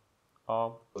 okej.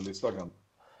 Ja. Listan kan.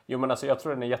 Jo, men alltså jag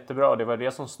tror den är jättebra. Det var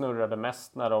det som snurrade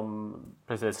mest när de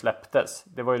precis släpptes.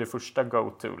 Det var ju det första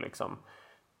go-to liksom.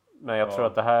 Men jag tror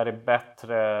att det här är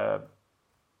bättre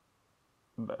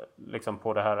liksom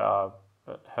på det här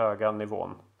höga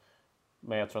nivån.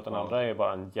 Men jag tror att den andra är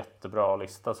bara en jättebra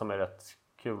lista som är rätt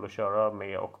kul att köra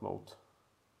med och mot.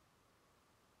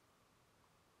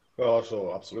 Ja,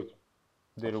 så absolut.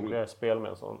 Det är roligare spel med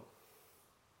en sån.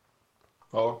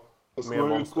 Ja, jag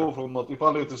ska utgå från att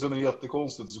ifall det inte känner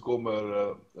jättekonstigt så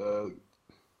kommer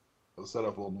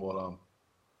Seraphon vara...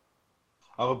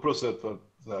 Han var plus 1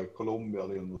 för Colombia,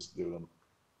 det är en studion.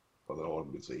 Vad det har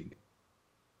blivit så inget.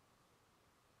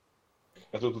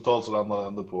 Jag tror totalt så landar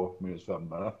ändå på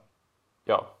 -5, eller?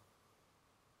 Ja.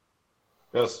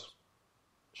 Yes.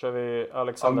 Kör vi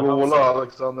Alexander Angola, Hansen.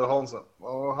 Alexander Hansen.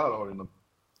 Ja, här har vi den.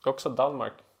 Också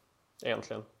Danmark,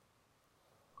 egentligen.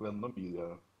 Glömda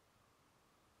vidare.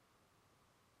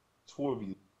 2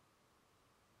 vidare.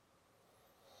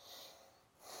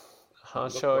 Han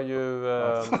kör ju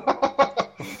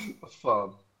Vad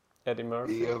fan. Eddie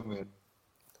Murphy, Emil.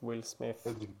 Will Smith.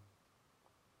 Eddie.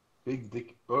 Big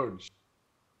Dick Burge.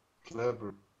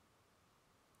 Clever.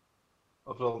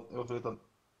 Varför heter han?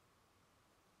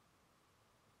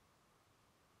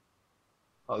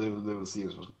 Ja, det är väl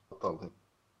Sirius som ska ta allting.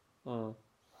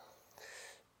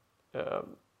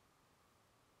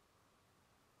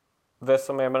 Det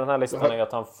som är med den här listan är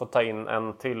att han får ta in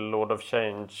en till Lord of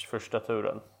Change första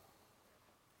turen.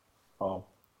 Ja,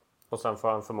 Och sen får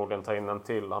han förmodligen ta in en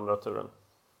till andra turen.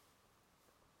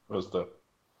 just det.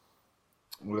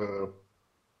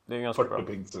 Det är ju ganska 40 bra.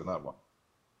 pinks i den här, va?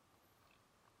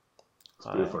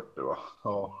 Så det är 40, va?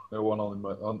 Ja, det var någon...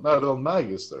 Nej, det var en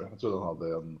Magister. Jag trodde han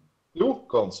hade en... Jo,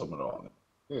 Gonsamerani.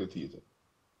 Det är 10.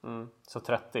 Så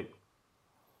 30.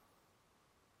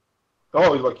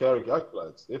 Ja, det var Carrick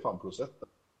Acolytes. Det är fan +1.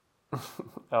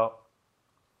 Ja.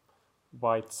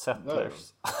 White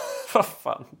Settlers. Vad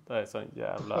fan, det är så en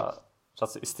jävla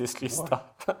rasistisk lista.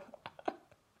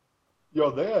 Ja,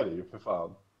 det är det ju för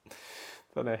fan.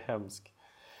 Den är hemsk.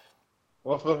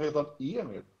 Varför heter han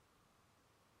Emil?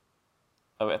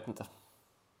 Jag vet inte.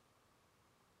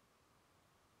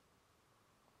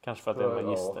 Kanske för att det är en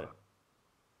magister.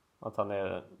 Att han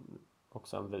är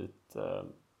också en vit...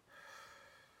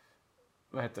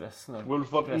 vad heter det? Väl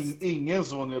fan ingen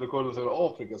som var nere och kollade i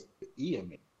Afrikas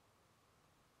Emil.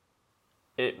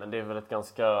 Men det är väl ett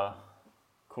ganska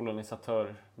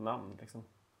kolonisatörnamn liksom.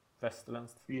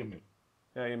 Västerländskt. Emil.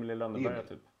 Ja, Emil i Lönneberga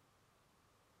typ.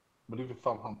 Men det är för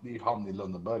fan det är han i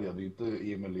Lönneberga. Det är inte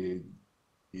Emil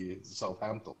i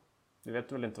Southampton. Du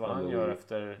vet väl inte vad han gör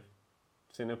efter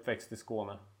sin uppväxt i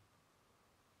Skåne?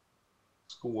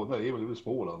 Skåne, det är väl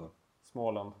Småland.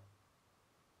 Småland.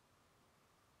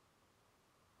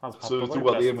 Hans pappa Så du var ju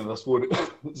tror att präst.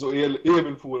 Emil så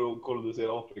Emil får att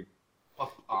kolonisera Afrika.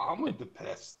 Han var inte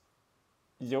präst.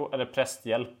 Jo, eller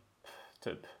prästhjälp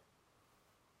typ.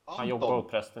 Han jobbar åt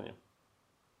prästen ju.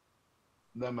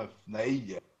 Nej men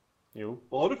nej. Jo.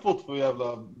 Vad har du fått för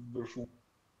jävla version?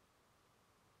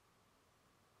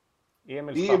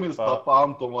 Emils pappa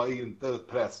Anton var inte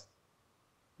präst.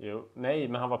 Jo, nej,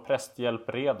 men han var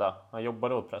prästhjälpreda. Han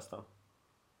jobbade åt prästen.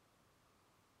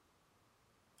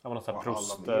 Han var någon sån här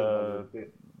prost,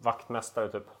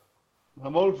 vaktmästare typ.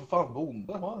 Han var väl för fan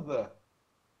bonde, var han inte det?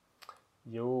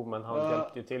 Jo, men han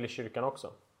hjälpte ju till i kyrkan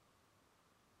också.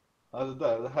 Ja,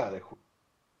 det här är skit.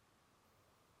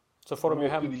 Så får de ju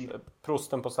hem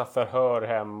prosten på så här förhör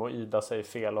hem och Ida säger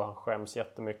fel och han skäms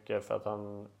jättemycket för att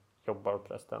han jobbar åt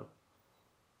prästen.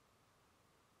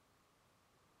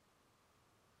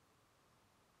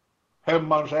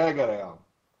 Hemmansägare är han.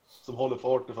 Som håller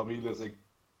fart i familjen.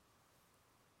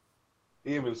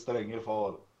 Emil stränge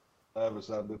far.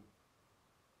 Översändigt.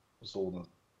 Och sonen.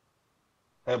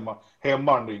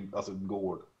 Hemman, alltså en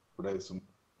gård. För dig som...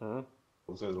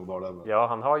 Och säger de bara det. Ja,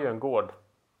 han har ju en gård.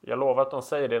 Jag lovar att de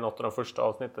säger det i något av de första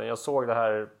avsnitten. Jag såg det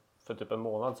här för typ en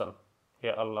månad sedan. I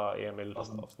alla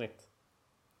Emil-avsnitt.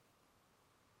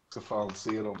 Ska fan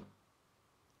se dem.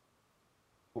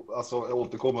 Alltså jag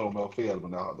återkommer om jag har fel,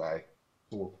 men nej.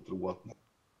 Svårt att tro att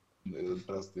det är en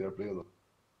presterar fler då.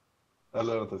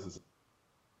 Eller vänta.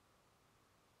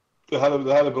 Det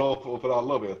här är bra för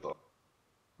alla att veta.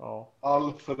 Ja.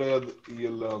 Alfred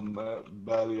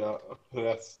Elenberga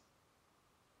Press.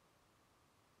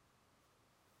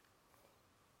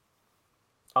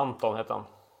 Anton heter han.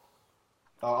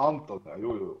 Ja, Anton. Ja,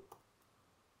 jo.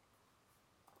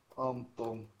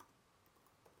 Anton.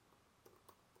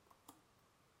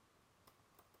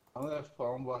 Han är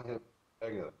fan vad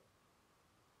häftigare.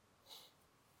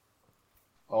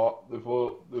 Ja,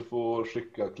 du får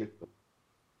skicka klippet.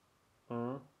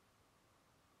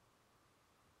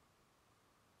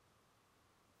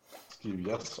 Skriv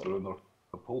gäster under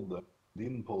podden.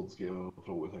 Din podd skrev jag på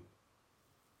frågor.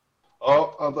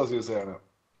 Ja, vänta ska vi se här nu.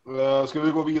 Ska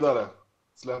vi gå vidare?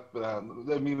 Släpper det här.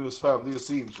 Det är -5, det är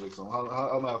Sinch liksom.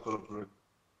 Han är för att...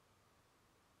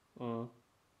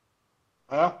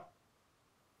 Ja.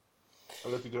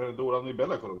 Eller tycker du det är dålig i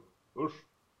Bellator? Usch.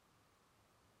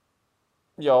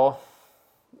 Ja.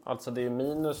 Alltså det är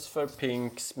minus för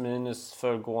Pinks, minus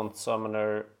för Gaunt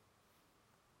Summoner,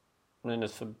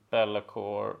 minus för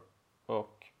Bellacore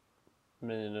och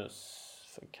minus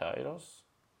för Kairos.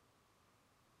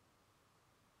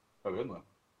 Jag vet inte.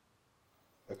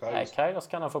 Nej, Kairos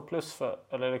kan han få plus för.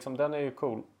 Eller liksom, den är ju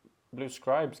cool. Blue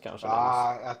Scribes kanske.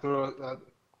 Jag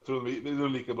tror vi är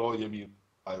lika bra i gemin.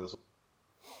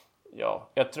 Ja,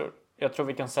 jag tror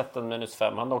vi kan sätta en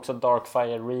 -5. Han har också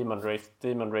Darkfire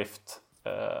Demon Rift.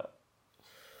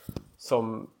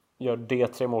 Som gör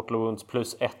D3 Mortal Wounds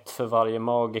plus 1 för varje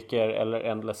magiker eller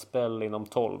Endless Spell inom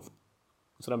 12.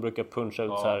 Så den brukar puncha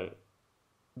ut så här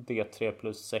D3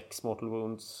 plus 6 Mortal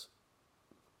Wounds.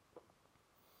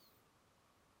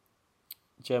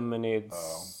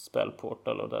 Geminids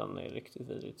spellportal och den är riktigt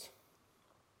vidrigt.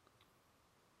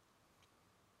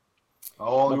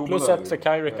 Ja, men plus 1 för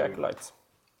Kyric Acolytes.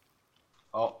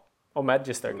 Ja. Och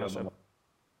Magister kanske.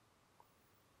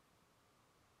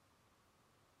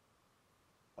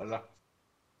 Eller?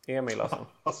 Emil alltså.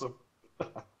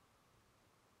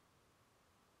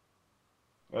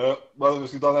 Vi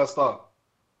ska ta nästa.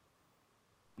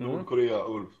 Nordkorea,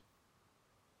 Ulf.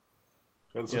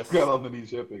 Eller så spelar han med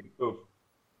Linköping. Ulf. Det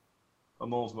var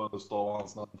någon som hade stavat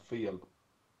hans namn fel.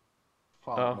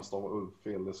 Fan, man stavar Ulf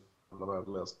fel. Det är så jävla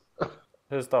värdelöst.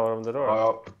 Hur stavar de det då?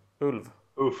 Ja. Ulf.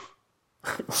 Uff.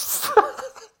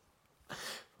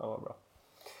 Det var bra.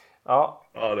 Ja,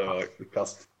 det var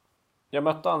kast. Jag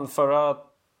mötte han förra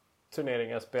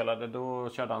turneringen jag spelade. Då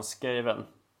körde han Skaven.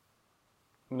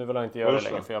 Nu vill han inte göra det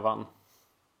längre för jag vann.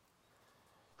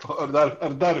 Är det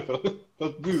därför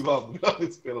att du vann? Jag vill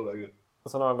inte spela längre.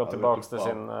 Och sen har han gått tillbaka till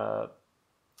sin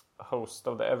Host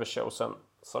of the Everchosen.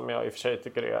 Som jag i och för sig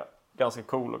tycker är ganska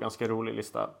cool och ganska rolig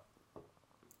lista.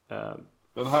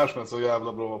 Den här som är så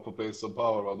jävla bra på Pace of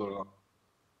Power, va? Då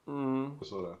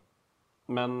så det.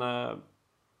 Men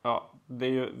det är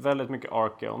ju väldigt mycket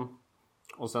Archeon.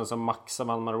 Och sen så maxar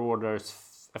man Marauders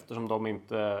eftersom de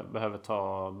inte behöver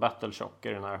ta Battle Shock i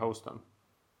den här hosten.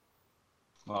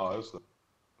 Ja, just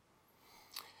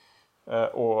det.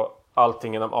 Och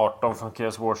allting inom 18 från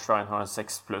Chaos Warshrine har en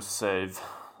 6+ save.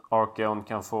 Archeon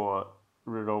kan få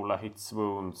rerolla hits,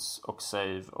 wounds och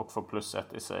save och få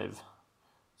 +1 i save.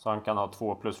 Så han kan ha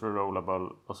 2+ rerollable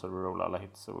och så rerolla alla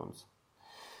hits och wounds.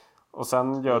 Och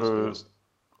sen gör du,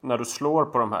 när du slår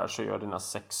på de här så gör dina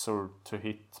 6or to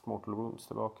hit mortal wounds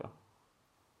tillbaka.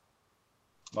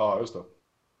 Ja, just det.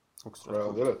 Det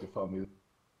är rätt i fan.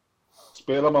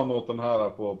 Spelar man mot den här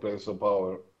på Place of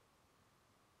Power,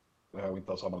 det här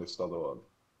inte har samma lista då.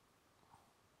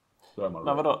 Men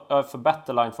vadå? För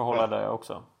Battleline får hålla det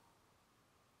också.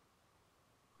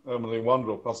 Ja, men det är one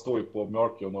drop. Han står ju på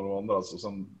Mjörkion och de andra, och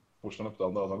sen pushar han upp det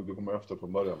andra. Han kommer efter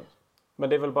från början. Men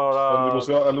det är väl bara... Du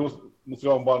måste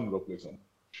ha en one drop liksom.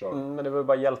 Men det är väl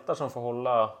bara hjältar som får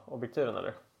hålla objektiven,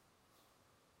 eller?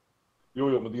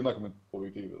 Jo, men dina kommer inte på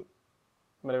objektivet.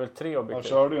 Men det är väl 3 objektiv? Han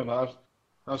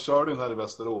körde ju den här i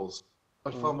Västerås.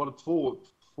 Fan, var det två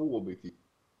objektiv?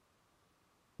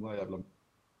 Den här jävla...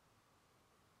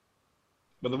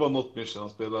 Men det var något mission han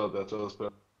spelade. Jag tror jag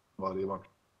spelade varje match.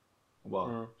 Och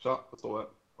bara, tja, jag står här.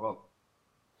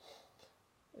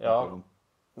 Ja.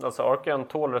 Alltså Arken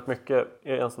tål rätt mycket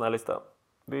i en sån här lista.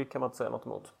 Det kan man inte säga något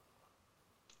emot.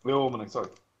 Jo, men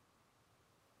exakt.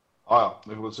 Ja,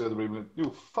 vi får väl se. Det blir... Jo,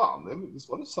 fan. Visst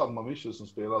var det samma mission som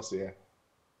spelas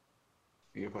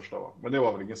i första, va? Men det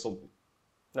var väl ingen sån.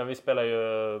 Nej, vi spelar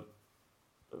ju...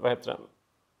 Vad heter den?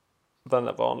 Den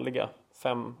är vanliga.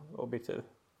 5 objektiv.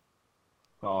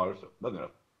 Ja, just det. Den är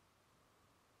det.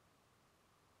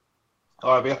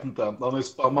 Ja, jag vet inte. Han är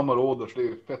spamma Marauders. Det är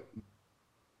ju fett.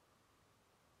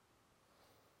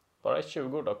 Bara i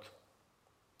 20 dock.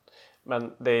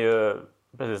 Men det är ju...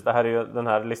 Precis, det här är ju, den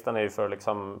här listan är ju för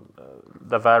liksom...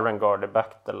 The Varangard är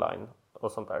back the line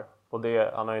och sånt där. Och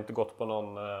det, han har ju inte gått på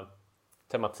någon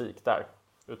tematik där.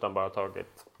 Utan bara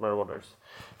tagit Marauders.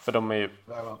 För de är ju...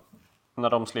 Ja. När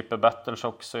de slipper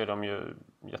Battleshock så är de ju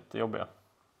jättejobbiga.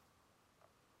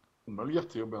 De är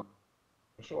jättejobbiga.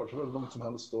 Jag kör så väldigt långt som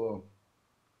helst och...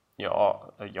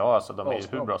 Ja, alltså de är ju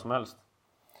hur bra som helst.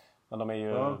 Men de är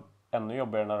ju ännu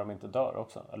jobbigare när de inte dör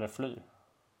också. Eller flyr.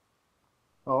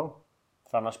 Ja.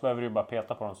 För annars behöver du ju bara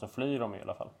peta på dem så flyr de i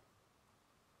alla fall.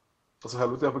 Alltså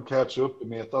helvete, jag får catcha upp i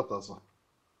metat alltså.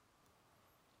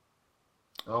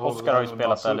 Oskar har ju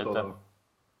spelat där lite.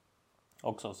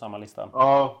 Också samma lista.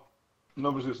 Ja,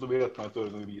 men precis. Då vet man att det är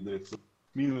vidare.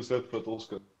 -1 för ett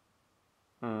Oskar.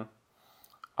 Mm.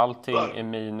 Allting är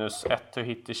 -1 to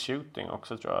hit i shooting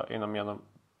också tror jag. Genom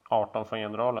 18 från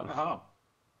generalen. Jaha.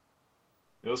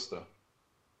 Just det.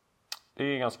 Det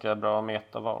är ganska bra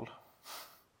metaval.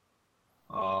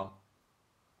 Ja.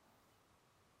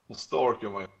 Och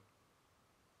Starken var ju...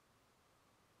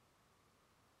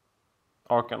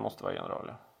 Arken måste vara general,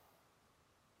 ja.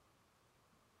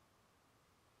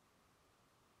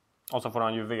 Och så får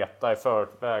han ju veta i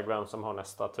förväg vem som har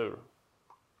nästa tur.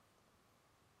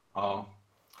 Ja.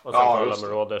 Och sen får alla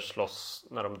Marauders slåss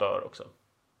när de dör också.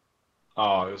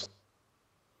 Ja, just.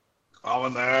 Ja,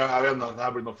 men jag vet inte. Det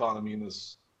här blir nog fan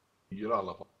 -4 i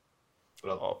alla fall.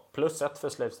 Ja, +1 för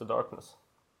Slaves to Darkness.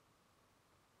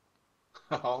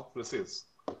 Ja,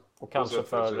 precis. Och kanske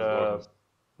för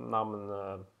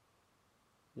namngivningen.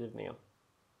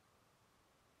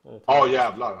 Ja,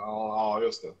 jävlar. Ja,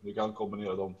 just det. Du kan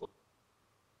kombinera dem på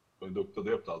en duktig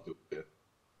döpt alltihop.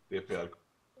 DPR.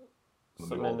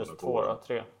 Så -2 då,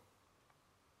 3.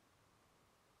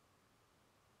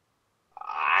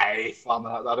 Nej, fan. Det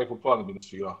här är fortfarande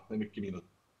 -4. Det är mycket minus.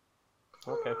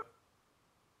 Okej.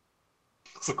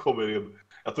 Så kommer det in.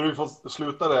 Jag tror vi får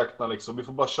sluta räkna liksom. Vi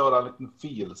får bara köra en liten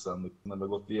fil sen när vi har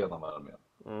gått igenom här med.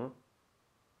 Mm.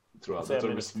 Tror jag. Så jag tror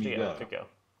det blir -3 smidigare. tycker jag.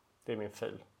 Det är min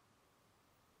fil.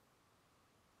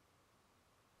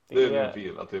 Det är min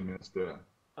fil, att det är -3.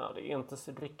 Ja, det är inte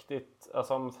så riktigt...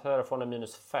 Alltså om Seraphon är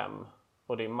 -5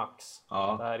 och det är max.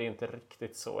 Ja. Det här är inte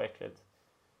riktigt så äckligt.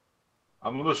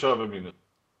 Ja, men då kör vi minus.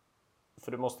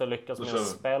 För du måste lyckas med en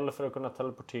spell för att kunna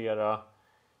teleportera.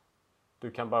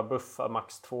 Du kan bara buffa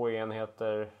max 2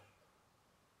 enheter.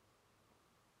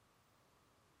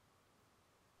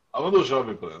 Ja, men då kör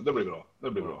vi på det. Det blir bra.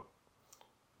 Det blir bra.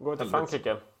 Går vi till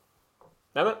Frankrike?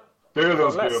 Nej men, det är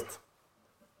det läst.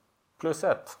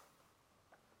 +1.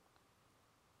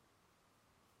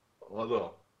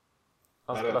 Vadå?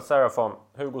 Han spelar Seraphon,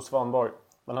 Hugo Svanborg.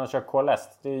 Men han kör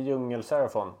Coalesced, det är Djungel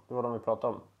Seraphon. Det var de vi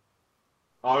pratade om.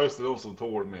 Ja, just det, de som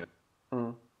tål med.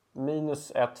 Mm.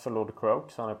 -1 för Lord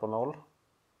Croak, så han är på 0.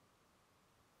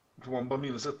 Får man bara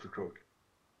 -1 för Croak?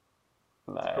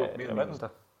 Nej, jag vet inte.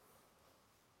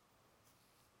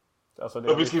 Alltså,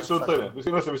 Ja, vi ska strunta i det. Vi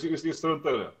ska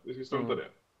strunta i det. Vi ska strunta i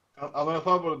det. Han har i alla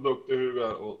fall varit duktig i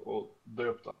huvudet och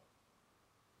döpt han.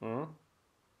 Mm.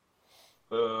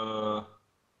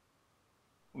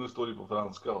 Nu står det på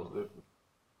franska. Alltså.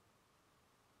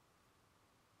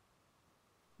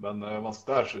 Men man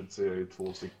stärkt ser ju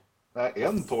 2 stycken. Nej,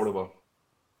 en 12.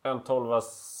 En 12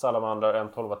 Salamander,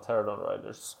 en 12 Terradon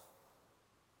Riders.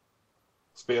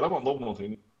 Spelar man dem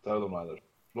någonting? Terradon Riders?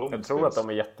 Jag tror att de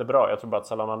är jättebra. Jag tror bara att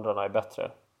Salamandrarna är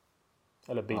bättre.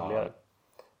 Eller billigare.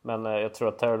 Ja. Men jag tror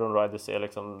att Terradon Riders är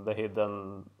liksom the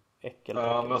hidden äckel.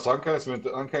 Ja, men så han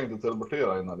kan inte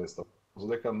teleportera i den här listan. Så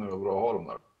det kan ju vara bra att ha dem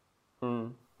där.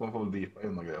 Mm. Man får väl dipa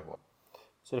in och grejer på.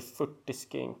 Så det är 40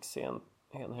 skinks i en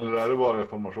enhet. Eller är det bara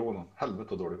informationen? Helvete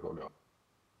vad dålig koll, ja.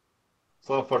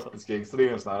 Så 40 skinks, så det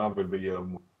är en sån här han vill begära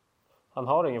mot. Han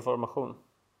har ingen formation.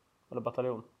 Eller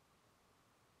bataljon.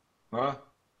 Nej,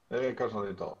 det kanske han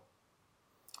inte har.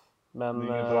 Men...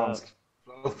 Det är ingen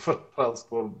fransk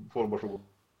formation.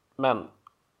 Men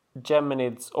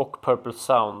Geminids och Purple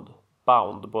Sound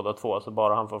bound båda två, så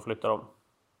bara han får flytta dem.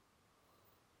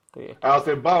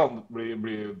 Alltså bound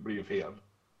blir fel.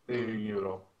 Det är ju inget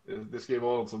bra. Det ska ju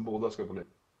vara något som båda ska få lite.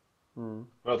 Men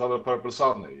att han har Purple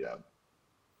Sun är jävligt.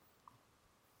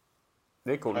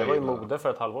 Det är coolt. Det var ju mode för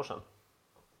ett halvår sedan.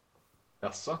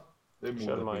 Jaså? Det är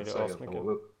Körde man ju modet det helt och asmycket.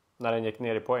 hållet. När den gick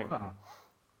ner i poäng.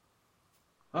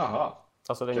 Jaha.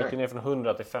 Alltså den gick ju ner från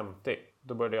 100 till 50.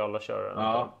 Då började ju alla köra den.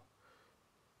 Ja.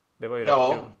 Det var ju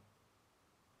rätt kul.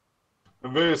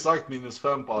 Men vi har ju sagt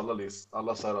 -5 på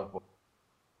alla särrar på.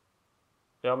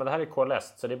 Ja, men det här är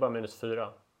KLS, så det är bara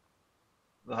 -4.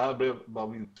 Det här blev bara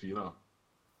 -4.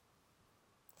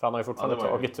 För han har ju fortfarande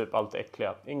tagit typ allt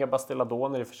äckliga. Inga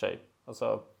Bastilladoner i och för sig.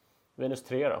 Alltså,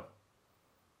 -3 då.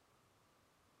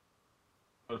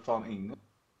 Det är fan ingen.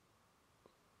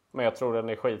 Men jag tror den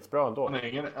är skitbra ändå.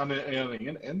 Han är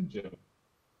ingen engine.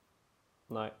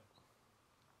 Nej.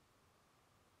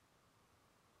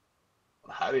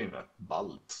 Det här är ju rätt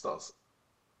ballt alltså.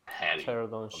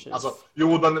 Pterodon Chief. Alltså,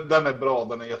 jo den är bra,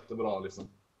 den är jättebra liksom.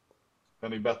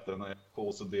 Den är bättre än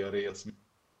KCDRS.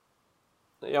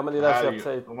 Ja, men det är därför jag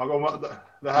säger...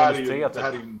 Det här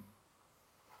är ju...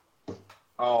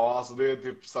 Ja, alltså det är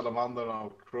typ Salamanderna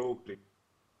och Crowley.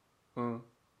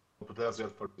 Och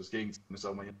potentiellt 40 Skinks i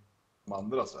samma som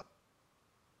andra så här.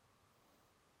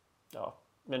 Ja,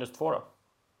 -2 då.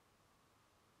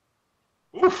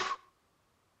 Uff!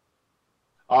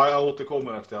 Ja, jag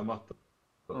återkommer efter jag mött.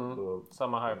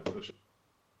 Samma här.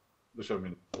 Då kör vi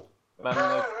min. Men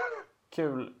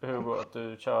kul Hugo att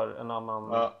du kör en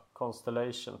annan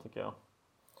Constellation tycker jag.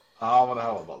 Ja, men det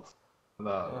här var ballt.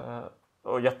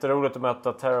 Och jätteroligt att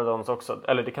möta Pterodons också.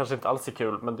 Eller det kanske inte alls är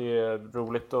kul, men det är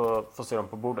roligt att få se dem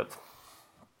på bordet.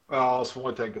 Ja, så får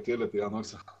man tänka till lite grann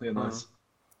också. Det är nice.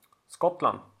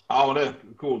 Skottland. Ja, men det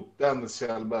är coolt. Dennis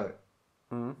Kjellberg.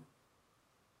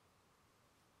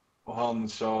 Och han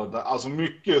körde, alltså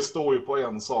mycket står ju på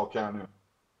en sak här nu.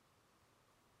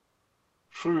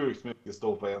 Sjukt mycket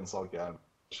står på en sak här.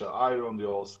 Kör Iron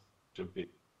Jaws, kör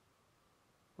Big.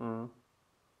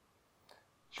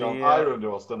 Kör Iron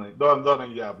Jaws, den är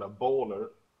en jävla baller.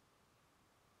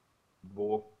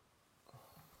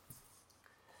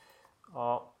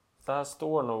 Ja, det här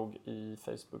står nog i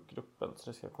Facebookgruppen, så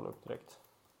det ska jag kolla upp direkt.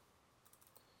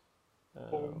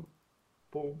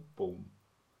 Boom.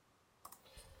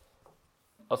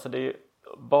 Alltså det är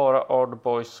bara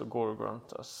Ardboys och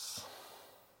Gorgruntas.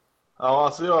 Ja,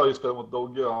 alltså jag har ju spelat mot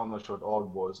Dogge och han har kört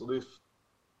Ardboys. Och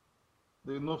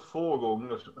det är nog få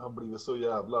gånger jag har blivit så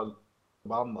jävla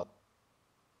förbannad.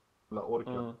 Jävla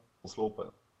orkar att slå på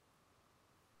en.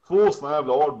 2 såna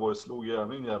jävla Ardboys slog jag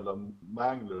min jävla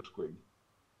Mangler Squig.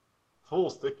 2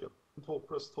 stycken. 2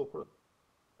 plus.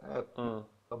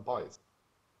 Bajs.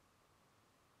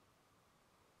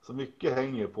 Så mycket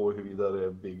hänger på huruvida det är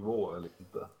Big Bo eller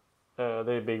inte.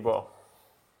 Det är Big Bo.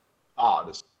 Ja,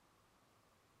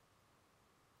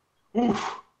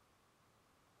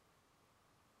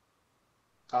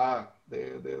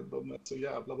 det de är så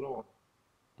jävla bra.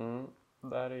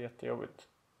 Det här är jättejobbigt.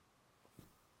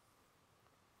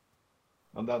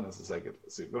 Men den är så säkert.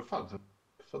 Vad fan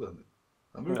för den?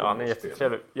 Ja, han är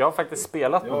jättetrevlig. Jag har faktiskt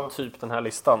spelat på typ den här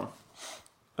listan.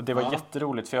 Och det var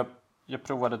jätteroligt för jag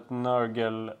provade ett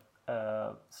Nurgle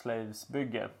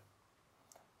Slaves-bygge.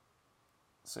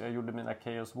 Så jag gjorde mina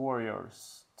Chaos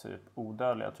Warriors typ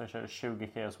odödliga. Jag tror jag körde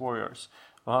 20 Chaos Warriors.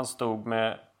 Och han stod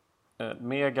med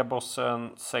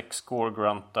Megabossen, 6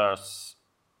 Gorgruntars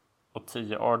och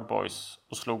 10 Ardboys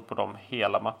och slog på dem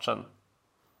hela matchen.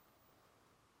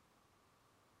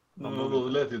 Det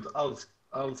lät ju inte alls.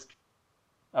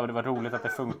 Ja, men det var roligt att det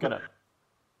funkade.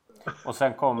 Och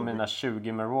sen kom mina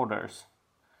 20 Marauders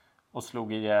och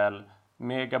slog ihjäl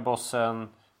Megabossen,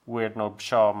 Weird Nob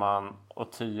Shaman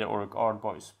och 10 Orc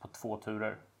Ardboys på 2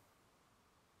 turer.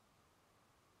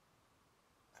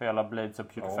 För jag la Blades of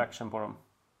Putrefaction på dem.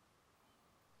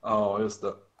 Ja, just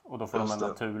det. Och då får de en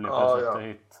naturlig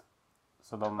hit.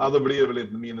 Så Ja, då blir det väl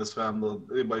inte -5 då.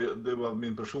 Det är bara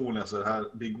min personliga så här.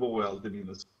 Big Bo är alltid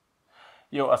minus.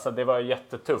 Jo, alltså det var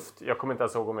jättetufft. Jag kommer inte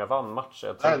ens ihåg om jag vann matchen.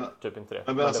 Jag tror typ inte det.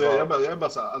 Men alltså, jag är bara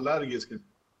så här allergisk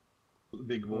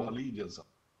Big Bo Allegiance.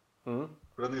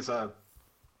 För den är så här.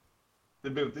 Det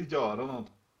behöver inte göra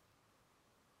något.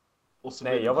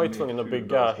 Nej, jag var ju tvungen att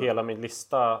bygga hela min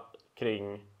lista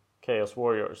kring Chaos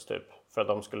Warriors typ. För att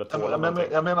de skulle tåla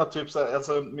någonting. Jag menar typ så här,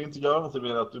 alltså inte göra någonting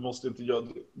med att du måste inte göra,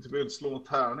 du behöver inte slå en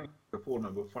tärning på den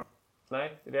här buffaren.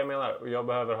 Nej, det är det jag menar. Och jag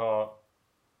behöver ha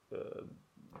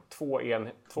två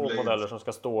modeller som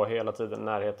ska stå hela tiden i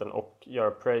närheten och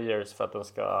göra prayers för att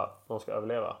de ska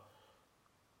överleva.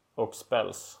 Och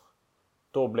spells.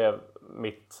 Då blev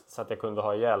mitt så att jag kunde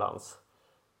ha ihjäl hans.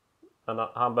 Men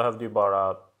han behövde ju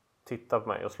bara titta på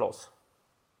mig och slåss.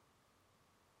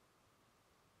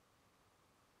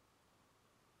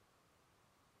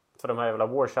 För de här jävla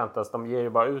warchantas, de ger ju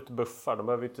bara ut buffar. De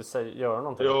behöver ju inte göra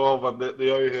någonting. Ja, men det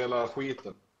gör ju hela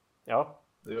skiten. Ja.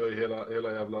 Det gör ju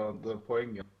hela jävla den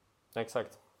poängen.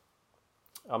 Exakt.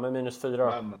 Ja, men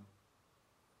 -4. Men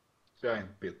jag är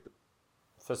inte bitter.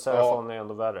 För Seraphon är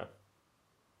ändå värre.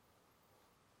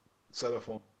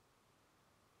 Seraphon.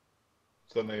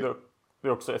 Sen är det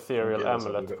är också Ethereal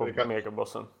Amulet på kan...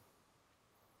 Megabossen.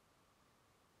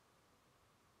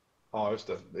 Ja, just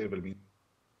det. Det är väl min.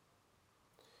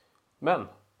 Men,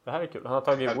 det här är kul. Han har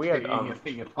tagit Weird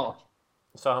inget.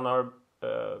 Så han har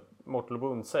Mortal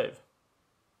Wound Save.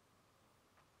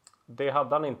 Det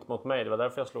hade han inte mot mig. Det var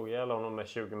därför jag slog ihjäl honom med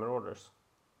 20 Marauders.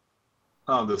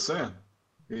 Ja, det ser.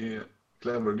 I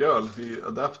Clever Girl, i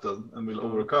Adapted and Will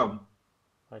Overcome.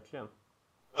 Verkligen.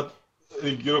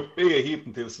 I grupp E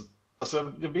hittills.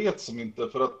 Alltså jag vet som inte,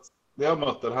 för att det jag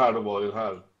mötte det här, då var ju det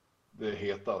här det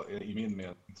heta i min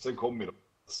mening. Sen kommer ju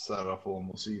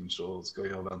Seraphon och Sinch och ska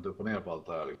jag vänta upp och ner på allt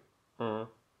det här.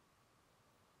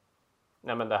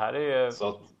 Nej, men det här är ju... Så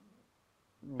att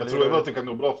jag tror även att det kan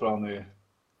gå bra för han i...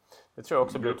 Det tror jag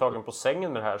också blir tagen på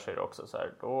sängen med det här, säger det också så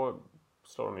här. Då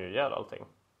slår de ju ihjäl allting.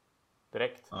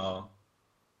 Direkt. Ja.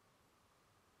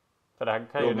 För det här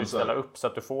kan ju du ställa upp så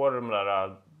att du får de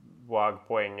där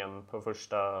WAG-poängen på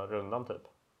första rundan typ.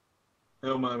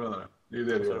 Ja, men jag menar det. Det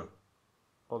är det gör.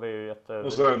 Och det är ju jätte...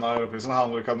 Och så är det när det finns en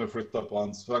handlare kan du flytta på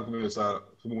hans... För han kommer ju så här,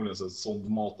 förmodligen så sånt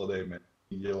mata dig med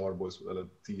 10 Arboys, eller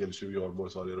 10 eller 20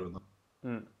 Arboys varje runda.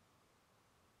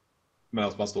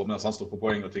 Medan han står på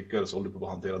poäng och tickar så håller du på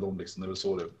att hantera dem liksom. Det är väl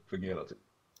så det fungerar typ.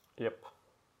 Japp.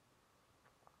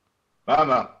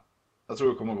 Men. Jag tror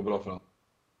det kommer att gå bra för honom.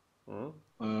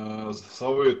 Så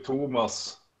har vi ju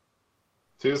Thomas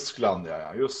Tyskland,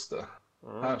 ja just det.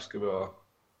 Här ska vi ha...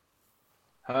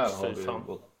 Här har vi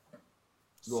gått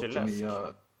till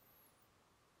nya...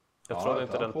 Jag trodde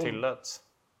inte den tilläts.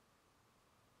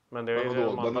 Men det är ju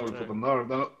den har väl fått en nerf.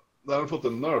 Den har fått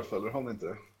en nerf, eller har den inte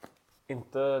det?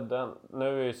 Inte den.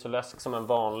 Nu är ju Celäsk som en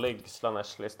vanlig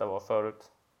Slaanesh-lista var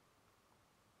förut.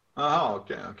 Aha,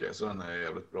 okej. Så den är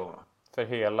jävligt bra. För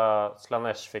hela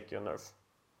Slaanesh fick ju en nerf.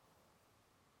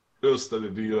 Just det, det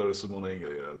är dyrare som många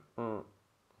grejer.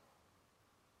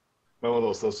 Men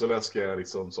vadå, så Celäsk är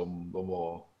liksom som de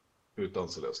var utan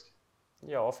Celäsk?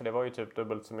 Ja, för det var ju typ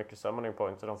dubbelt så mycket summoning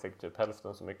points. Och de fick typ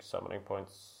hälften så mycket summoning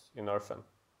points i nerfen.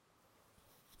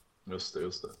 Just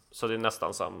det. Så det är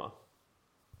nästan samma.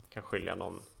 Kan skilja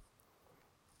någon.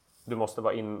 Du måste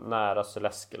vara nära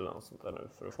Celäsk eller något sånt där nu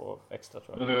för att få extra,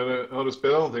 tror jag. Men har du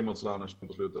spelat någonting mot Slaanesh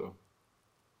på slutet då?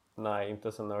 Nej,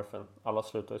 inte sen nerfen. Alla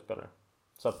slutar ju spela.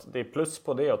 Så att det är plus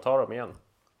på det att ta dem igen.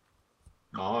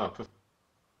 Ja.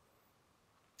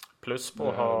 Plus på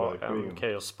att ha en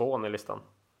Chaos Spawn i listan.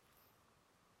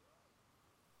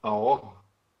 Ja.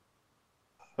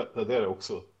 Det är det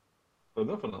också.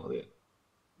 Undrar för någon av det.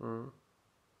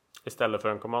 Istället för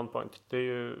en command point. Det är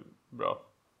ju bra.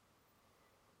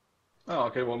 Ja, det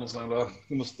kan ju vara någon sån där...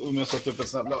 Om jag sätter upp en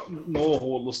sån där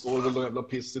no-hål och står det väl någon jävla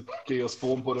pissigt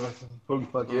Chaos-spawn på det.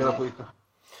 Punktmarkera skiten.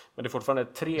 Men det är fortfarande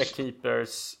 3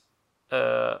 keepers,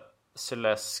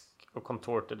 Celäsk och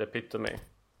Contorted Epitome.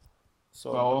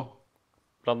 Så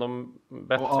bland de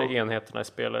bättre enheterna i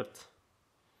spelet.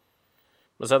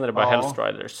 Men sen är det bara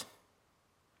Hellstriders.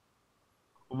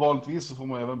 Och vanligtvis så får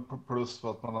man även plus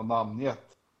för att man har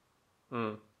namngett.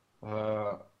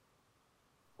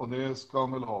 Och det ska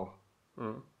man väl ha.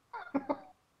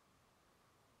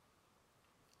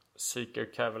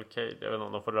 Seeker Cavalcade. Jag vet inte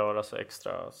om de får röra sig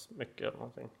extra mycket eller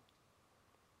någonting.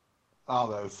 Ja,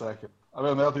 det är säkert. Jag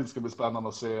vet inte, jag tycker det ska bli spännande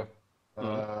att se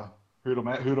hur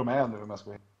de är nu om jag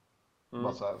ska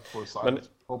bara så här, men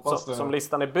som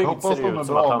listan är byggd ser det ut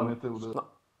som att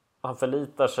han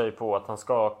förlitar sig på att han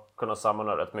ska kunna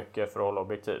samla rätt mycket för att hålla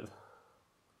objektiv.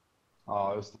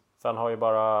 Ja, just det. För han har ju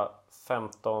bara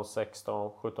 15,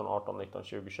 16, 17, 18, 19,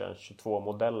 20, 21, 22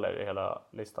 modeller i hela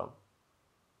listan.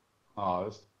 Ja,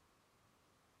 just det.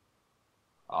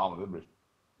 Ja, men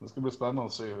det ska bli spännande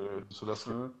att se hur så det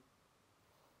ska.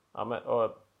 Ja, men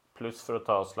och plus för att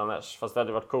ta Slaanesh. Fast det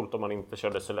hade varit coolt om man inte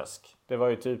körde Celäsk. Det var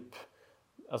ju typ...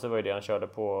 Alltså det var ju det han körde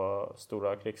på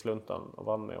stora krigsluntan och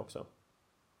vann med också.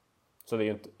 Så det är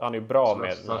ju inte... Han är ju bra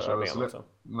med den här armén också.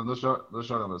 Men då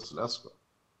körde han väl Celäsk?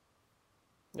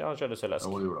 Ja, han körde Celäsk.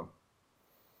 Ja, det gjorde han.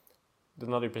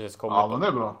 Den hade ju precis kommit. Ja, men det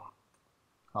är bra.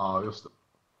 Ja, just det.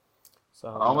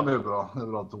 Ja, men det är bra. Det är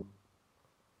bra.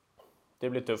 Det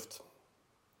blir tufft.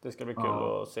 Det ska bli kul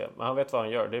att se. Men han vet vad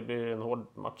han gör. Det blir en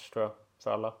hård match, tror jag.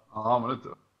 För alla. Ja, men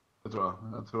det tror jag.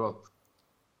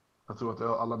 Jag tror att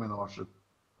alla mina matcher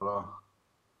bara...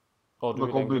 Ja, du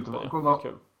är inte ja.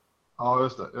 Kul. Ja,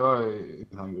 just det. Jag är i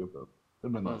den här gruppen. Det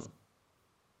blir nice.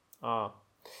 Ja.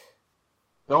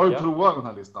 Jag har ju provat den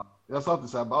här listan. Jag satt och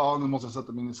så här, nu måste jag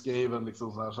sätta min i Skaven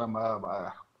liksom så här. Sen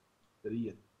bara,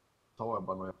 batteriet. Tar jag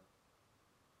bara några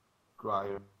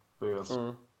Grier bös.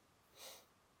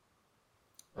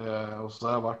 Och så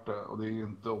här vart det. Och det är ju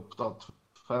inte optat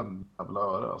 5 jävla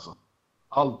öre alltså.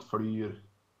 Allt flyr.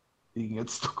 Inget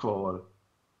står kvar.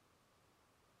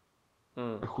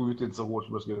 Jag skjuter inte så hårt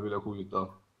som jag skulle vilja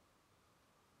skjuta.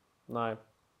 Nej.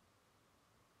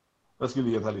 Jag skulle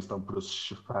ge den här listan plus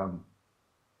 25.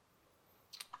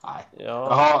 Nej.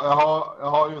 Ja.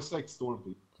 Jag har ju 6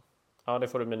 Stormfield. Ja, det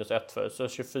får du minus 1 för. Så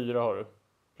 24 har du.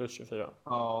 Plus 24.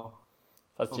 Ja.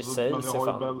 Fast Alltså, G-Sales är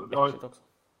fan äckligt också.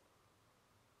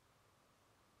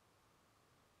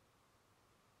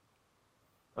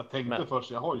 Jag tänkte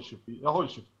först, jag har ju 24.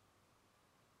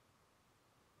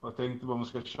 Jag tänkte vad man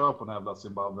ska köra på den här jävla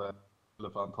Zimbabwe. Eller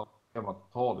fan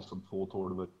ta liksom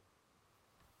 2-12.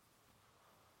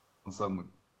 Och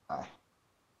sen, nej.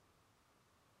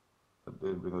 Det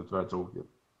blir nog tyvärr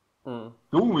tråkigt.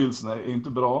 Wilson är inte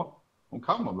bra. De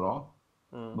kan vara bra.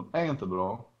 De är inte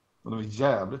bra. Men de är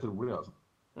jävligt roliga alltså.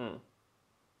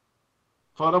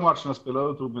 Förra matchen jag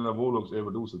spelade tog mina Warlocks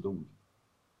överdos och dog.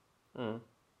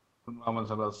 De använde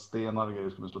sådana stenar och grejer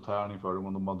som skulle slå tärning för dem.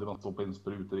 Och de hade stoppat in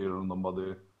sprutor i dem. De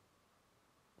hade...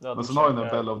 Ja, men sen har ju den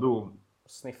Bell of Doom.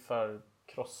 Sniffar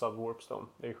krossad Warpstone.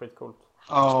 Det är skitcoolt.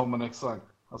 Ja, men exakt.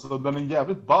 Alltså den är en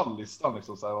jävligt ball listan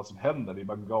liksom, så här, vad som händer i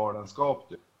bara galenskap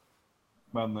typ.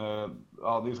 Men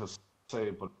ja, det är så att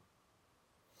säga på.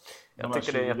 Jag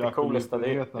tycker det är en jättecool lista.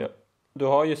 Du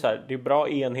har ju så här, det är bra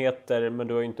enheter, men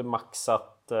du har ju inte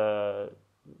maxat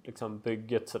liksom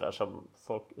bygget så där som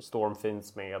Storm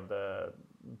finns med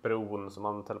bron som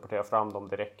man teleporterar fram dem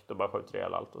direkt och bara skjuter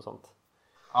ihjäl allt och sånt.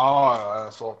 Ja,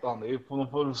 satan. De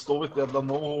får stå vid ett jävla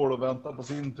nål och vänta på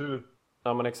sin tur.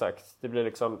 Ja, men exakt. Det blir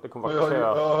liksom, det kommer vara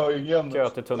kö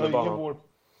till tunnelbanan.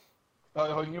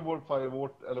 Jag har ingen Warpfire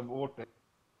eller vårt.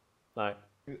 Nej.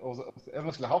 Och så, även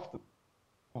jag skulle haft det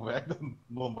på vägen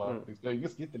någon bara. Jag har ingen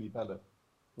skittelip heller.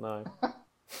 Nej.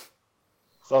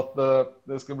 Så att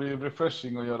det ska bli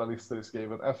refreshing att göra listor i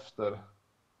Skaven efter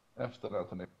den här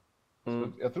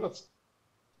turneringen. Jag tror att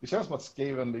det känns som att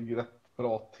Skaven ligger rätt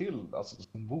bra till, alltså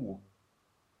som bok.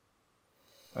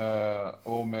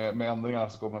 Och med ändringar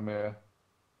som kommer med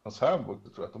hans handbok,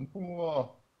 tror jag att de kommer vara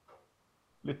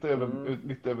lite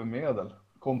över medel.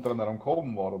 Kontra när de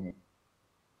kom var de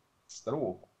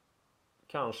strå.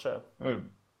 Kanske.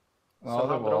 Ja, sen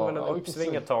hade de väl en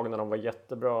uppsving ett tag när de var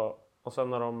jättebra. Och sen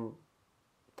när de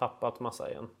tappat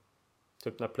massa igen.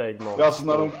 Typ när Plague Monk. Ja, alltså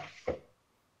när de...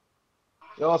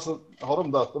 Ja, alltså har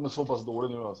de dött? De är så pass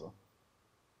dåliga nu alltså.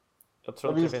 Jag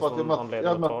tror inte det finns någon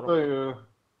anledning att ta dem.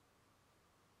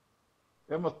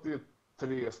 Jag mötte ju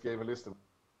 3 Skaven-listor.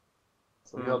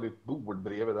 Så vi hade ett bord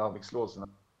bredvid där han fick slå sina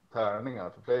tärningar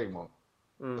för Plague Monk.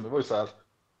 Det var ju så här,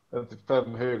 typ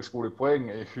 5 högskolepoäng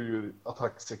i hur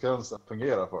attacksekvensen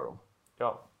fungerar för dem.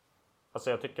 Ja. Alltså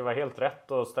jag tycker det var helt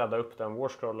rätt att städa upp den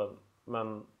warscrollen.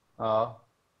 Men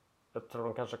jag tror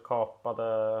de kanske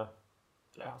kapade...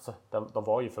 Alltså, de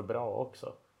var ju för bra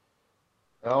också.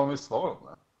 Ja, men visst var de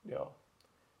det. Ja.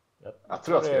 Jag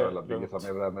tror jag ska väl bygga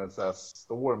framöver det här med så här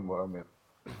Storm bara med.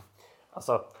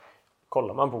 Alltså,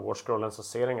 kollar man på warscrollen så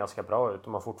ser den ganska bra ut.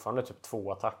 De har fortfarande typ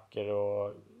 2 attacker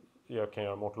och jag kan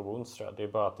göra mortal wounds, tror jag. Det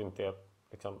är bara att det inte är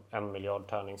liksom 1 miljard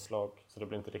tärningsslag. Så det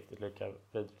blir inte riktigt lika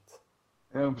vidrigt.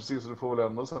 Ja, men precis. Så du får väl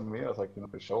ändå sen mer attacker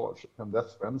för charge. Du kan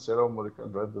Death Frenzy dem och du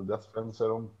kan Dread the Death Frenzy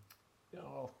dem.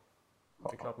 Ja,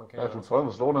 det är klart man kan göra. Jag är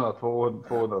fortfarande slå den här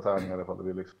 200 tärningar i alla fall det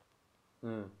vill liksom.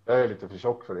 Jag är lite för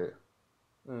tjock för det.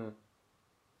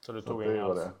 Så du tog inga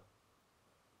alls?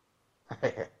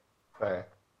 Nej.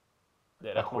 Det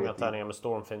är rätt många tärningar med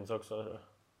Storm finns också.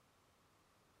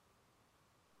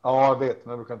 Ja, jag vet.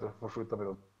 Men du kan inte få skjuta med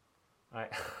dem.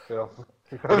 Nej. Jag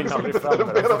vinner aldrig fram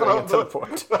med den för ingen teleport.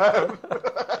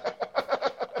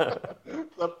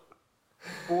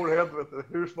 Forehead, vet du.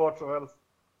 Hur smart som helst.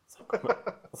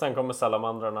 Sen kommer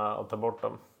salamandrarna och tar bort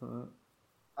dem.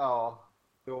 Ja,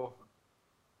 jo.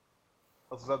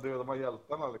 Alltså så här dödar man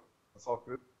hjältarna liksom.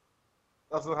 Saker.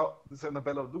 Alltså du ser när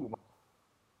Bell of Doom.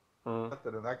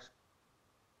 Sätter den action.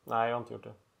 Nej, jag har inte gjort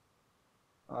det.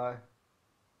 Nej.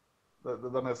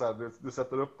 Den är så här, du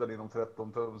sätter upp den inom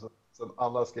 13 tum. Sen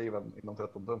alla skriven inom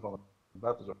 13 tum från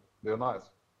Battlefield. Det är nice.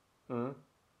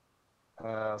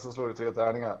 Så slår du 3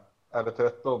 tärningar. Är det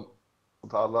 13 så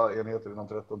tar alla enheter inom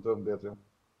 13 tum. Det är 3.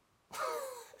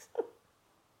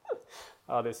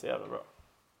 Ja, det är så jävla bra.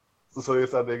 Så det är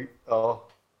så här, ja.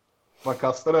 Man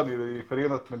kastar den i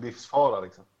förenat med livsfara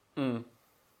liksom.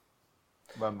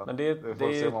 Men det är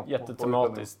ju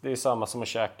jättetematiskt. Det är samma som att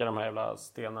käka de här jävla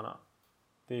stenarna.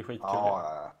 Det är skitkul.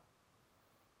 Ja.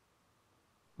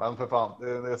 Men för fan, det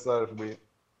är så här det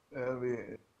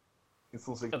blir.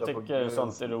 Jag tycker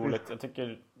sånt är roligt. Jag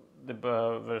tycker det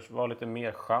behöver vara lite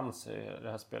mer chans i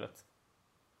det här spelet.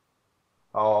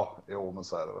 Ja, jo men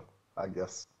så är det väl. I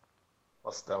guess.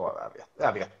 Fast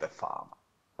jag vet det fan.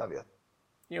 Jag vet.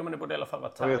 Jo, men det borde i alla fall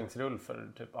vara tävlingsrull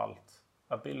för typ allt.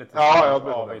 Ability. Ja,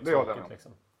 det håller jag.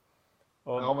 Liksom.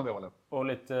 Och, ja, men det håller jag. Och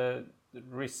lite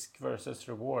risk versus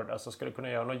reward. Alltså ska du kunna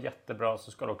göra något jättebra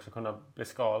så ska du också kunna bli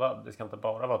skadad. Det ska inte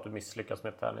bara vara att du misslyckas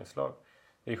med ett tärningsslag.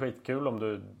 Det är skitkul om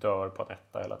du dör på en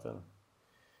etta hela tiden.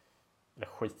 Eller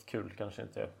skitkul kanske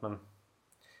inte är, men...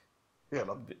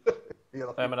 Hela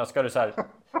Jag menar, ska du så här...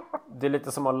 Det är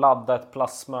lite som att ladda ett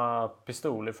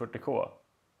plasmapistol i 40K.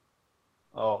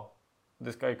 Ja.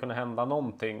 Det ska ju kunna hända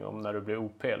någonting om när du blir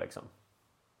OP liksom.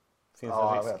 Finns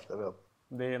ja, en risk. jag vet.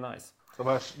 Det är nice.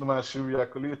 De här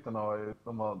tjuvjakolyterna har ju...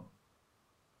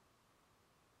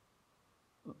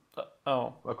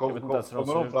 Ja, kommer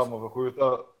de fram och får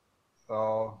skjuta?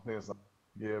 Ja, det är en sån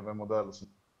GV-modell som...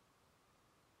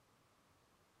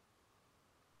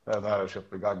 Det här är köpt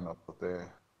begagnat, att det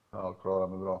klarar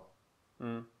mig bra.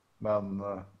 Mm. Men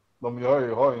de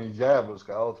har ju en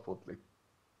djävulska output liksom.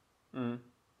 Mm.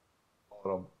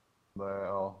 Det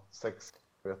är 6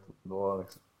 vet då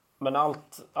liksom. Men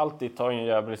allt ditt har ju en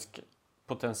djävulsk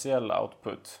potentiell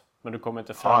output. Men du kommer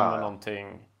inte fram med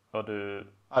någonting. Och du...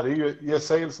 Ja, det är ju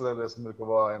sales är det som brukar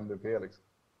vara MVP liksom.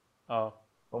 Ja.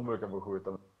 De brukar få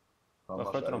skjuta. Vad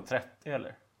skjuter de? 30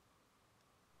 eller?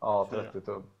 Ja, 30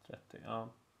 tum. 30, ja.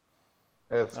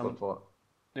 Ett skott kvar.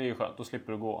 Det är ju skönt, då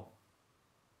slipper du gå.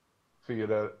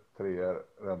 4, 3,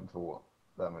 rem 2.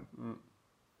 Damage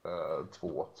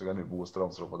 2. Så kan du boosta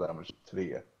dem så de får damage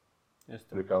 3. Just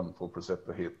det. Du kan få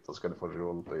preceptor hit och så kan du få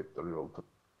reroll på hit och reroll på.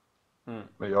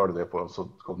 Men gör du det på dem så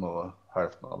kommer nog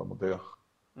hälften av dem att dö.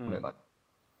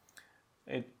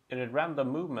 Är det random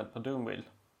movement på Doomwheel?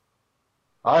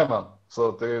 Jajamän,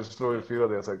 så det slår ju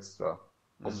 4D6 tror jag.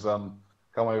 Och sen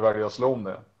kan man ju välja att slå om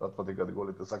det för att man tycker att det går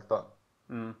lite sakta.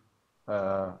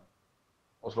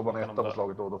 Och slår man etta på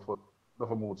slaget då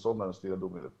får motståndaren styra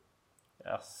Doomwheelet.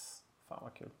 Yes, fan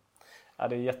vad kul. Ja,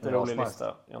 det är en jätterolig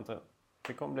lista.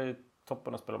 Det kommer bli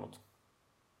toppen att spela mot.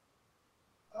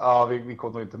 Ja, vi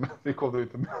kommer nog inte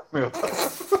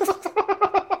mötas.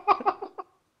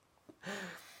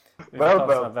 Vi får ta en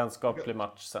sån här vänskaplig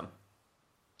match sen.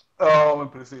 Ja, men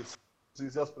precis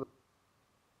jag spelar.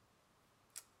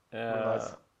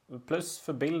 Nice. Plus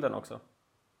för bilden också.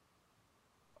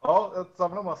 Ja, jag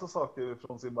samlar massa saker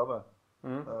från Zimbabwe.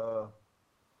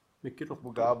 Mycket råttor.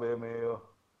 Mugabe är med och...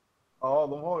 Ja,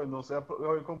 de har ju någon... Jag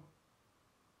har ju kommit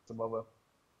Zimbabwe.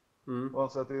 Och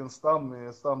alltså att det är en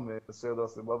stam i södra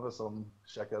Zimbabwe som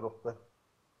käkar råttor.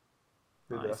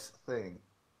 Det är deras thing.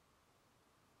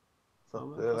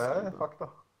 Så det här är fakta.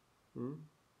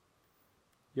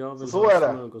 Jag vill så ha är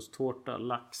det. smörgåstårta,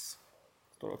 lax.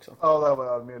 Står också. Ja, det här var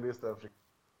jag med lista.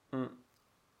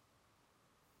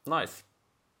 Nice.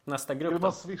 Nästa grupp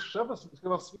Ska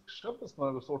man swisha på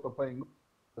smörgåstårta på en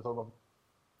gång?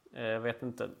 Jag vet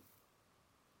inte.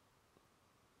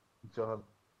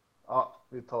 Ja,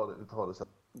 vi tar det sen.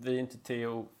 Vi är inte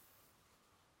TO.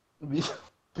 Vi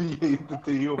är inte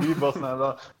TO, vi är bara såna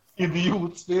här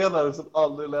idiotspelare som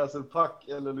aldrig läser pack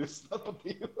eller lyssnar på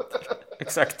TO.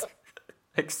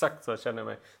 Exakt så känner jag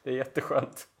mig. Det är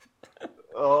jätteskönt.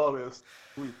 Ja, det är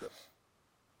skit.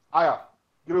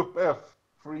 Grupp F.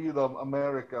 Freedom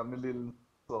America med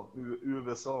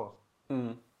USA.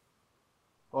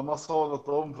 Och man sa något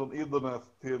om från Idoneth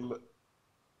till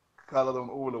Caledon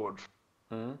Overlord.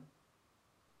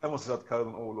 Jag måste säga att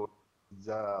Caledon Overlord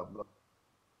jävla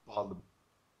ball.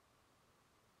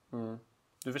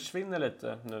 Du försvinner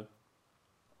lite nu.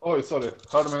 Oj, sorry.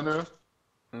 Hör du mig nu?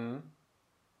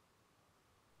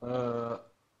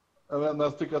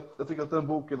 Jag tycker att den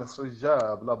boken är så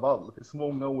jävla ball. Det finns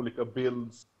många olika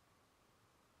builds.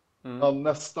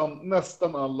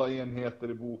 Nästan alla enheter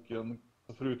i boken.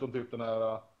 Förutom typ den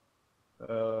här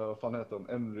vad fan heter de?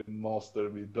 Enrin Master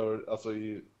vid dörr, alltså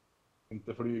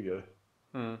inte flyger.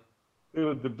 Det är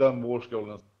väl typ den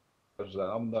vårskollen.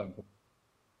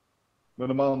 Men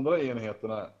de andra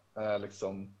enheterna är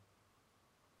liksom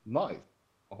nice.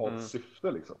 Och har ett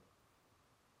syfte liksom.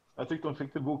 Jag tyckte de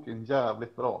fick till boken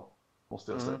jävligt bra,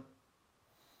 måste jag säga.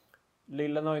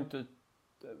 Lillen har ju inte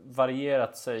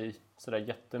varierat sig sådär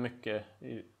jättemycket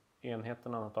i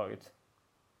enheterna han har tagit.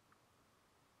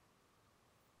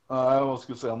 Nej, vad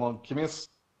skulle jag säga? Någon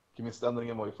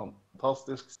Kemiständringen var ju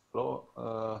fantastiskt bra.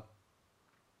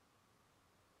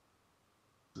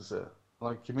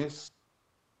 Någon kemiss.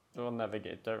 Det var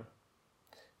Navigator.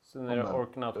 Sen är det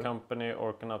Orkanaut Company,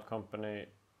 Orkanaut Company,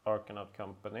 Arkanaut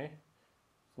Company.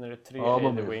 Sen är det 3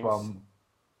 Aether Wings.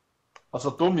 Alltså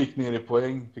att de gick ner i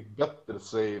poäng, fick bättre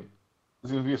save.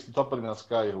 Visst, du tappade dina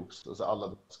skyhooks, alltså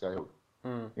alla skyhooks.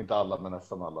 Inte alla, men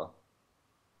nästan alla.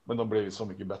 Men de blev ju så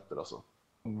mycket bättre alltså.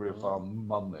 De blev fan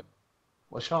money.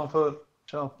 Vad kör han för?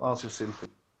 Han ser silver.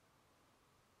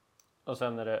 Och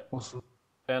sen är det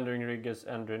Endrin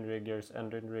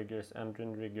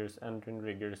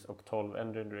Riggers och 12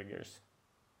 Endrin Riggers.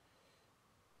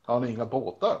 Han har inga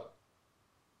båtar.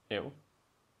 Jo.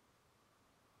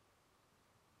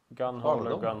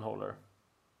 Gunholder.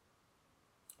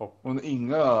 Men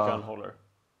inga... Gunholder.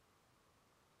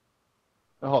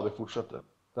 Jaha, det fortsätter.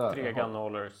 Där, 3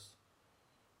 Gunholders.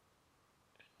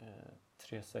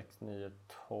 3, 6, 9,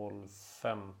 12,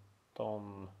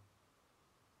 15...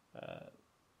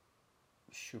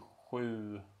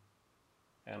 27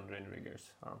 Endrin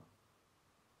Riggers.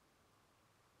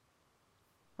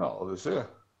 Ja, det ser.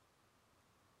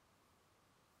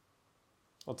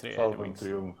 Och 3 Falcon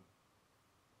Triumph.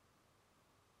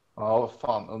 Ja, vad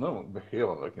fan. Undrar om behöver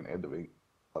han verkligen Edwing?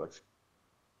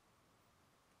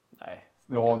 Nej.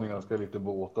 Nu har han ganska lite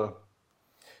båtar.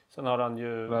 Sen har han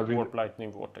ju Warp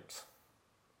Lightning Vortex.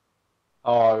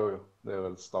 Ja, jo. Det är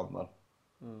väl standard.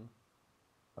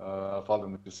 I alla fall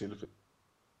mycket silver.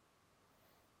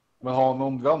 Men har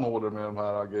någon gunholder med de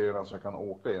här grejerna så jag kan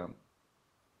åka igen?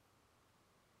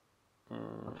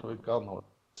 Jag tror vi gunholder.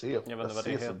 Jag vet inte vad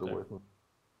det heter.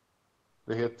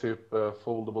 Det heter typ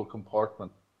foldable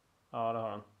compartment. Ja, det har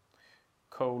han.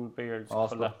 Coldbeards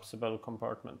collapsible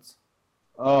compartments.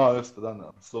 Ja, just det, den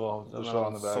ja. Så då kör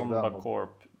han iväg Somba den.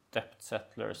 Corp, Depth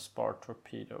Settler, Spar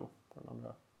Torpedo på den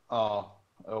andra. Ja,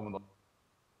 men då.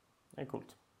 Det är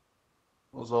coolt.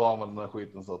 Och så har man den där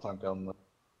skiten så att han kan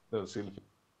silver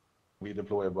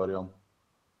redeploya i början.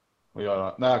 Och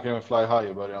göra, nej, han kan ju fly high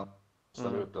i början.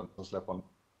 Ställa ut den och släppa den.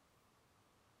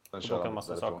 Och då kan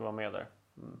massa saker vara med där.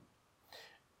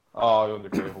 Ja, jag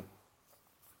undrar ihop.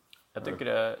 Jag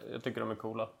tycker de är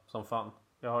coola som fan.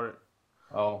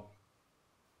 Ja.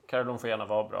 Caradon får gärna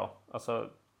vara bra. Alltså,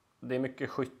 det är mycket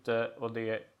skytte och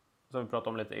det som vi pratade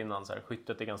om lite innan så här,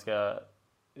 skyttet är ganska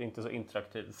inte så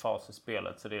interaktiv fas i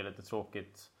spelet, så det är lite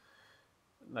tråkigt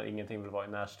när ingenting vill vara i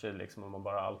närstrid liksom, om man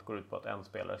bara allt går ut på att en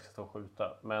spelare ska stå och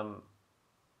skjuta. Men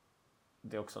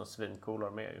det är också en svincool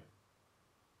armé ju.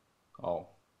 Ja.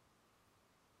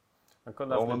 Man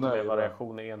kunde ha haft lite mer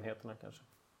variation i enheterna kanske.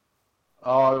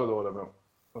 Ja, det håller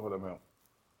jag med om.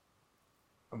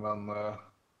 Men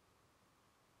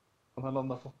han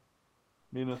landar på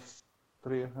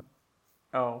 -3.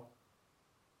 Ja,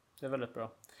 det är väldigt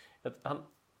bra. Det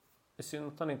är synd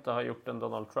att han inte har gjort en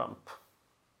Donald Trump.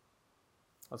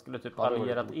 Han skulle typ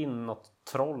allierat in något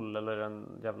troll eller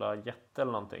en jävla jätte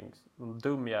eller någonting. En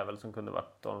dum jävel som kunde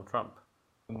varit Donald Trump.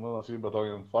 Man har ju bara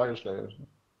tagit en Fireslayer.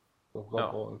 De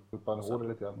kan på håret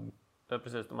lite grann. Ja,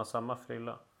 precis. De har samma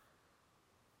frilla.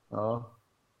 Ja.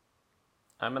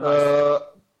 Nej, men nice.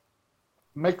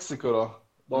 Mexiko då?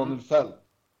 Daniel Fält.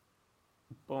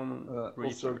 Bone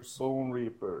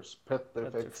Reapers.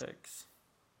 Petrifex.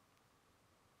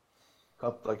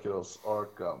 Catacross.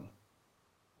 Arkham.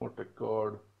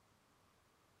 Mortecard.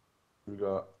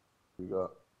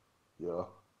 Ja.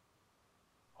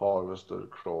 Harvester.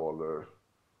 Crawler.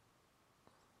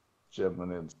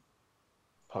 Geminid.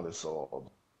 Palisade.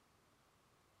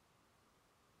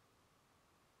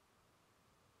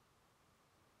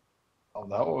 Ja,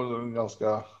 det här var väl en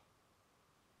ganska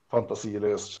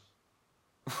fantasilös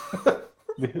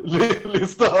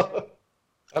lista.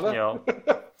 Eller? Ja,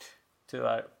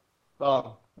 tyvärr.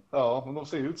 Ja, men de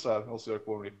ser ut så här och så gör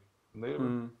på mig. Det är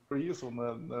väl free så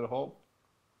när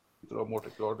du har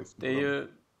Mortecard. Liksom. Det är ju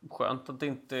skönt att det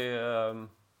inte är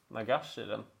Nagash i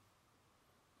den.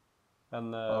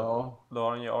 Men då har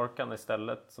han ju Arkan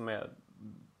istället som är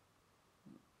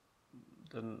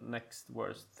the next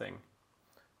worst thing.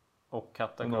 Och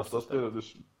Catacross istället. Du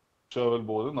kör väl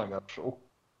både Nagash och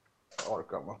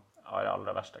Arkan, va? Ja, det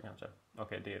allra värsta kanske.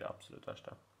 Okej, det är det absolut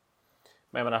värsta.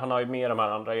 Men jag menar, han har ju med de här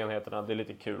andra enheterna. Det är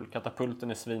lite kul.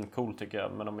 Katapulten är svincool tycker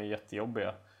jag, men de är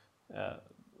jättejobbiga.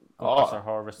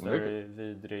 Harvester är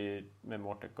vidrig med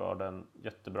Mortecgarden.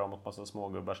 Jättebra mot massa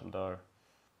smågubbar som dör.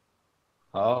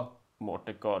 Ja.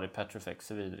 Mortecard i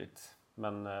Petrifex är vidrigt.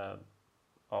 Men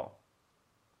ja.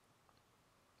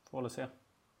 Får väl se.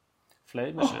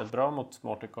 Flamers är rätt bra mot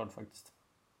Mortecard faktiskt.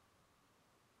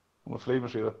 Och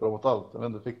Flamers är rätt bra mot allt. Jag vet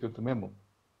inte, fick du inte memo?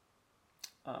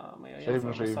 Men jag jämför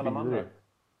med Salamander.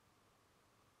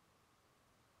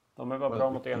 De är bara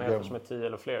bra mot enheter som är 10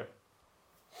 eller fler.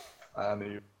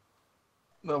 Nej,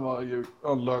 de var ju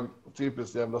unlag.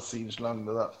 Typiskt jävla Siege-lang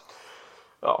det där.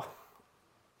 Ja.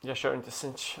 Jag kör inte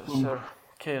Siege. Jag kör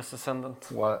Chaos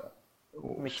Ascendant.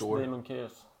 Mixed Demon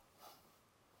Chaos.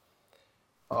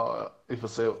 Ja, vi får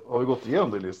se. Har vi gått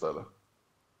igenom din lista eller?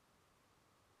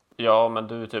 Ja, men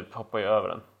du typ hoppar ju över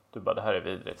den. Du bara, det här är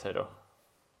vidrigt, säger du.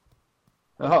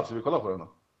 Jaha, ska vi kolla på den då?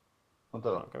 Vänta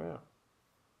Ja, då. kan vi göra.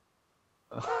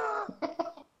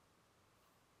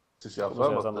 Tills jag Kommer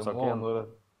säga för samma att sak den igen. var...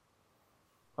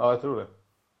 Ja, jag tror det.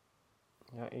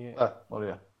 Jag är... Vad är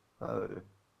det? Här är det.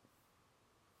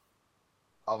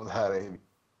 Ja, men det här är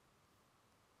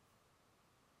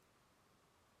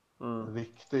en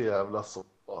riktig jävla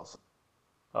soppa alltså.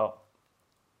 Ja.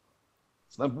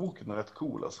 Den här boken är rätt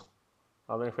cool alltså.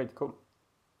 Ja, den är skitcool.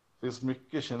 Det finns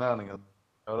mycket shenanigans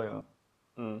att göra i den.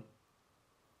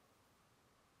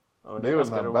 Ja, men Det är väl den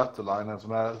ganska här roligt. battlelinen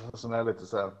som är lite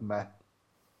så här med.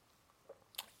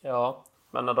 Ja,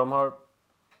 men när de har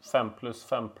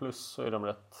 5+5+ så är de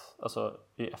rätt, alltså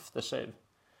i eftersave.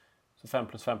 Så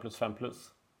 5+5+5+.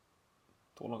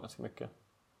 Då långt ganska mycket.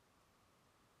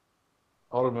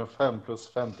 Har de en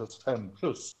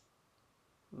 5+5+5+.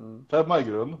 5 i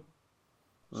grund.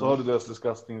 Så har du deras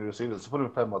disgusting resilience. Så får du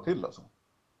en 5 till alltså.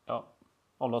 Ja,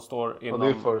 om de står Och inom... det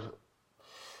är för...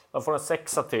 De får en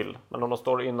 6 till, men om de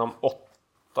står inom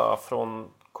 8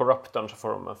 från Corruptorn så får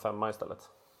de en 5 istället.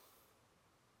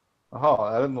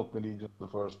 Jaha, är det något med Legion of the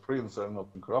First Prince eller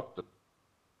något med Corrupted?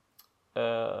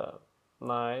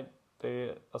 Nej, det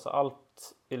är alltså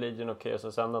allt i Legion och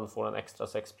KSSN får en extra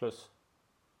 6+.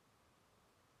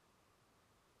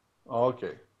 Ja,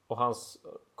 okej. Och hans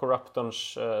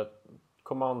Corruptorns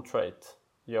command trait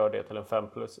gör det till en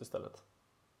 5+ istället.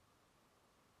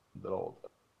 Bra.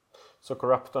 Så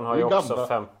Corruptorn har Det ju är också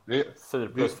gamla-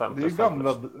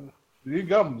 4+5+5+. Det är ju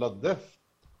gamla Death.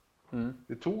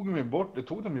 Det tog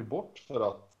de ju bort för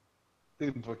att det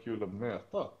inte var kul att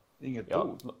möta. Inget Ja,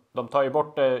 tog. de tar ju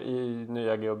bort det i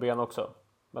nya GOB:n också.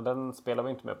 Men den spelar vi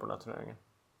inte med på den här turneringen.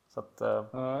 Så att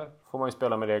Nej. får man ju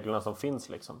spela med reglerna som finns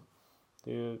liksom.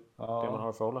 Det är ju Ja. det man har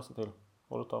att förhålla sig till.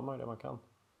 Och då tar man ju det man kan.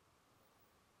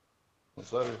 Och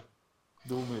så är det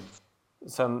Domid.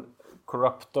 Sen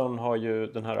Corruptorn har ju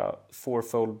den här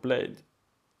Fourfold Blade.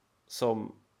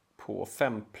 Som på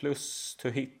 5+ to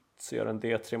hit så gör en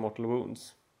D3 Mortal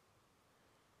Wounds.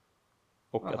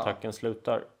 Och Aha. attacken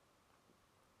slutar.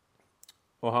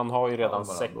 Och han har ju redan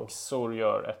Ja, men ändå. 6or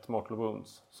gör 1 Mortal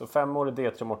Wounds. Så 5 är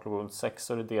D3 Mortal Wounds,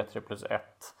 6 är D3 plus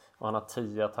 1. Och han har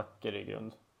 10 attacker i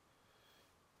grund.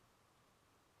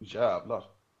 Jävlar.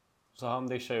 Så han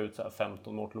dishar ut så här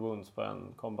 15 Mortal Wounds på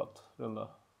en combat-runda.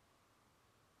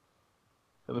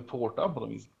 Eller portar på något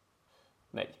vis.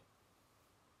 Nej.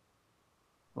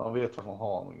 Man vet vad man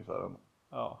har ungefär.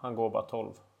 Ja, han går bara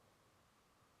 12.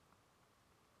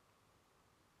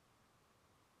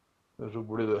 En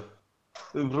rolig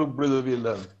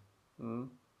Wilhelm.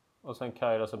 Och sen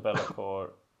Kairos och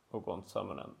Bellator och Gaunt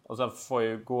Summonen. Och sen får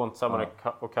ju Gaunt Summonen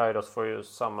och Kairos får ju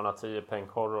sammana 10 Pink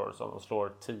Horror som de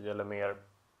slår 10 eller mer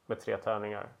med 3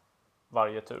 tärningar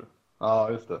varje tur.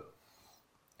 Ja, just det.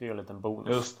 Det är ju en liten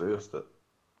bonus. Just det.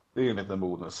 Det är en liten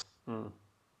bonus.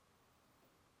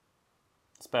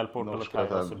 Spellportal och Norska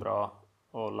Kairos är termer. bra.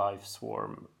 Och Life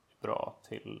Swarm är bra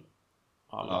till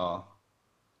alla. Ja.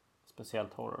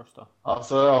 Speciellt Horrors då.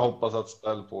 Alltså jag hoppas att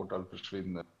spellportal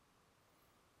försvinner.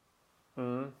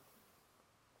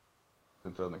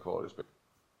 Inte den är kvar i spel.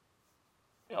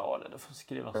 Ja, eller det får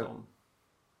skrivas om.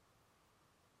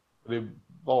 Det är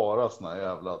bara såna här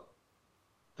jävla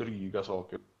dryga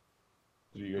saker.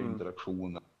 Dryga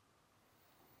interaktioner.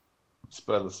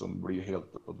 Spel som blir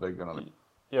helt uppåt väggarna.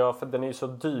 Ja, för den är ju så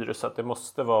dyr så att det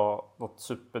måste vara något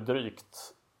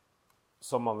superdrygt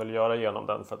som man vill göra genom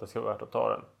den för att det ska vara värt att ta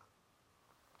den.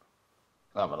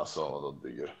 Nej men alltså, vadå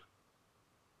dyr?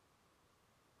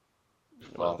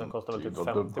 Ja, den kostar väl typ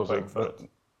 50 poäng förut.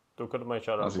 Då kunde man ju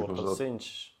köra en Vault of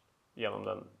Sinch genom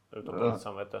den utan dåligt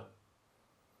samvete.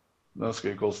 Den ska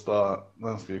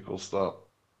ju kosta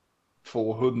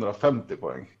 250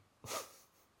 poäng.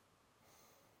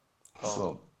 Ja.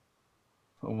 Så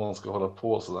om man ska hålla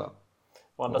på sådär.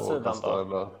 Å andra sidan kasta då,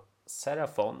 jävla...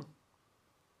 Seraphon,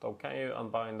 de kan ju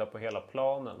unbinda på hela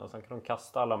planen och sen kan de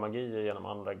kasta alla magier genom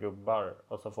andra gubbar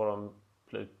och så får de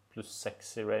plus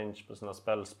 6 i range på sina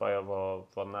spellspy och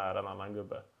vara nära en annan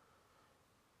gubbe.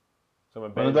 Som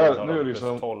en Men Beyblade har nu är de det plus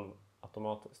liksom... 12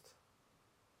 automatiskt.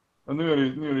 Men nu är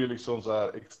det ju liksom så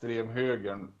här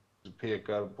extremhögern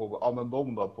pekar på, ja men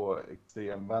de då på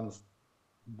extrem vänster.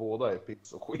 Båda är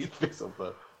piss och skit liksom.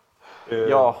 Så.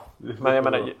 Ja, men jag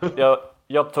menar,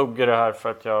 jag tog det här för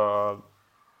att jag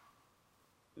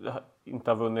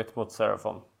inte har vunnit mot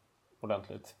Seraphon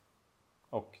ordentligt.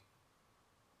 Och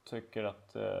tycker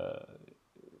att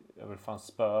jag vill fan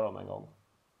spöra dem en gång.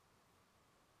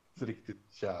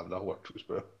 Riktigt jävla hårt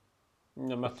spö.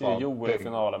 Jag mötte ju Joel i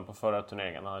finalen på förra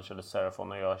turneringen. Han körde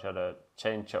Seraphon och jag körde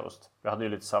Chain Choast. Vi hade ju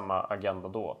lite samma agenda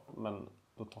då, men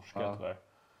då torskade jag tyvärr.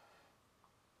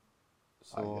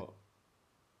 Så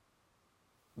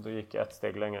då gick jag ett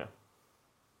steg längre.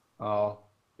 Ja,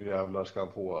 jävlar ska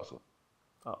han på alltså.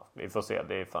 Ja, vi får se.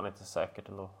 Det är fan inte säkert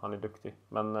ändå. Han är duktig.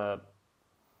 Men nu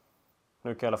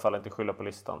kan jag i alla fall inte skylla på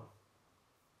listan.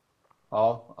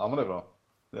 Ja men det är bra.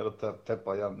 Det är att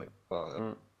täppa igen.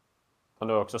 Och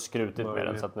nu har jag också skrutit med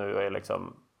den, så att nu är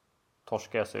liksom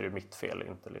torska så är det mitt fel,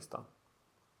 inte listan.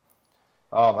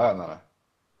 Ja,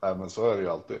 nej, men så är det ju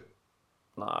alltid.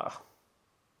 Nej.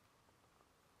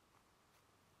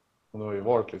 Och nu har ju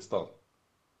varit listan.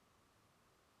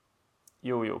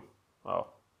 Jo. Ja,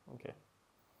 okej.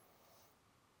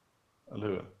 Eller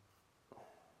hur?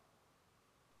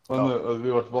 Men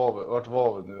nu, vart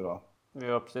var vi nu då?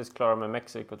 Vi var precis klara med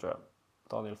Mexiko, tror jag.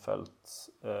 Daniel Fälts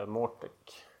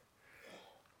Mortek.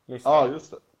 Ja,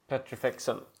 just det.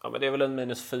 Petrifexen. Ja, men det är väl en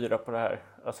 -4 på det här.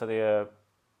 Alltså det är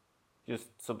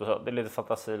just som du sa, det är lite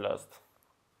fantasilöst.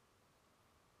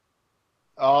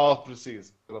 Ja,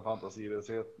 precis. Den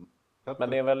fantasilösheten. Men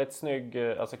det är en väldigt snygg,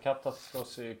 alltså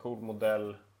Katastrof är cool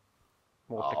modell.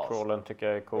 Mortek-crawlen tycker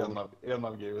jag är cool. En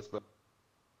av GVs.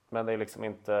 Men det är liksom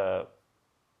inte...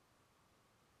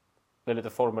 Det är lite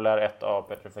formulär 1A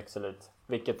Petrifex Elite.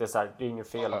 Vilket är så här, det är inget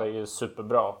fel, det är ju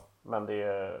superbra. Men det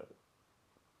är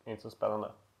inte så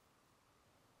spännande.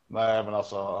 Nej, men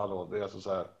alltså, hallå, det är alltså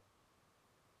så här.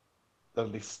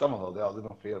 Den listan man har, det är aldrig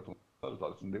någon fel på.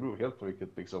 Det beror helt på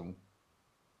vilket, liksom,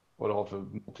 vad du har för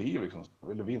motiv, liksom.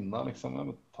 Vill du vinna,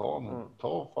 liksom,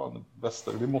 ta fan det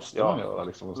bästa. Det måste man göra,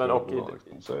 liksom. Men och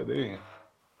liksom. Så är det inget.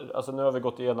 Alltså nu har vi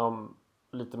gått igenom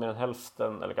lite mer än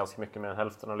hälften, eller ganska mycket mer än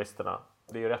hälften av listorna.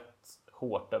 Det är ju rätt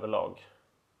hårt överlag.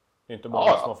 Det är inte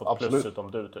många som har fått plus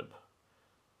utom du, typ.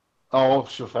 Ja,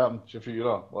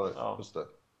 25-24 var det. Ja. Just det.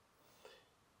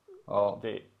 Ja.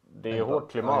 Det är ju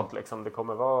hårt klimat, liksom. Det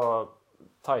kommer vara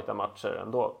tajta matcher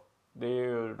ändå. Det är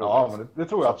ju roligt. Ja, men det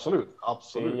tror jag absolut.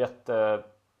 Det är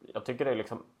jag tycker det är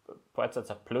liksom på ett sätt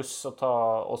så här plus att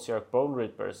ta Osiark Bone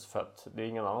Reapers, för att det är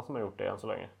ingen annan som har gjort det än så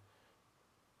länge.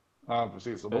 Ja,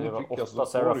 precis. Och det de var fick 8 alltså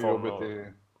Seraphon jobbet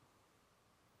i...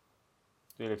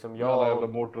 Det är liksom Ja, jävla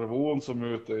Mortarvon som är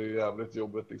ute är ju jävligt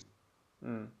jobbigt, liksom.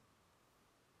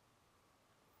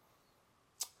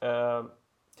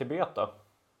 Tibet då?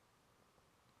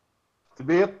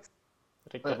 Tibet.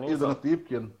 Rickard Nilsson. Idrott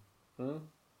Dipkin.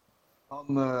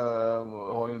 Han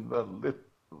har ju en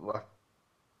väldigt vacker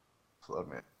sådär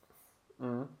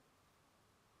med.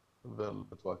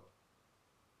 Väldigt vacker.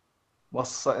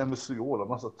 Massa MSU-ålar,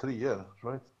 massa treor,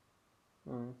 right?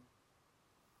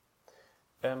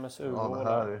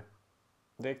 MSU-ålar.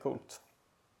 Det är coolt.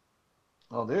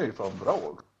 Ja, det är ju fan bra.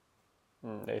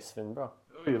 Det är svinbra.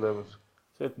 Jag gillar det.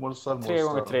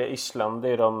 3x3 Island, det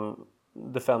är de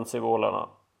defensive ålarna.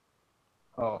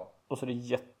 Ja. Och så är det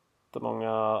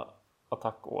jättemånga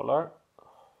attackålar.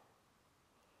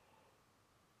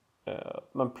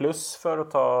 Men plus för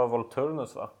att ta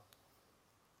Volturnus, va?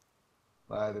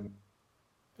 Nej, det...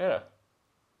 Är det?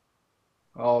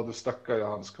 Ja, du stackar ju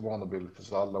hans command ability,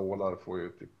 så alla ålar får ju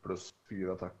typ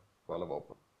 +4 attack på alla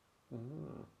vapen.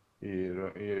 I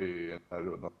den här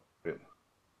rundan.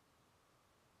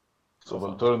 Så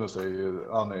Volturnus är ju,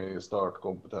 han är ju stört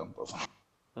kompetent, alltså.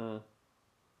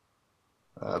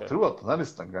 Jag tror att den här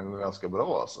listan kan gå ganska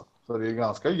bra, alltså. Så det är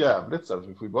ganska jävligt så här,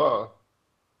 vi får ju bara...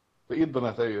 För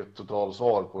Iddonet är ju ett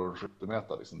totalsvar på en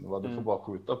skyttemeta, liksom. Du får bara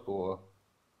skjuta på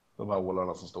de här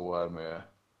ålarna som står här med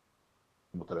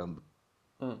mot ränd.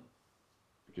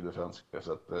 Mycket defense.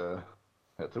 Så att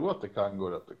jag tror att det kan gå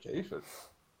rätt okej för.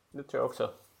 Det tror jag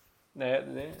också.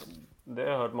 Nej, det har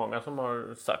jag hört många som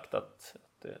har sagt att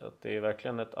det är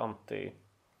verkligen ett anti-metat,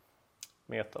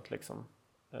 liksom.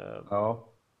 Ja.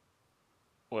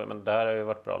 Men det här har ju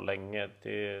varit bra länge,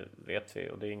 det vet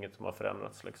vi, och det är inget som har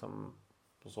förändrats, liksom,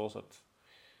 på så sätt.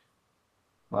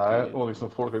 Nej, och liksom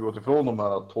folk har gått ifrån de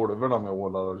här 12-orna med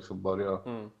ålar och liksom börja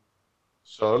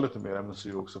köra lite mer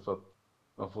MSU också, för att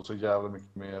man får så jävla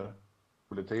mycket mer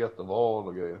kvalitet och val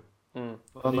och grejer. Det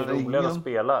är roligare att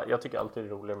spela. Jag tycker alltid det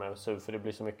är roligare med MSU, för det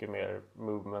blir så mycket mer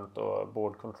movement och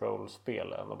board control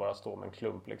spel än att bara stå med en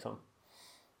klump, liksom.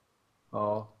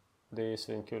 Ja. Det är ju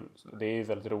svinkul. Det är ju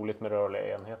väldigt roligt med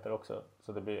rörliga enheter också.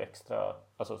 Så det blir extra...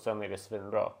 Alltså sen är det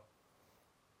svinbra.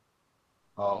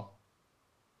 Ja.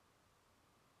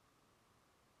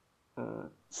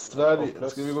 Sverige.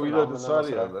 Ska vi gå vidare till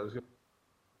Sverige eller?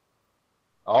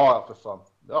 Ja, för fan.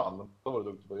 Ja, då var det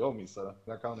dumt vad jag missade.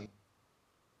 Jag kan inte.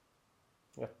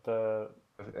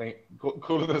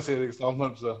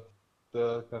 Koloniseringssamhälle, så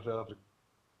det kanske är...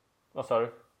 Vad sa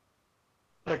du?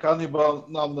 Jag kan ju bara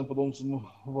namnen på de som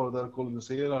var där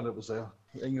koloniserade, på att säga.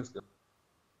 Engelska.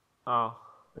 Ja.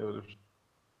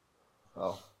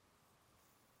 Ja.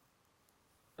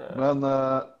 Men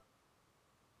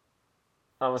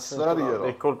Ja, Sverige då? Det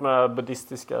är coolt med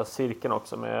buddhistiska cirkeln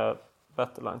också med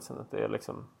battlelinesen. Det är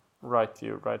liksom right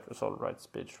view, right resolve, right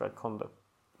speech, right conduct,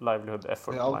 livelihood,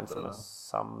 effort, mindfulness,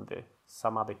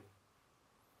 samadhi.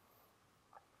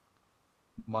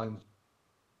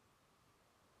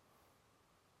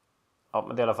 Ja,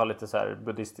 men det är i alla fall lite så här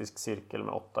buddhistisk cirkel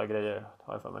med 8 grejer,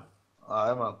 har jag för mig.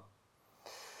 Nej, men.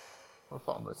 Vad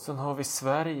fan det är. Sen har vi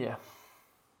Sverige.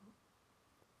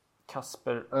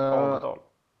 Kasper Agdal.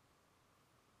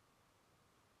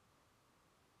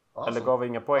 Alltså, Eller gav vi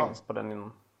inga poäng på den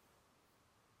innan?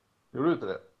 Gjorde du inte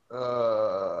det?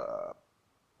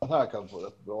 Den här kan få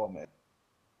rätt bra med.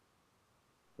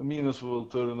 Minus för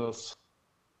Turnus.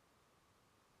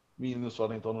 Minus för att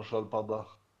han inte har någon sköldpadda.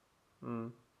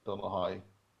 Den har haj.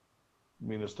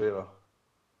 Minus 3.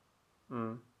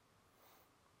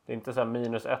 Det är inte så här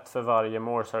 -1 för varje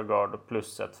Morser Guard och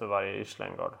 +1 för varje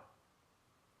Ishland Guard.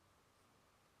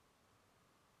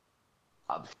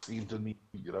 Ja, det är inte en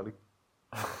 4.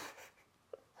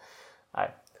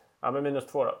 Nej. Ja, men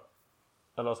 -2 då.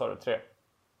 Eller vad sa du? 3?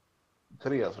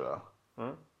 3 tror jag.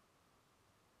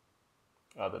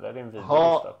 Ja, det där är en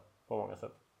videolista på många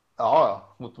sätt.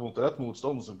 Ja. Mot rätt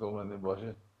motstånd så kommer ni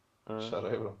bara köra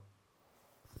över.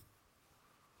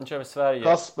 Nu kör vi Sverige.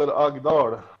 Kasper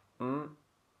Agdal.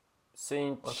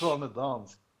 Sinch. Jag tror han är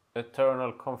dansk.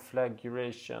 Eternal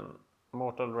Conflagration.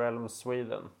 Mortal Realm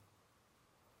Sweden.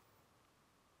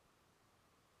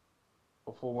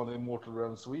 Vad får man i Mortal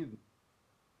Realm Sweden?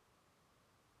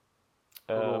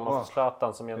 Man får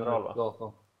Zlatan som general,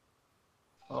 va?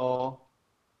 Ja.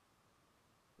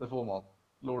 Det får man.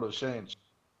 Lord of Change.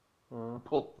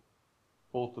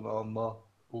 Potten Anna.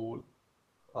 Ol.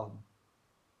 Han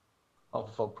får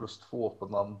fan +2 på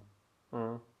namn.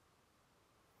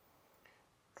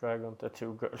 Dragon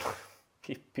Tattoo Girl.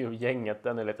 Pippi och gänget,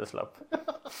 den är lite slapp.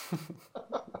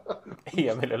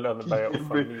 Emil i Lönneberga och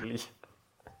familj.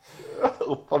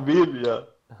 Och familj,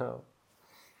 ja.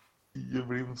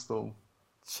 Brimstone.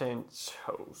 Change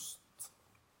host.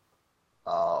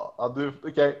 Ja,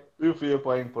 okej. Du får ge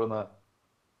poäng på den här.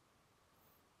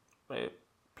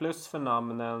 Plus för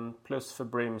namnen, plus för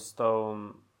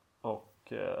Brimstone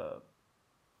och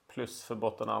plus för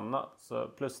botten Anna. Så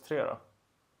 +3 då.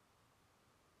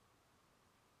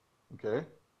 Okej.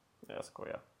 Jag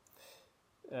skojar.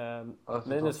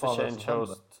 Minus för Change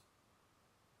host.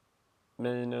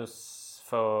 Minus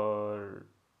för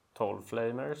 12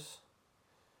 Flamers.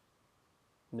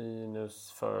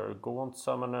 Minus för Gaunt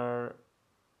Summoner.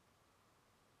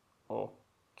 Och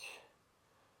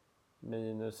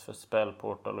minus för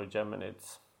Spellportal och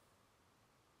Geminids.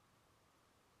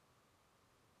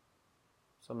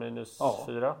 Så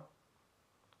 -4.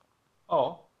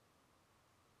 Ja.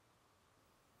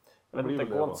 Jag vet inte,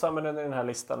 Gaunt Summoner i den här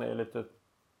listan är lite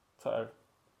så här.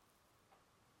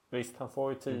 Visst, han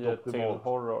får ju 10 till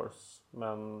horrors,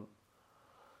 men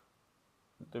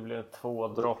det blir 2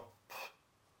 dropp.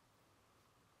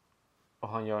 Och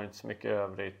han gör inte så mycket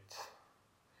övrigt.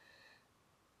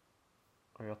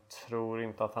 Och jag tror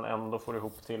inte att han ändå får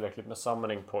ihop tillräckligt med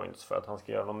summoning points för att han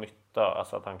ska göra någon nytta.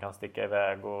 Alltså att han kan sticka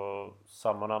iväg och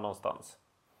summona någonstans.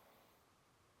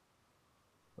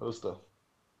 Just det.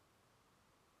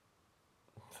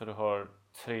 För du har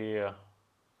 3,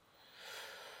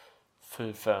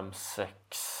 4, 5,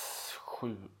 6,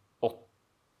 7,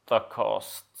 8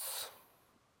 casts.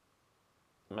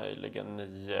 Möjligen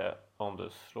 9 om du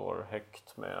slår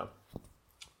högt med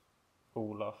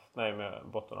med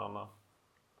botten Anna.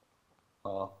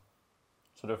 Ja.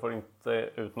 Så du får inte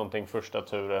ut någonting första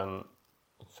turen.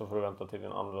 Så får du vänta till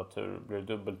din andra tur. Blir du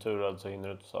dubbelturad så hinner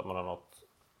du inte samla något.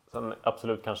 Sen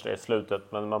absolut kanske det är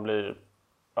slutet, men man blir,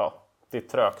 det är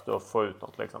trögt att få ut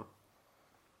något liksom.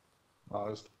 Ja,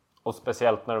 just det. Och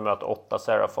speciellt när du möter 8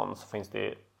 Seraphon så finns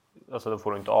det, alltså då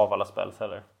får du inte av alla spells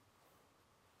heller.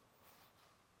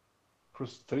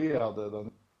 +3 hade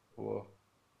den på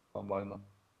combinen.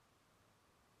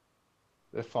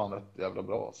 Det är fan rätt jävla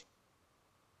bra alltså.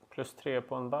 +3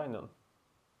 på en binen.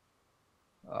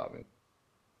 Ja, jag vet.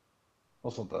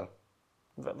 Och sånt där.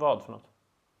 Vad för något?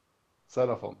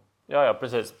 Seraphon. Ja,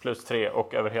 precis. +3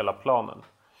 och över hela planen.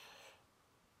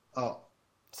 Ja.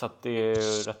 Så att det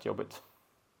är rätt jobbigt.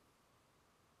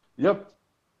 Japp.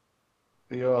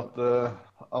 Det gör att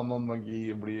annan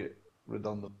magi blir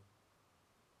redundant.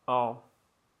 Ja.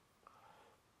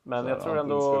 Men jag tror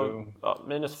ändå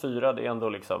 -4, det är ändå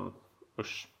liksom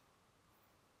usch.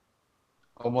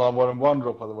 Om han var en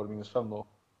one-drop hade det varit -5 då.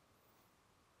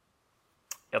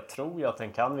 Jag tror ju att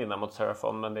den kan vinna mot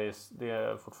Seraphon, men det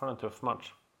är fortfarande en tuff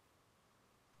match.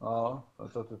 Ja,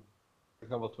 jag tror att det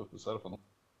kan vara tufft för Seraphon.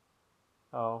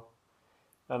 Ja.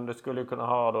 Men du skulle ju kunna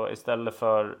ha då istället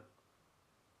för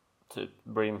typ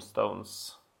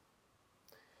Brimstones,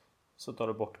 så tar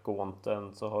du bort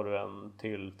Gaunten, så har du en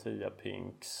till 10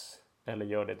 pinks. Eller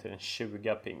gör det till en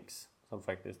 20 pinks som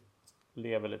faktiskt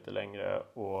lever lite längre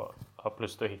och har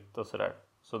plus to hit och sådär.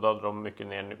 Så då hade de mycket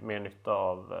mer nytta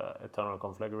av Eternal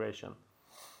Conflagration.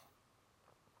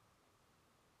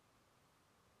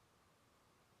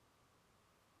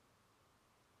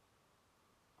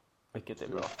 Vilket är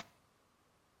bra.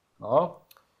 Ja.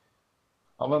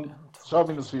 Ja, men kör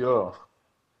 -4 då.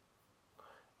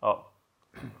 Ja.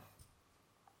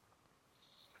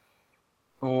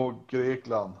 Och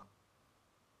Grekland.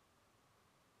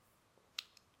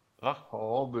 Va?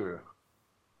 Ja du.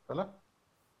 Eller?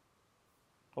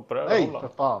 Hoppar över Nej, Holland.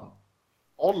 för fan.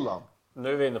 Holland. Nu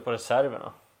är vi inne på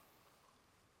reserverna.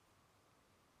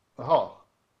 Jaha.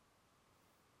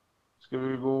 Ska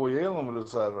vi gå igenom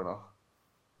reserverna?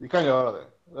 Vi kan göra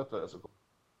det. Rätt är det så.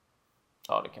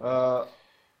 Ja, det kan vi.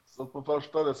 Så på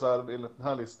första reserv enligt den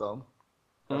här listan.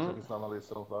 Kanske finns en annan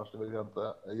lista någonstans, det vet jag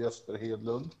inte. Är Jesper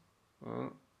Hedlund.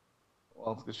 Och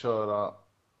han ska köra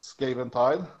Skaven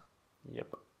Tide.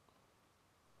 Japp.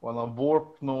 Och han har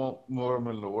Warpno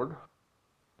Murmilord.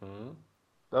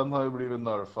 Den har ju blivit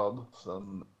nerfad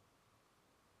sen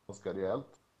ganska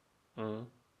rejält.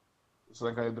 Så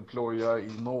den kan ju deploya i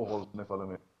no-hold ifall den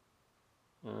är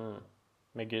med.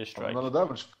 Med Gearstrike.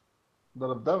 Den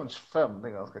har damage 5, det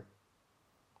är ganska...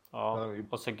 Ja,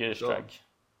 och så Gearstrike.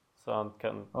 Så han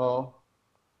kan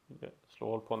slå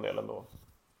hål på en del ändå.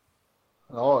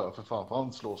 Ja, för fan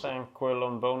han slår sig. Tranquil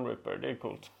on Bone Ripper, det är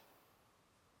coolt.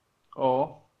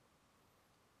 Ja.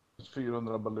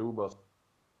 400 Balubas.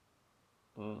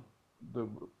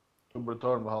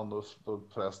 Dubbelturn med hand och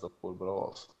frästa på bra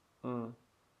alltså.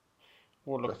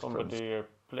 Warlock Bombardier,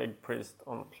 Plague Priest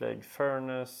on Plague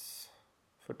Furnace,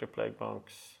 40 Plague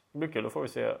Monks. Det blir kul, då får vi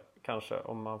se kanske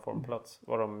om man får en plats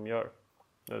vad de gör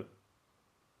nu.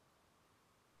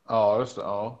 Ja, just det,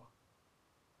 ja.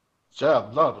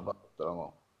 Jävlar vad det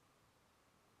var.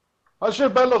 Han kör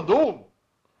Belladon!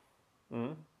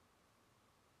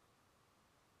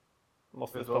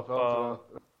 Måste stoppa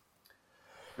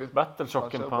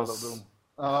Battlechocken på hans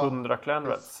 100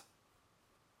 clanreds.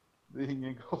 Det är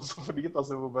ingen som förlitar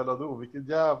sig på Belladon. Vilken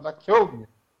jävla kung!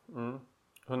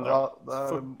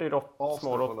 140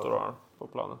 små råttor har han på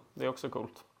planen. Det är också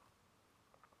coolt.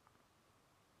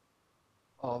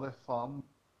 Ja, det är fan.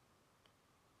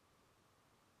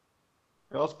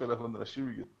 Jag spelar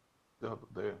 120.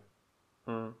 Det.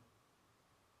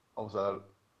 Om så här.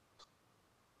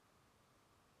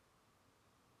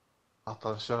 Att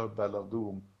han kör Bell of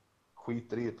Doom.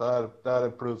 Skiter i det. Det här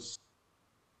är plus.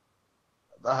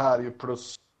 Det här är ju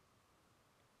plus.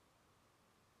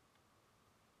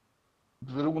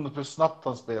 Beroende på hur snabbt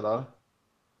han spelar.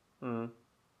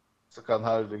 Så kan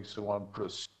här liksom vara en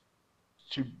plus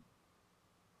 20.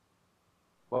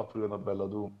 Bara på grund av Bell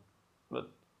of Doom.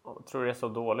 Men jag tror det är så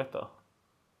dåligt då.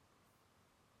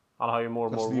 Han har ju more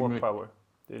war power.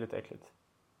 Det är lite äckligt.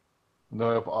 Nu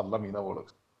har jag på alla mina val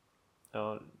också.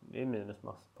 Ja, det är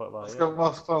minusmass på varje.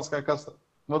 Vad fan ska han kasta?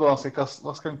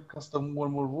 Vad ska han kasta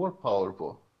more war power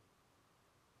på?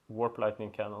 Warp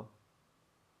Lightning Cannon.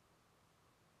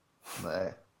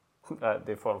 Nej. Nej,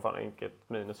 det får han fan inget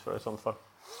minus för i sånt fall.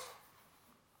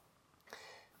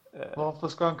 Varför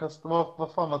ska han kasta?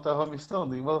 Vad fan att jag har missat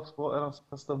någonting? Vad är han som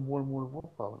kastar more war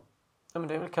power? Ja, men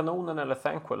det är väl kanonen eller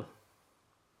Thanquil.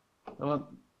 Ja,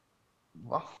 men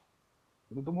va?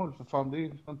 De har ju för fan, det är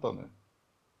ju, vänta nu.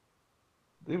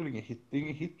 Det är väl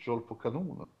ingen hitroll på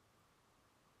kanonen.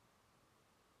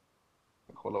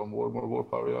 Jag kollar om more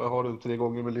power. Jag har det 3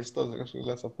 gånger med listan så jag kanske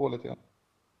ska läsa på lite grann.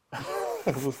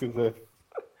 Så ska vi se.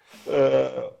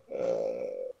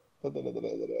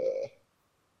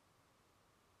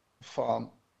 Fan.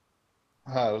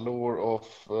 Här, lore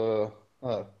of...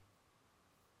 här.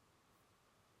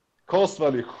 Cost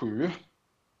value 7.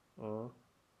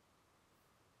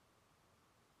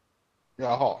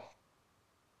 Jaha.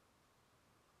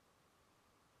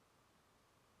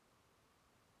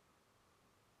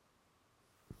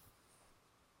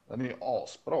 Den är ju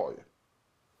asbra ju.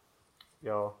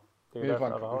 Ja, det är Du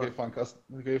därför alla har. kan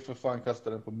ju för fan kasta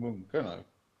den på munkarna.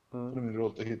 Så de är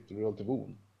roll till hit och roll till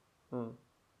von.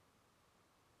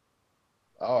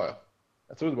 Ja.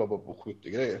 Jag trodde bara på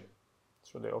skyttegrejer. Jag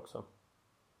tror det också.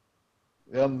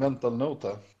 Jag har en mental note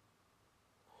här.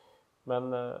 Men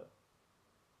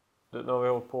nu har vi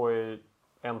hållit på i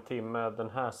 1 timme den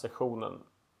här sessionen.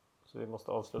 Så vi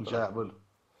måste avsluta. Jävel.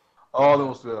 Ja, det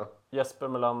måste vi göra. Jesper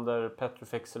Melander,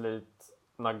 Petrofex Elite,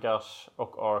 Nagash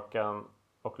och Arkan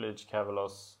och Leech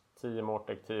Cavalos. 10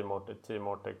 Mortek, 10 Mortek, 10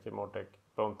 Mortek, 10 Mortek,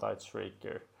 Bone Tight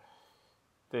Shrieker.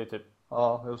 Det är typ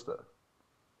Ja, just det.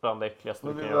 bland det äckligaste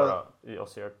Men du kan det är- göra i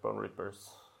Osiark Bone Rippers.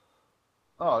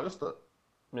 Ja, just det.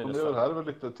 Men Minus det är väl 5. här är väl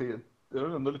lite det är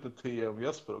väl ändå lite TM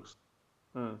Jesper också.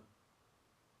 Mm.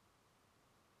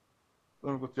 Det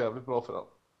har gått jävligt bra för han.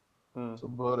 Mm. Så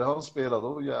börjar han spela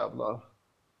då jävlar.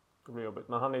 Det blir jobbigt.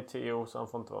 Men han är TO så han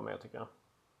får inte vara med tycker jag.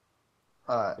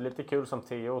 Nej, Det är lite kul som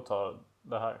TO tar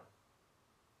det här.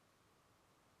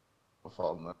 vad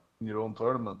fan. Neuron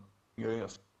Tournament. Grejen.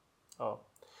 Ja.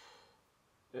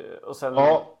 Och sen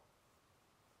Ja,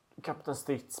 Kapten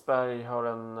Stridsberg har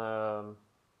en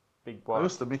Big ja, War.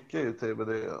 just det. Micke är ju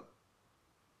TBD.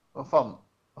 Vad fan.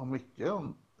 Har Micke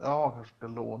en? Ja, kanske ska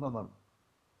låna den.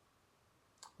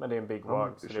 Men det är en Big Ja, War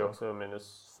mycket så det är kör. också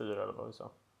minus 4 eller vad vi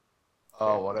sa.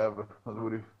 Ja, whatever. Det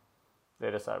vore ju... Det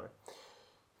är reserver.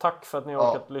 Tack för att ni har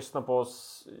Ja. orkat lyssna på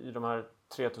oss i de här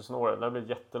 3000 åren. Det har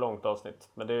blivit ett jättelångt avsnitt.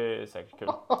 Men det är säkert kul.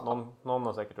 Någon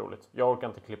har säkert roligt. Jag orkar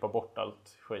inte klippa bort allt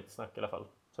skitsnack i alla fall.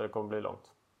 Så det kommer bli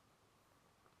långt.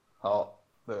 Ja,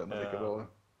 det är lika bra.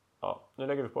 Ja, nu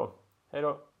lägger vi på. Hej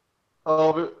då.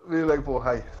 Ja, vi lägger på.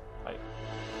 Hej. Hej.